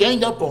being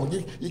ganged up on.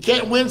 You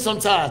can't win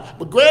sometimes.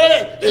 But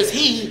greater is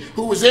He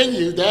who is in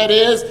you that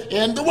is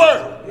in the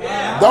world.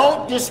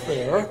 Don't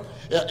despair.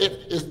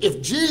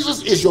 If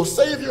Jesus is your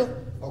Savior,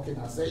 okay,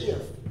 now say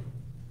if.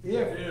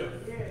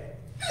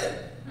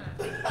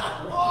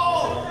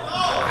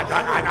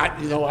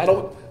 I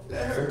don't.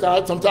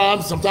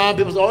 Sometimes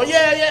people say, "Oh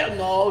yeah,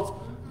 no."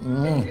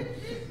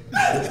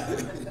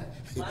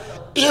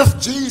 If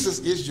Jesus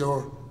is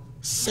your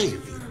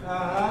Savior,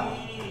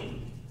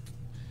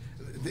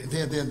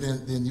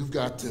 then you've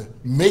got to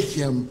make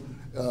Him.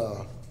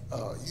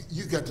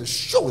 You got to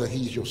show that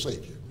He's your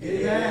Savior.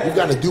 You've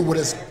got to do what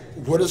is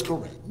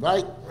correct,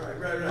 right?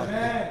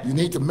 Right. You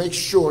need to make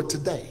sure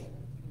today.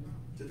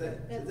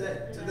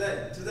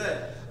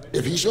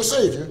 If He's your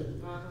Savior,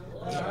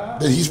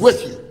 then He's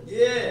with you.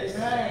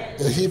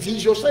 If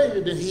He's your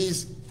Savior, then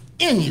He's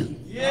in you.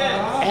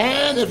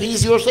 And if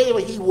He's your Savior,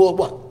 He will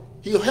what?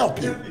 He'll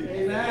help you.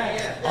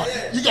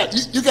 You got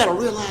to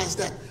realize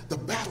that the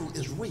battle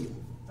is real.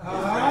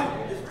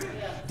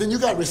 Then you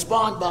got to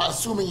respond by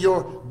assuming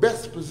your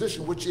best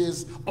position, which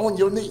is on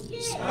your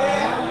knees.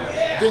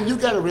 Then you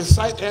got to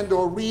recite and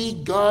or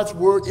read God's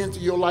word into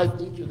your life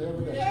each and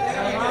every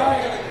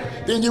day.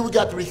 Then you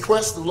got to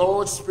request the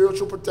Lord's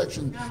spiritual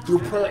protection through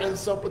prayer and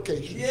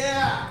supplication.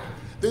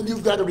 Then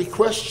you've got to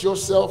request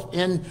yourself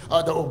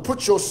or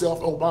put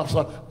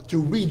yourself,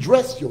 to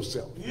redress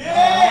yourself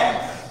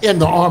in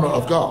the armor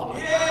of God.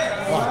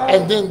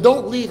 And then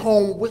don't leave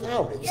home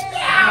without it.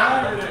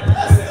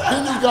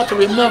 Then you've got to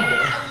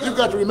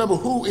remember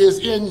who is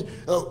in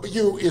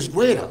you is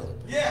greater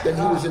than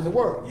who is in the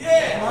world.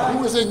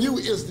 Who is in you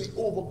is the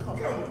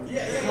overcomer.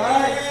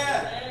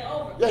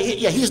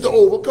 He's the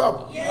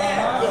overcomer.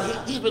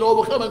 He's been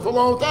overcoming for a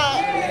long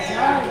time.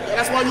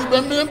 That's why you've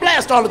been being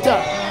blessed all the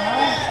time.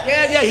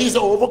 He's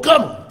the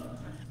overcomer.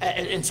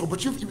 And so,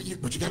 but you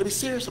got to be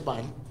serious about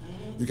it.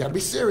 You got to be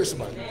serious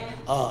about it.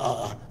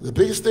 The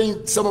biggest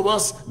thing some of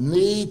us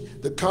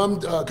need to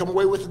come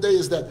away with today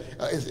is that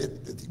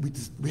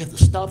we have to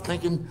stop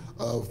thinking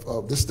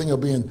of this thing of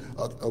being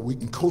we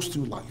can coast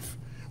through life.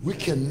 We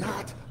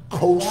cannot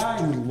coast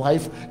through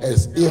life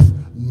as if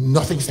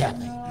nothing's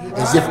happening,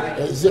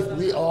 as if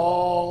we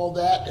all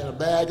that and a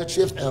bag of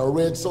chips and a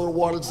red soda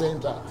water at the same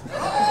time.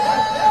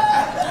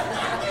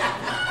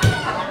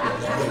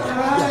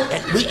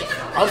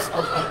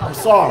 I'm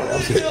sorry.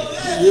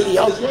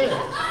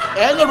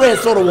 And the red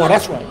soda water,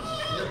 that's right.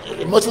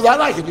 As much as I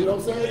like it, you know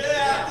what I'm saying?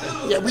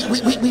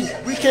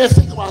 We can't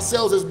think of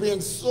ourselves as being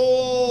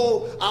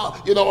so,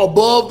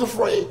 above the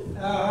fray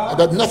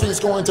that nothing's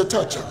going to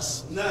touch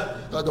us.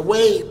 The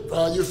way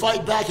you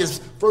fight back is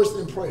first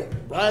in prayer,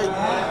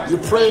 right? You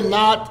pray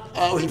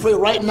you pray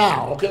right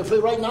now, okay? Pray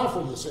right now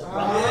for yourself,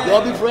 right? You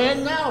ought to be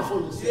praying now for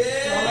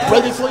yourself.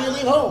 Pray before you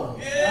leave home.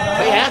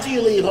 Pray after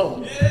you leave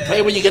home.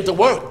 Pray when you get to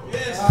work.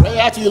 Pray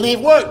after you leave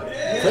work.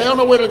 Pray on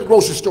the way to the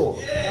grocery store.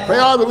 Pray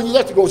all the way when you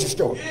left the grocery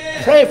store.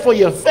 Pray for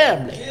your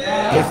family.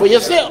 Pray for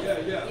yourself.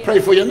 Pray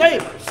for your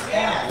neighbors.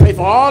 Pray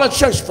for all the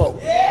church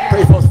folk.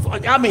 Pray for,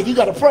 you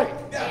got to pray.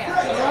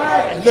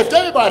 And lift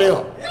everybody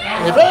up.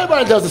 And if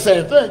everybody does the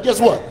same thing,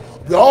 guess what?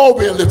 We're all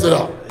being lifted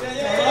up.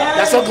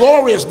 That's a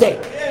glorious day.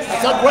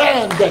 That's a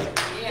grand day.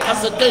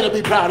 That's a day to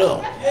be proud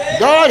of.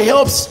 God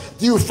helps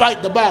you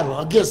fight the battle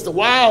against the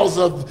wiles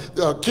of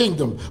the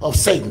kingdom of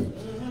Satan.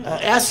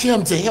 Ask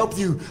him to help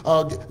you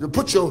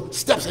put your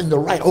steps in the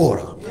right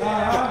order.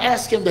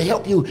 Ask him to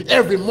help you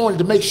every morning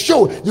to make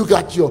sure you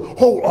got your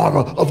whole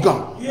armor of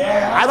God.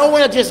 I don't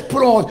want to just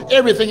put on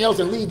everything else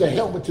and leave the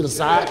helmet to the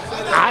side.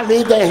 I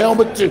need the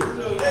helmet too.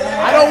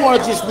 I don't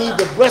want to just leave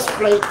the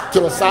breastplate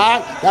to the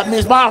side. That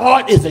means my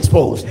heart is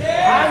exposed.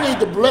 I need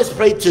the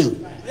breastplate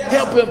too.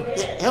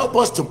 Help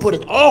us to put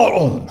it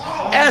all on.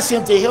 Ask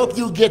him to help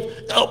you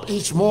get up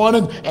each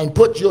morning and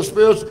put your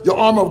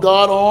armor of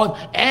God on,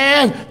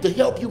 and to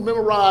help you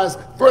memorize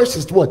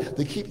verses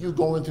to keep you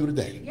going through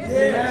the day.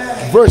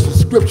 Verses,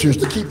 scriptures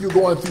to keep you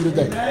going through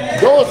the day.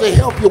 Those will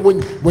help you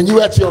when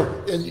you're at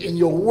in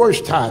your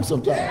worst time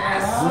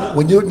sometimes.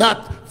 When you're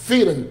not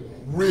feeling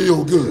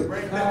real good.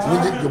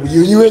 When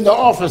you're in the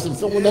office and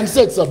someone done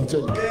said something to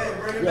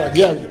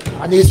you.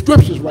 I need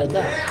scriptures right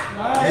now.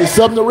 I need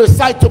something to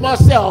recite to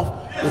myself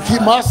to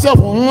keep myself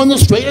on the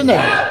straight and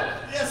narrow.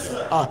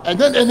 And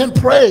then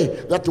pray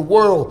that the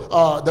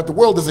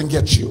world doesn't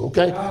get you.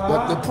 Okay,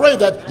 pray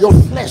that your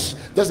flesh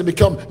doesn't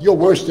become your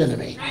worst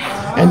enemy,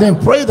 and then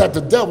pray that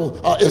the devil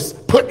is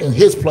put in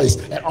his place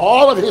and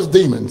all of his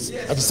demons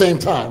at the same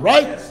time.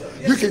 Right?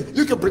 You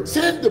can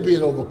pretend to be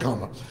an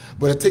overcomer,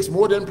 but it takes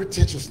more than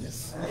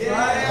pretentiousness.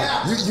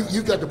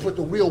 You got to put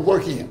the real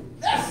work in.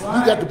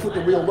 You got to put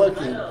the real work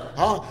in.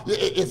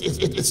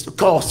 It's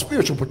called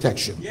spiritual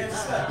protection.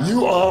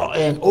 You are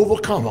an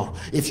overcomer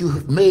if you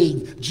have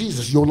made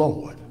Jesus your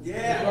Lord. You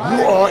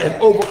are an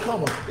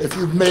overcomer if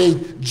you've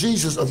made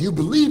Jesus, if you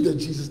believe that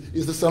Jesus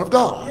is the Son of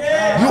God.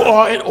 You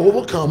are an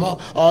overcomer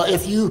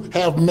if you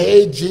have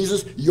made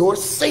Jesus your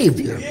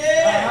Savior.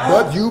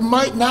 But you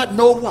might not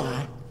know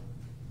why.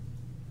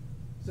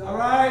 It's all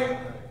right.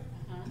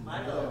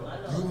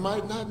 You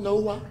might not know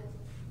why.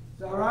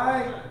 It's all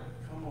right.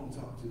 Come on,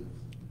 talk to us.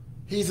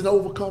 He's an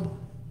overcomer.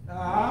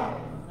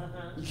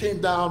 He came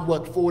down,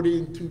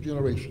 42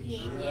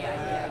 generations.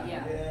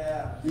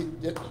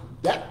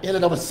 That in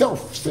and of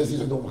itself says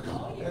he's an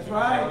overcomer. That's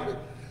right.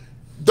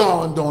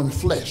 Dawned on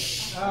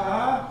flesh.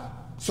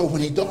 So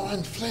when he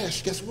dawned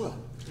flesh, guess what?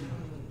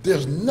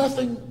 There's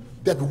nothing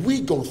that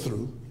we go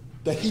through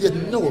that he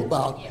didn't know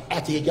about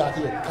after he got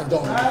here and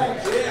dawned on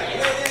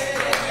flesh.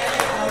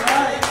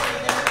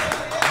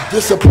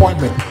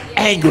 Disappointment,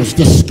 anguish,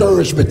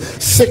 discouragement,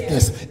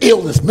 sickness,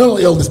 illness, mental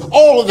illness,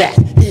 all of that.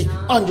 He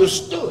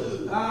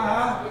understood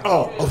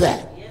all of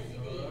that.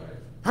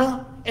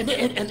 And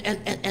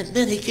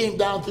then he came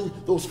down through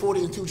those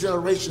 42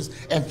 generations,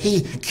 and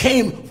he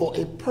came for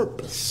a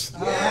purpose.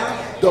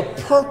 The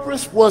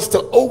purpose was to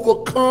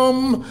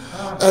overcome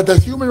the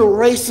human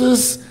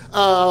race's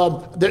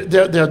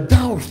their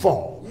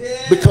downfall,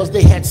 because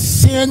they had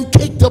sin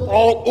caked up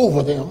all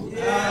over them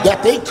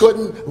that they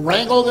couldn't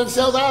wrangle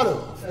themselves out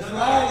of.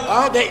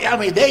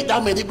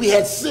 We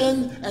had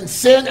sin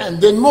and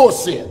then more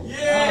sin.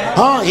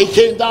 He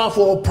came down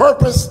for a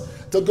purpose,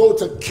 to go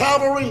to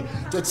Calvary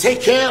to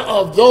take care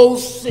of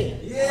those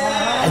sins.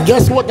 And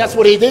guess what? That's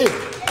what he did.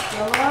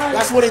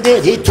 That's what he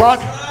did. He taught.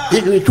 He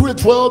recruited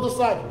 12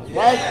 disciples,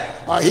 right?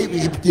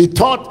 He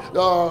taught.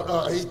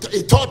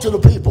 He taught to the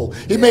people.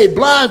 He made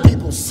blind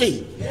people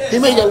see. He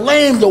made the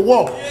lame to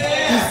walk.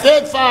 He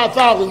fed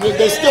 5,000.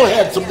 They still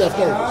had some left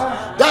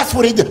over. That's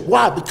what he did.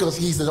 Why? Because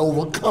he's an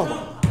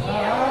overcomer.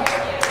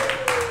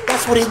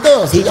 That's what he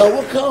does. He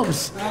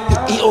overcomes.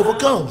 He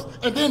overcomes.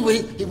 And then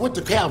he went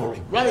to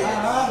Calvary, right?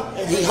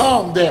 And he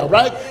hung there,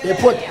 right? They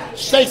put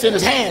stakes in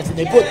his hands and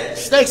they put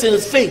stakes in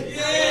his feet.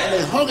 And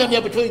they hung him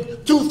there between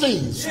two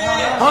thieves.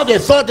 They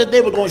thought that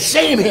they were going to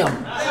shame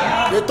him.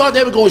 They thought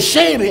they were going to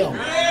shame him.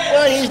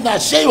 Well, he's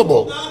not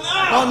shameable.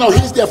 No,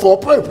 he's there for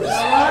a purpose.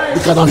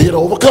 Because I'm here to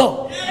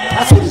overcome.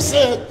 That's what he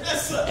said.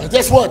 And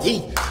guess what?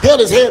 He held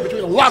his head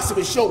between the locks of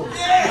his shoulders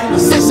between the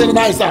 6th and the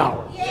 9th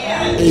hour.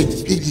 And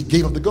he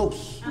gave him the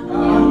ghost.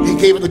 He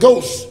gave him the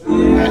ghost.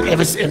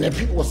 And then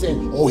people were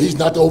saying, oh, he's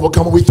not the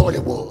overcomer we thought he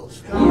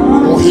was.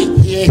 Oh,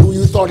 he ain't who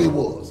you thought he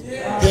was. He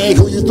ain't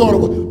who you thought he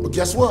was. But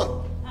guess what?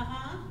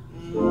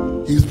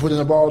 He was put in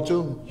a ball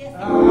too. He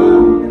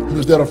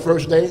was there the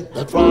first day,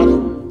 that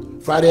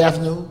Friday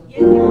afternoon,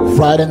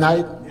 Friday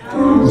night,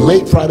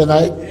 late Friday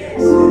night,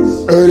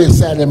 early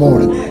Saturday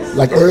morning,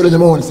 like early in the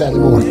morning Saturday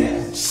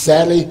morning,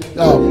 Saturday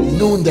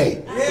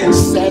noonday,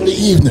 Saturday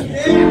evening,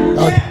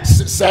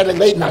 Saturday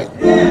late night,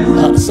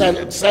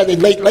 Saturday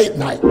late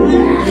night.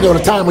 You know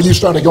the time when you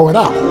started going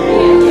out,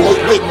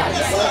 late night.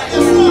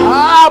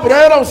 But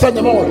early on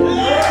Sunday morning,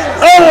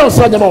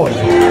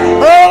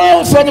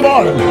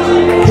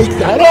 he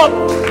got up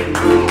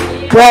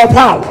for all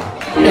power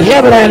in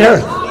heaven and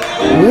earth.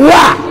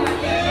 Why?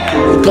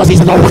 Because he's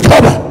an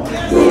overcomer.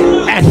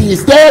 And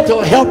he's there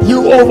to help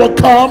you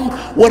overcome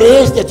what it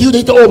is that you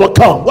need to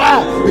overcome.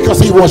 Why? Because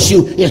he wants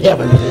you in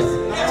heaven with him.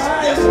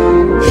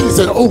 He's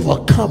an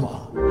overcomer.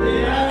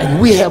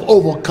 And we have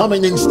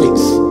overcoming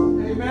instincts.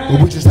 But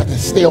we just have to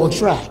stay on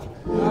track.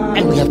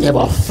 And we have to have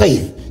our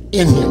faith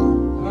in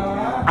him.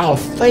 Our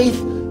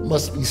faith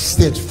must be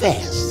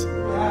steadfast.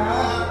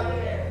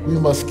 We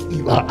must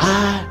keep our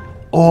eye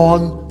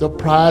on the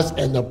prize,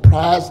 and the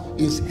prize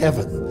is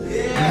heaven.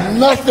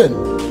 Nothing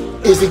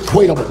is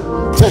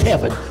equatable to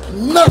heaven.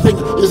 Nothing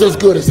is as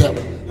good as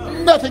heaven.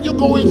 Nothing you're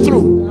going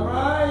through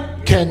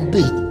can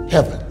beat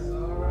heaven.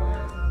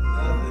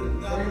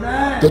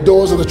 The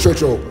doors of the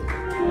church are open.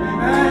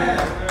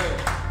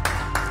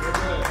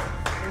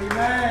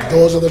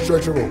 Doors of the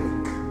church are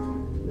open.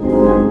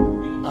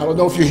 I don't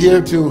know if you're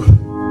here to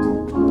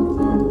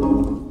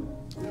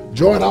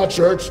join our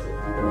church.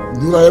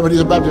 New Life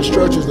Ebenezer Baptist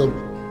Church is a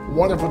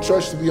wonderful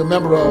church to be a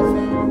member of.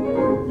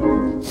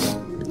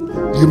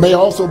 You may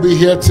also be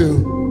here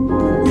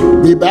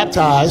to be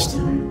baptized.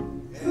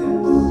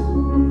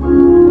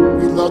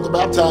 We'd love to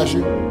baptize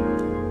you,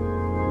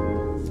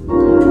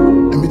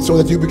 and so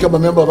that you become a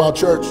member of our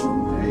church.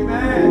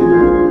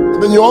 Amen.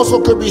 And then you also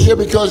could be here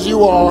because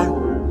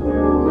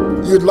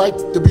you'd like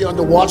to be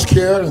under watch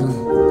care and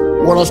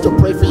want us to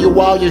pray for you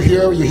while you're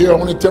here. You're here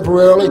only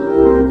temporarily,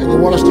 and you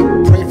want us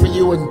to pray for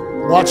you and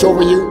watch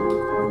over you.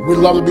 We'd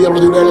love to be able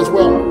to do that as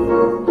well.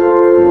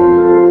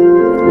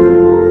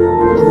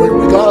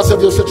 Regardless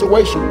of your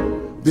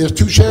situation, there's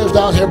 2 chairs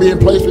down here being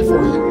placed before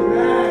you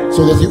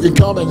so that you can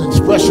come and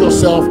express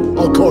yourself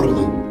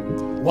accordingly.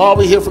 While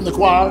we hear from the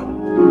choir,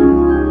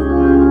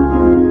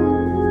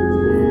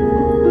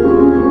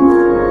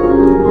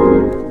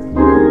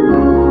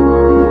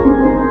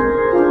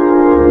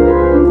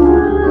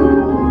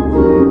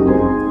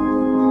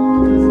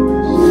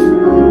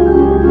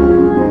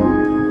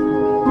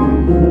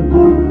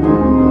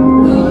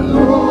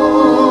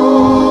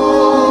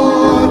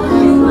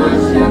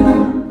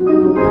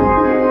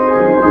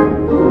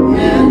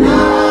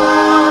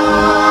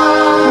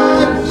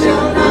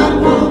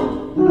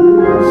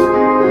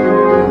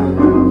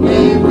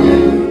 Amen.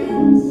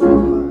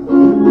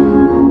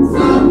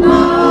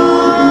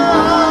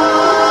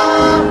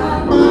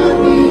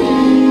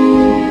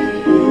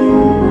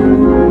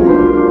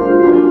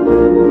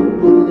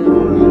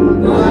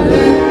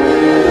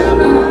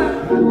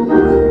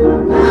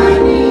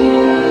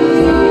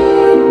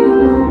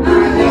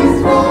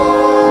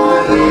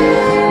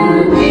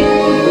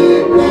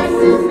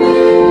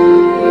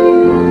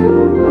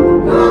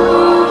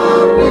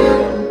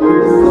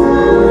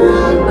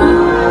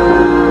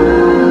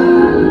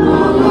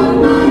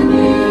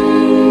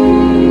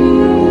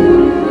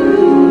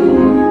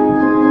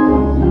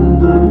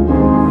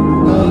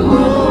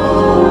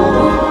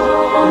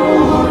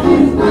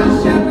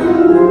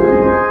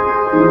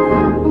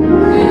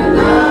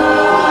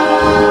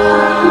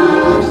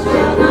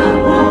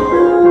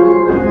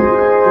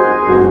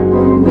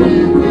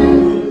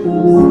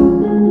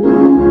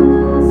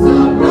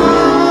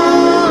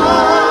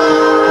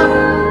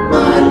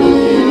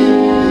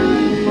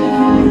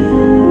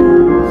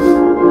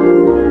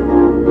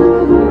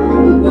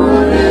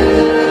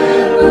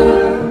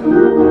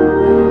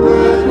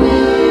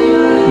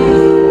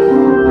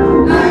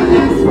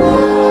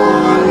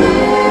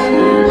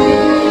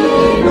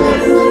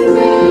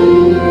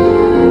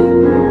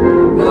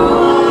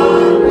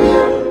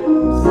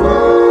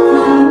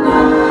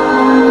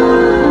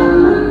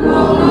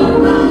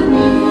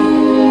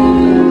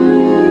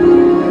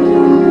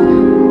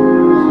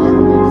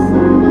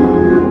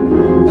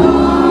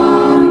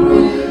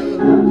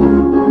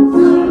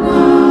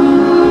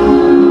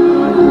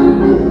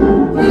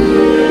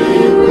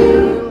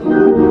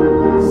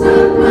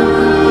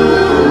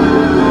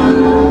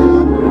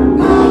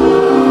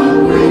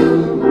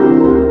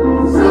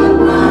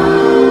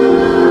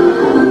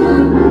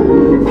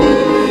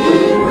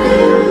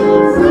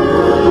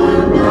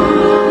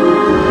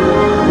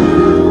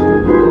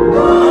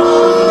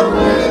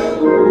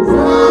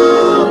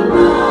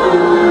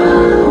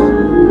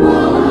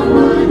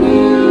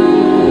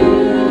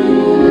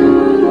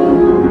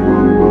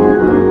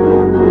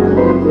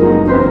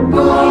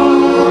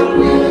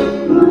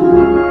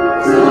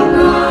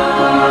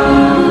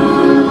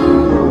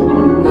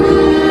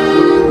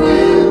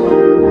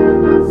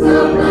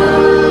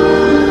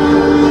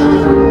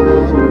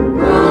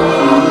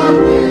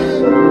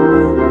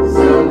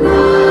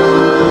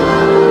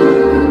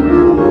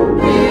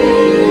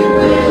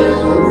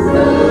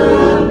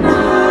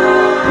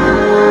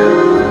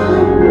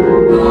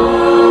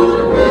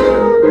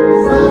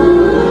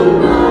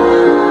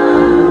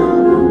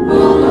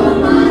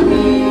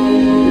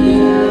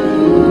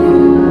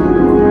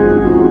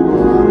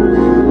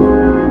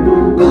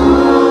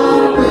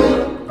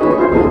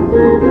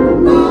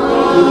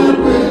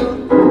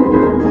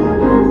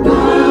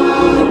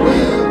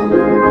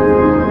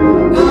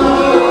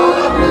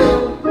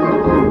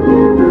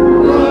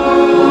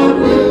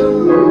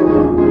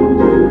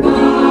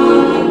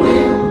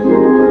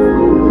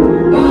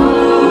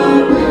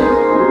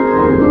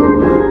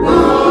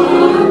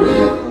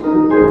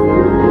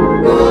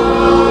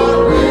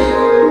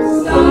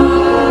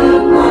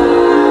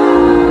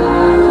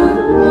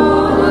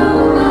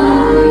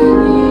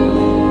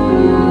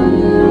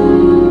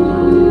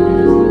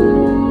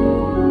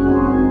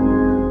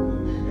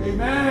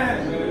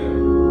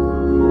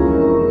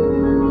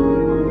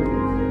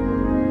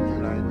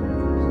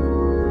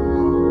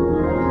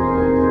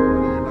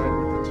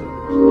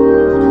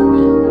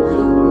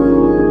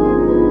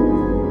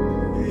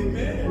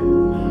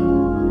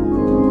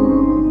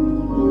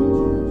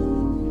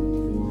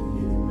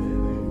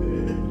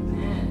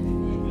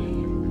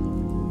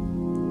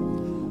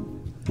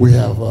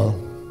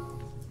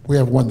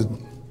 have one that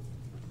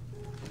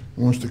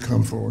wants to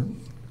come forward?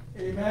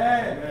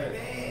 Amen.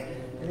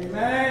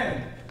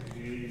 Amen.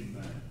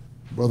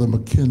 Brother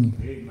McKinley.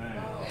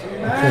 Amen.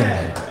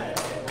 Amen.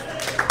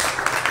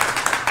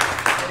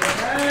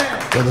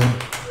 Brother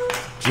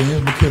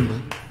James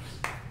McKinley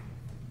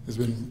has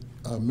been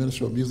a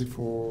minister of music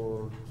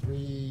for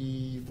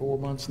 3-4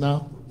 months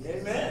now.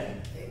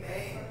 Amen.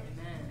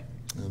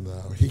 And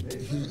he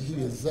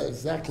is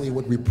exactly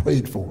what we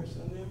prayed for.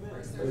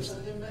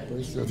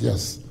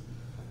 Yes.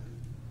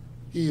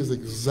 He is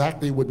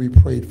exactly what we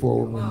prayed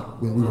for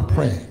when we were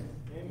praying.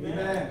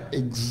 Amen.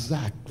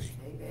 Exactly.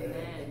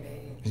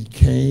 He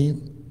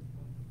came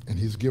and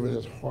he's given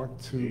his heart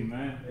to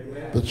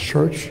the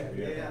church,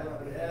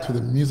 to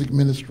the music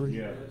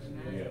ministry.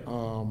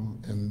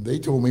 And they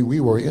told me we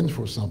were in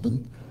for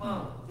something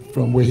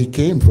from where he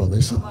came from.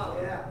 They said,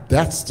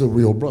 that's the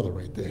real brother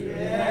right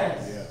there.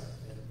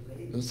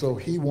 And so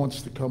he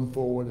wants to come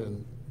forward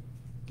and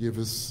give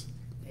us,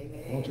 why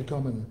don't you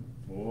come and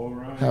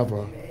have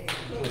a...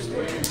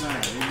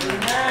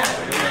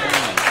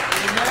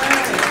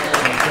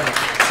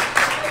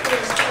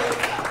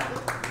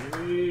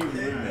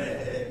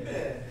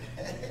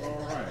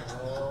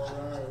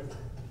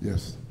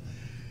 Yes.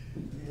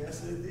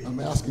 I'm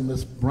asking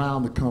Miss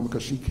Brown to come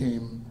because she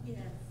came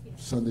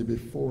Sunday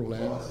before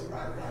last,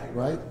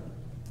 right?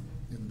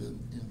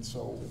 And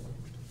so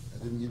I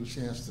didn't get a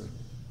chance to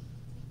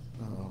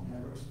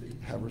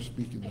have her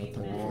speak in that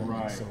type of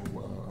thing. So I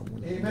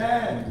want to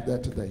do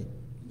that today.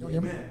 You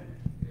hear me?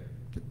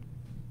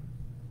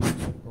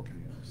 Okay,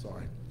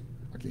 sorry.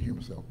 I can't hear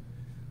myself.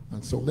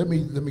 And so let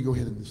me go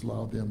ahead and just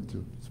allow them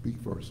to speak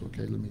first,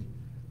 okay?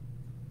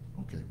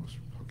 Okay.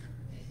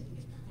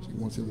 She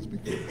wants him to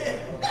speak first.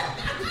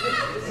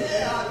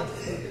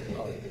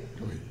 All right,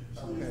 go ahead.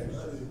 Okay.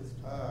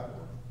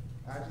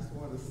 I just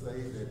want to say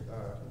that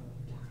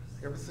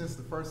ever since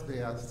the first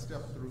day I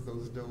stepped through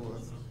those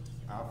doors,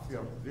 I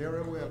felt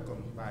very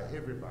welcomed by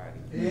everybody.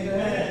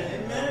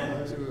 Amen.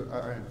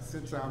 And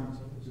since I'm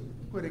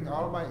putting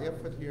all my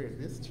effort here at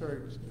this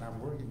church, and I'm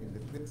working in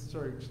this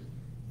church,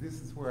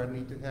 this is where I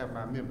need to have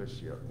my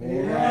membership.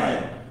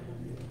 Amen.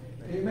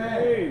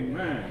 Amen.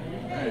 Amen.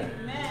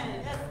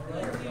 Amen.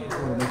 That's good. I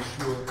want to make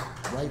sure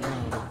right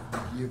now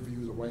that we give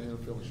you the right hand of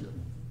fellowship.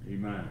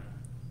 Amen.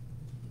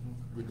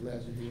 We're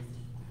glad you're here.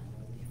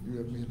 You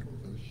have made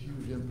a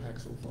huge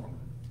impact so far.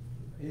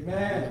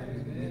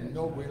 Amen. We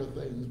know greater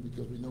things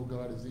because we know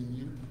God is in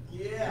you.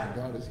 Yeah. And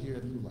God is here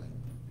at New Life.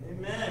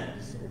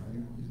 Amen. So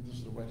this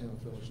is the right hand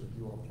of fellowship.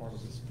 You are part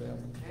of this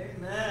family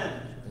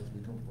Amen. as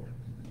we come forward.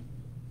 Amen.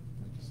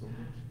 Thank you so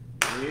much.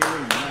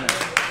 Amen.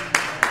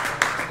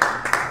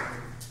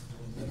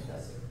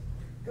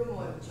 Good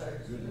morning,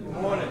 church.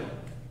 Good morning.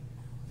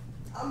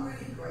 I'm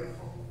really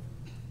grateful.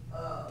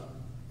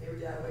 Every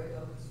day I wake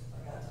up, I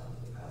got time to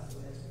the pastor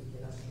last week,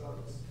 and I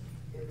struggle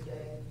every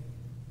day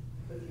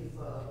looking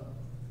for,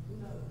 who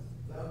knows,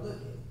 but I'm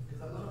looking,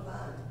 because I'm going to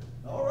find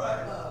it. All right.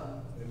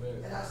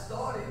 And I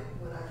started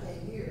when I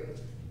came here,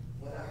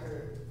 when I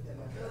heard that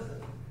my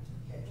cousin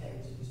had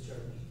came to this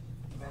church.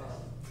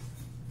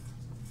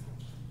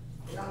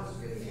 And I was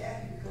really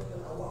happy because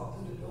when I walked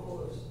through the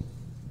doors,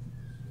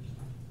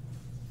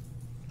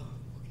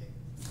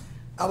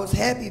 I was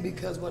happy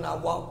because when I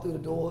walked through the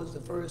doors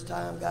the first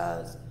time,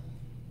 guys,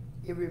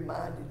 it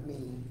reminded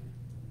me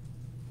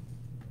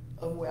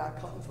of where I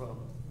come from.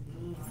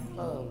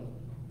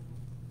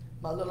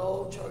 My little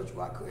old church,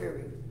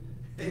 Rockquarry,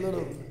 the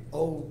little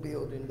old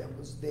building that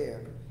was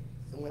there.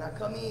 And when I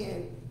come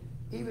in,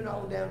 even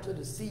on down to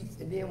the seats,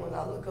 and then when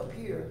I look up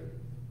here,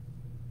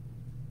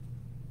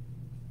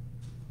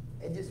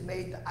 it just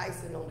made the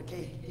icing on the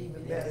cake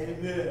even better.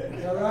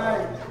 Amen. All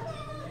right.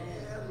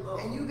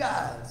 And you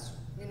guys,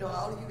 you know,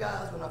 all of you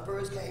guys, when I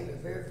first came the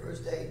very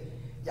first day,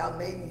 y'all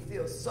made me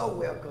feel so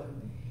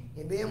welcome.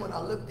 And then when I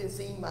looked and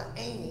seen my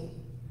Amy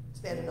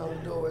standing on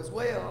the door as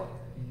well,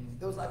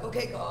 it was like,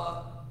 okay,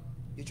 God,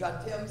 you trying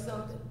to tell me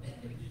something?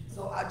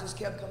 So I just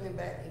kept coming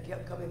back and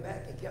kept coming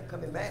back and kept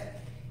coming back.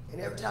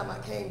 And every time I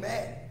came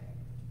back,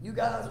 you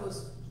guys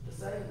was the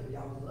same.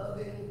 Y'all was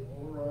loving,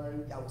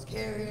 y'all was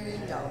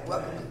caring, y'all was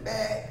welcoming me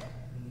back.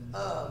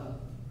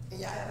 And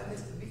y'all haven't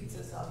missed a beat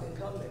since I've been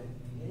coming.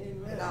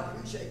 Amen. And I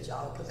appreciate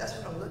y'all, because that's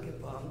what I'm looking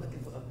for. I'm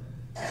looking for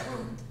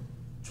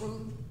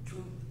truth.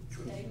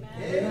 Amen.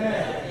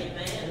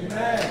 Amen.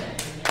 Amen.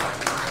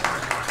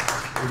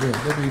 Amen.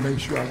 Let me make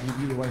sure I give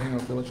you the right hand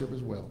of fellowship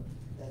as well.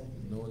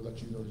 Let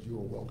you know that you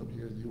are welcome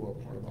here. You are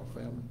part of our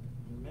family.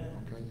 Amen.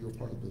 Okay, you are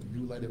part of the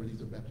New Light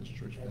Ebenezer Baptist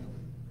Church family.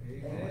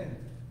 Amen. Right.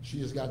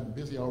 She has gotten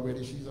busy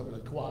already. She's up in the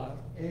choir.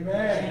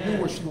 Amen. She knew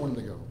where she wanted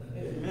to go.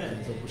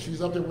 Amen. So she's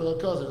up there with her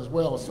cousin as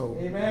well. So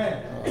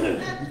amen.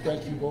 We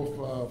thank you both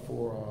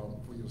for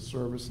your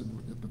service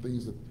and the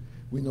things that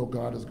we know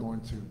God is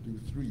going to do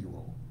through you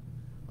all.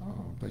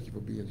 Thank you for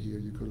being here.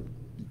 You could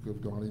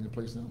have gone any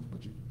place else,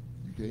 but you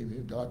came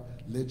here. God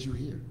led you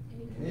here.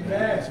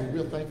 Amen. So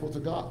we're thankful to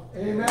God.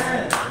 Amen.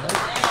 Right?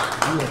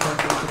 We are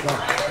thankful to God.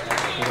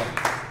 Right.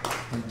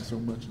 Thank you so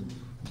much. And you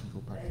go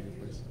back to your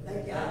place.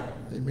 Thank God.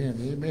 Amen.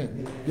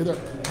 Amen. Get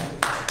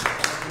up.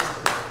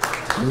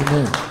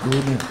 Amen.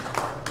 Amen.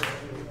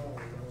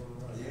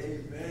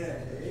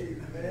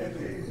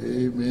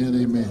 Amen.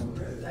 Amen.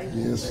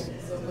 Yes.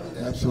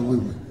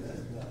 Absolutely.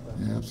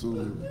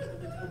 Absolutely.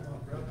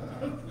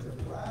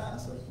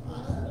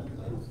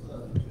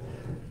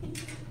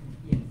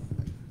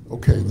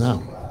 Okay,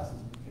 now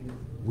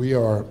we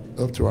are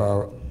up to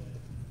our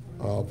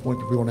point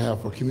that we're going to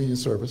have for communion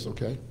service.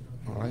 Okay,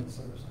 all right.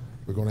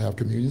 We're going to have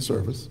communion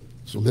service.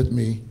 So let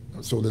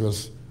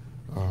us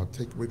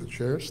take away the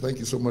chairs. Thank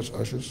you so much,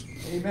 ushers.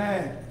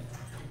 Amen.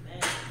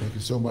 Thank you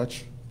so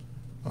much.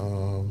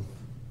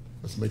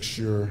 Let's make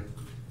sure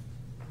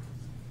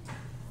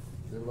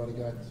everybody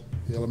got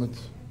the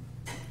elements.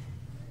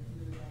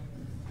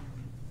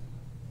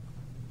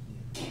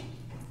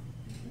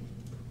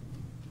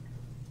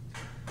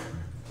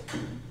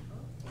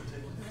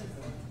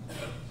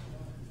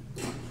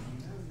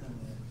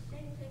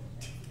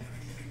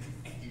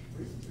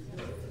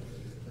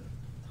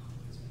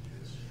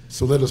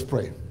 So let us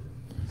pray.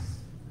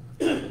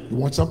 You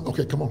want something?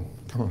 Okay, come on.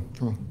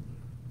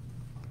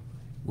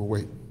 We'll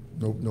wait.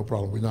 No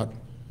problem. We're not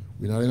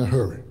in a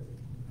hurry.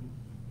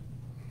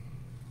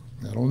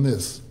 Not on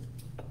this.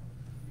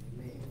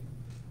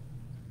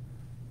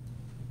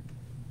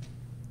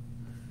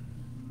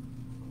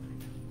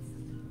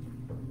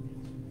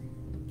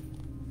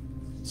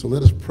 So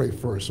let us pray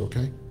first,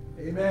 okay?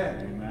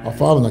 Amen. Our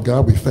Father and our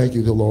God, we thank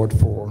you, dear Lord,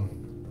 for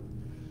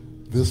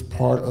this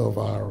part of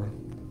our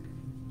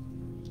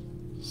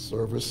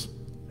service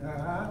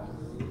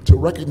to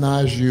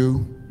recognize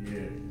you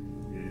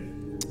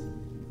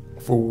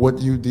for what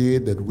you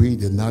did that we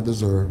did not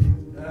deserve.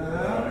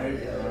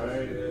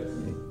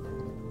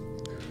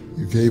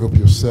 You gave up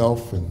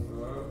yourself and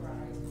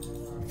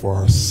for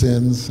our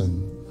sins,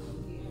 and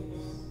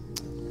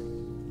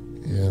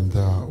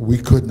we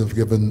couldn't have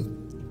given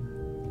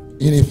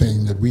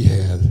anything that we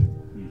had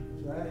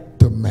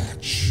to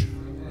match.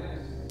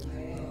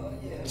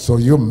 So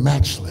you're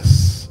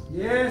matchless.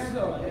 Yes,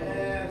 Lord.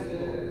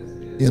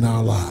 In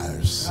our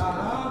lives.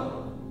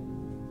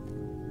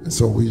 And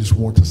so we just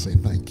want to say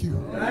thank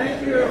you.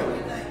 Thank you.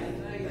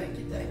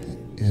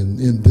 And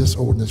in this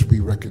ordinance, we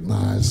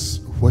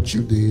recognize what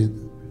you did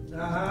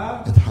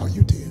and how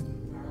you did.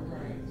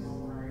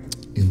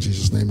 In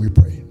Jesus' name we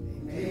pray.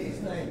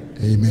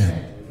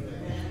 Amen.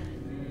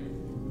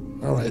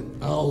 All right.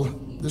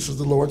 This is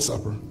the Lord's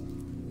Supper.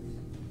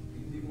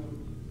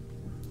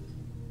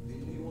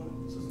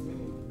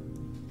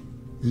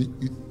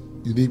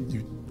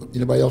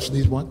 Anybody else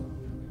needs one?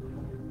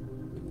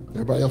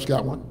 Everybody else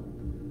got one?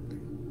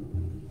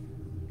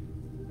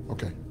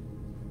 Okay.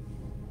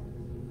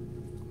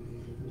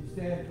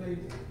 Stand, please.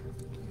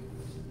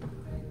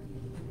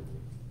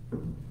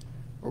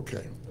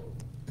 Okay.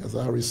 As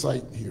I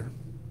recite here,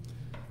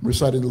 I'm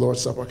reciting the Lord's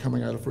Supper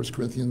coming out of 1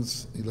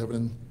 Corinthians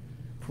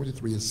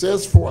 11:23. It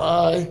says, "For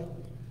I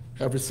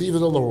have received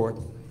of the Lord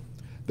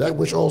that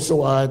which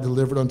also I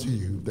delivered unto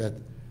you, that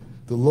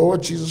the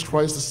Lord Jesus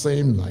Christ, the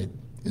same night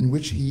in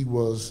which he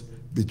was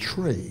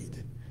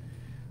betrayed,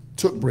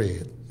 took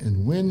bread,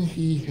 and when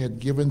he had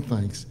given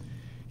thanks,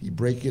 he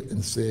brake it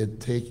and said,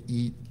 Take,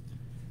 eat,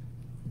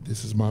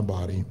 this is my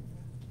body,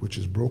 which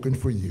is broken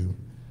for you.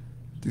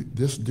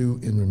 This do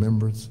in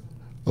remembrance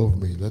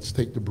of me." Let's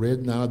take the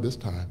bread now at this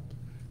time,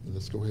 and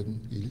let's go ahead and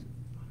eat it.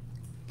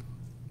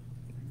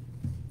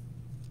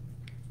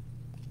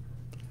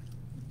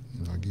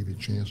 And I'll give you a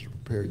chance to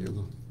prepare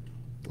to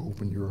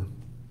open your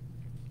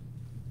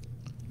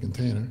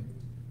container.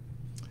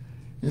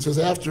 And it says,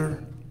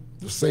 after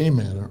the same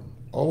manner,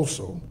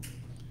 also,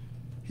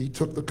 he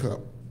took the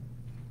cup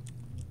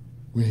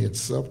when he had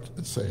supped,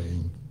 and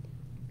saying,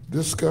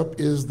 This cup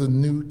is the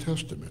New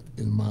Testament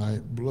in my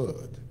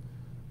blood.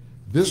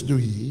 This do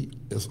ye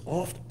as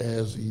oft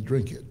as ye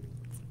drink it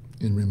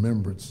in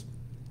remembrance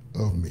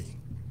of me.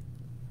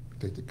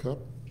 Take the cup,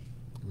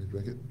 and we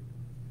drink it.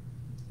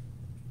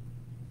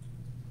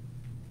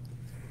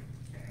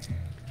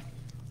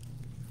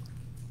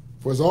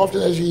 For as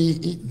often as ye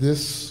eat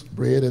this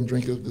bread and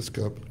drink of this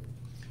cup,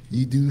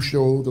 ye do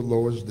show the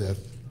Lord's death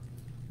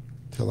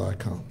till I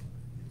come.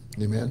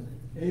 Amen?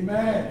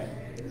 Amen.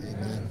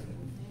 Amen.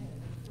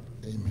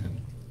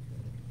 Amen.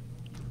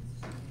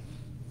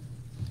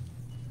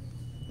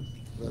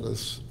 Let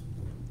us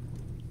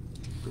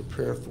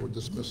prepare for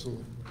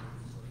dismissal.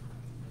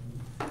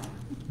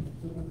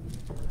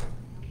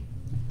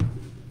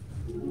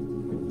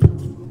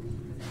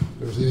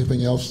 There's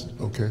anything else?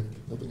 Okay.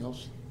 Nothing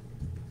else?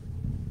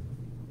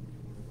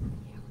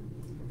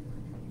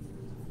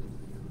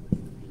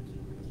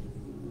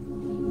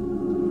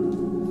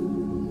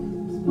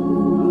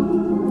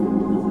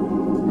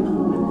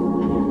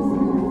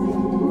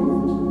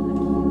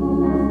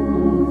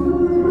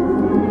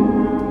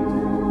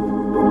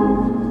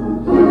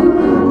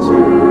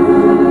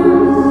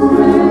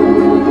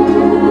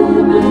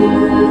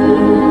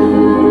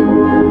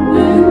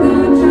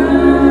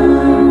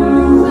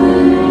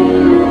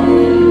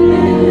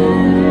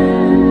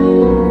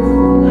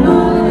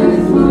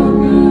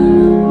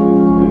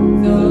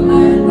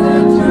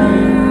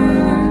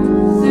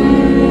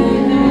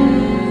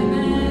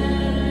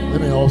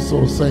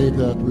 also say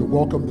that we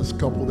welcome this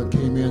couple that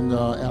came in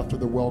after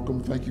the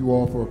welcome. Thank you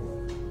all for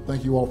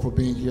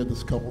being here.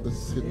 This couple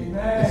that's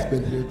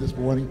been here this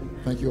morning.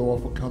 Thank you all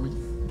for coming.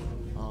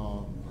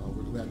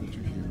 We're glad that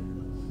you're here.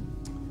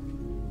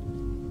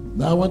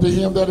 Now unto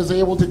him that is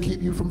able to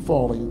keep you from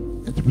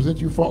falling and to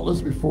present you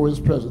faultless before his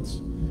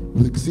presence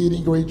with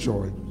exceeding great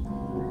joy.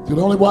 To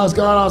the only wise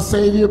God, our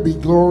Savior, be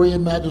glory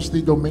and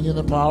majesty, dominion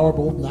and power,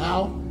 both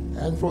now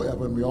and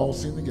forever. And we all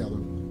sing together.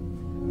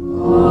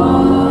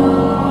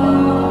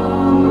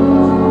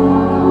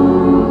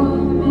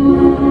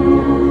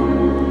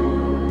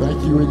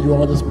 Thank you, and you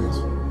are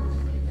dismissed.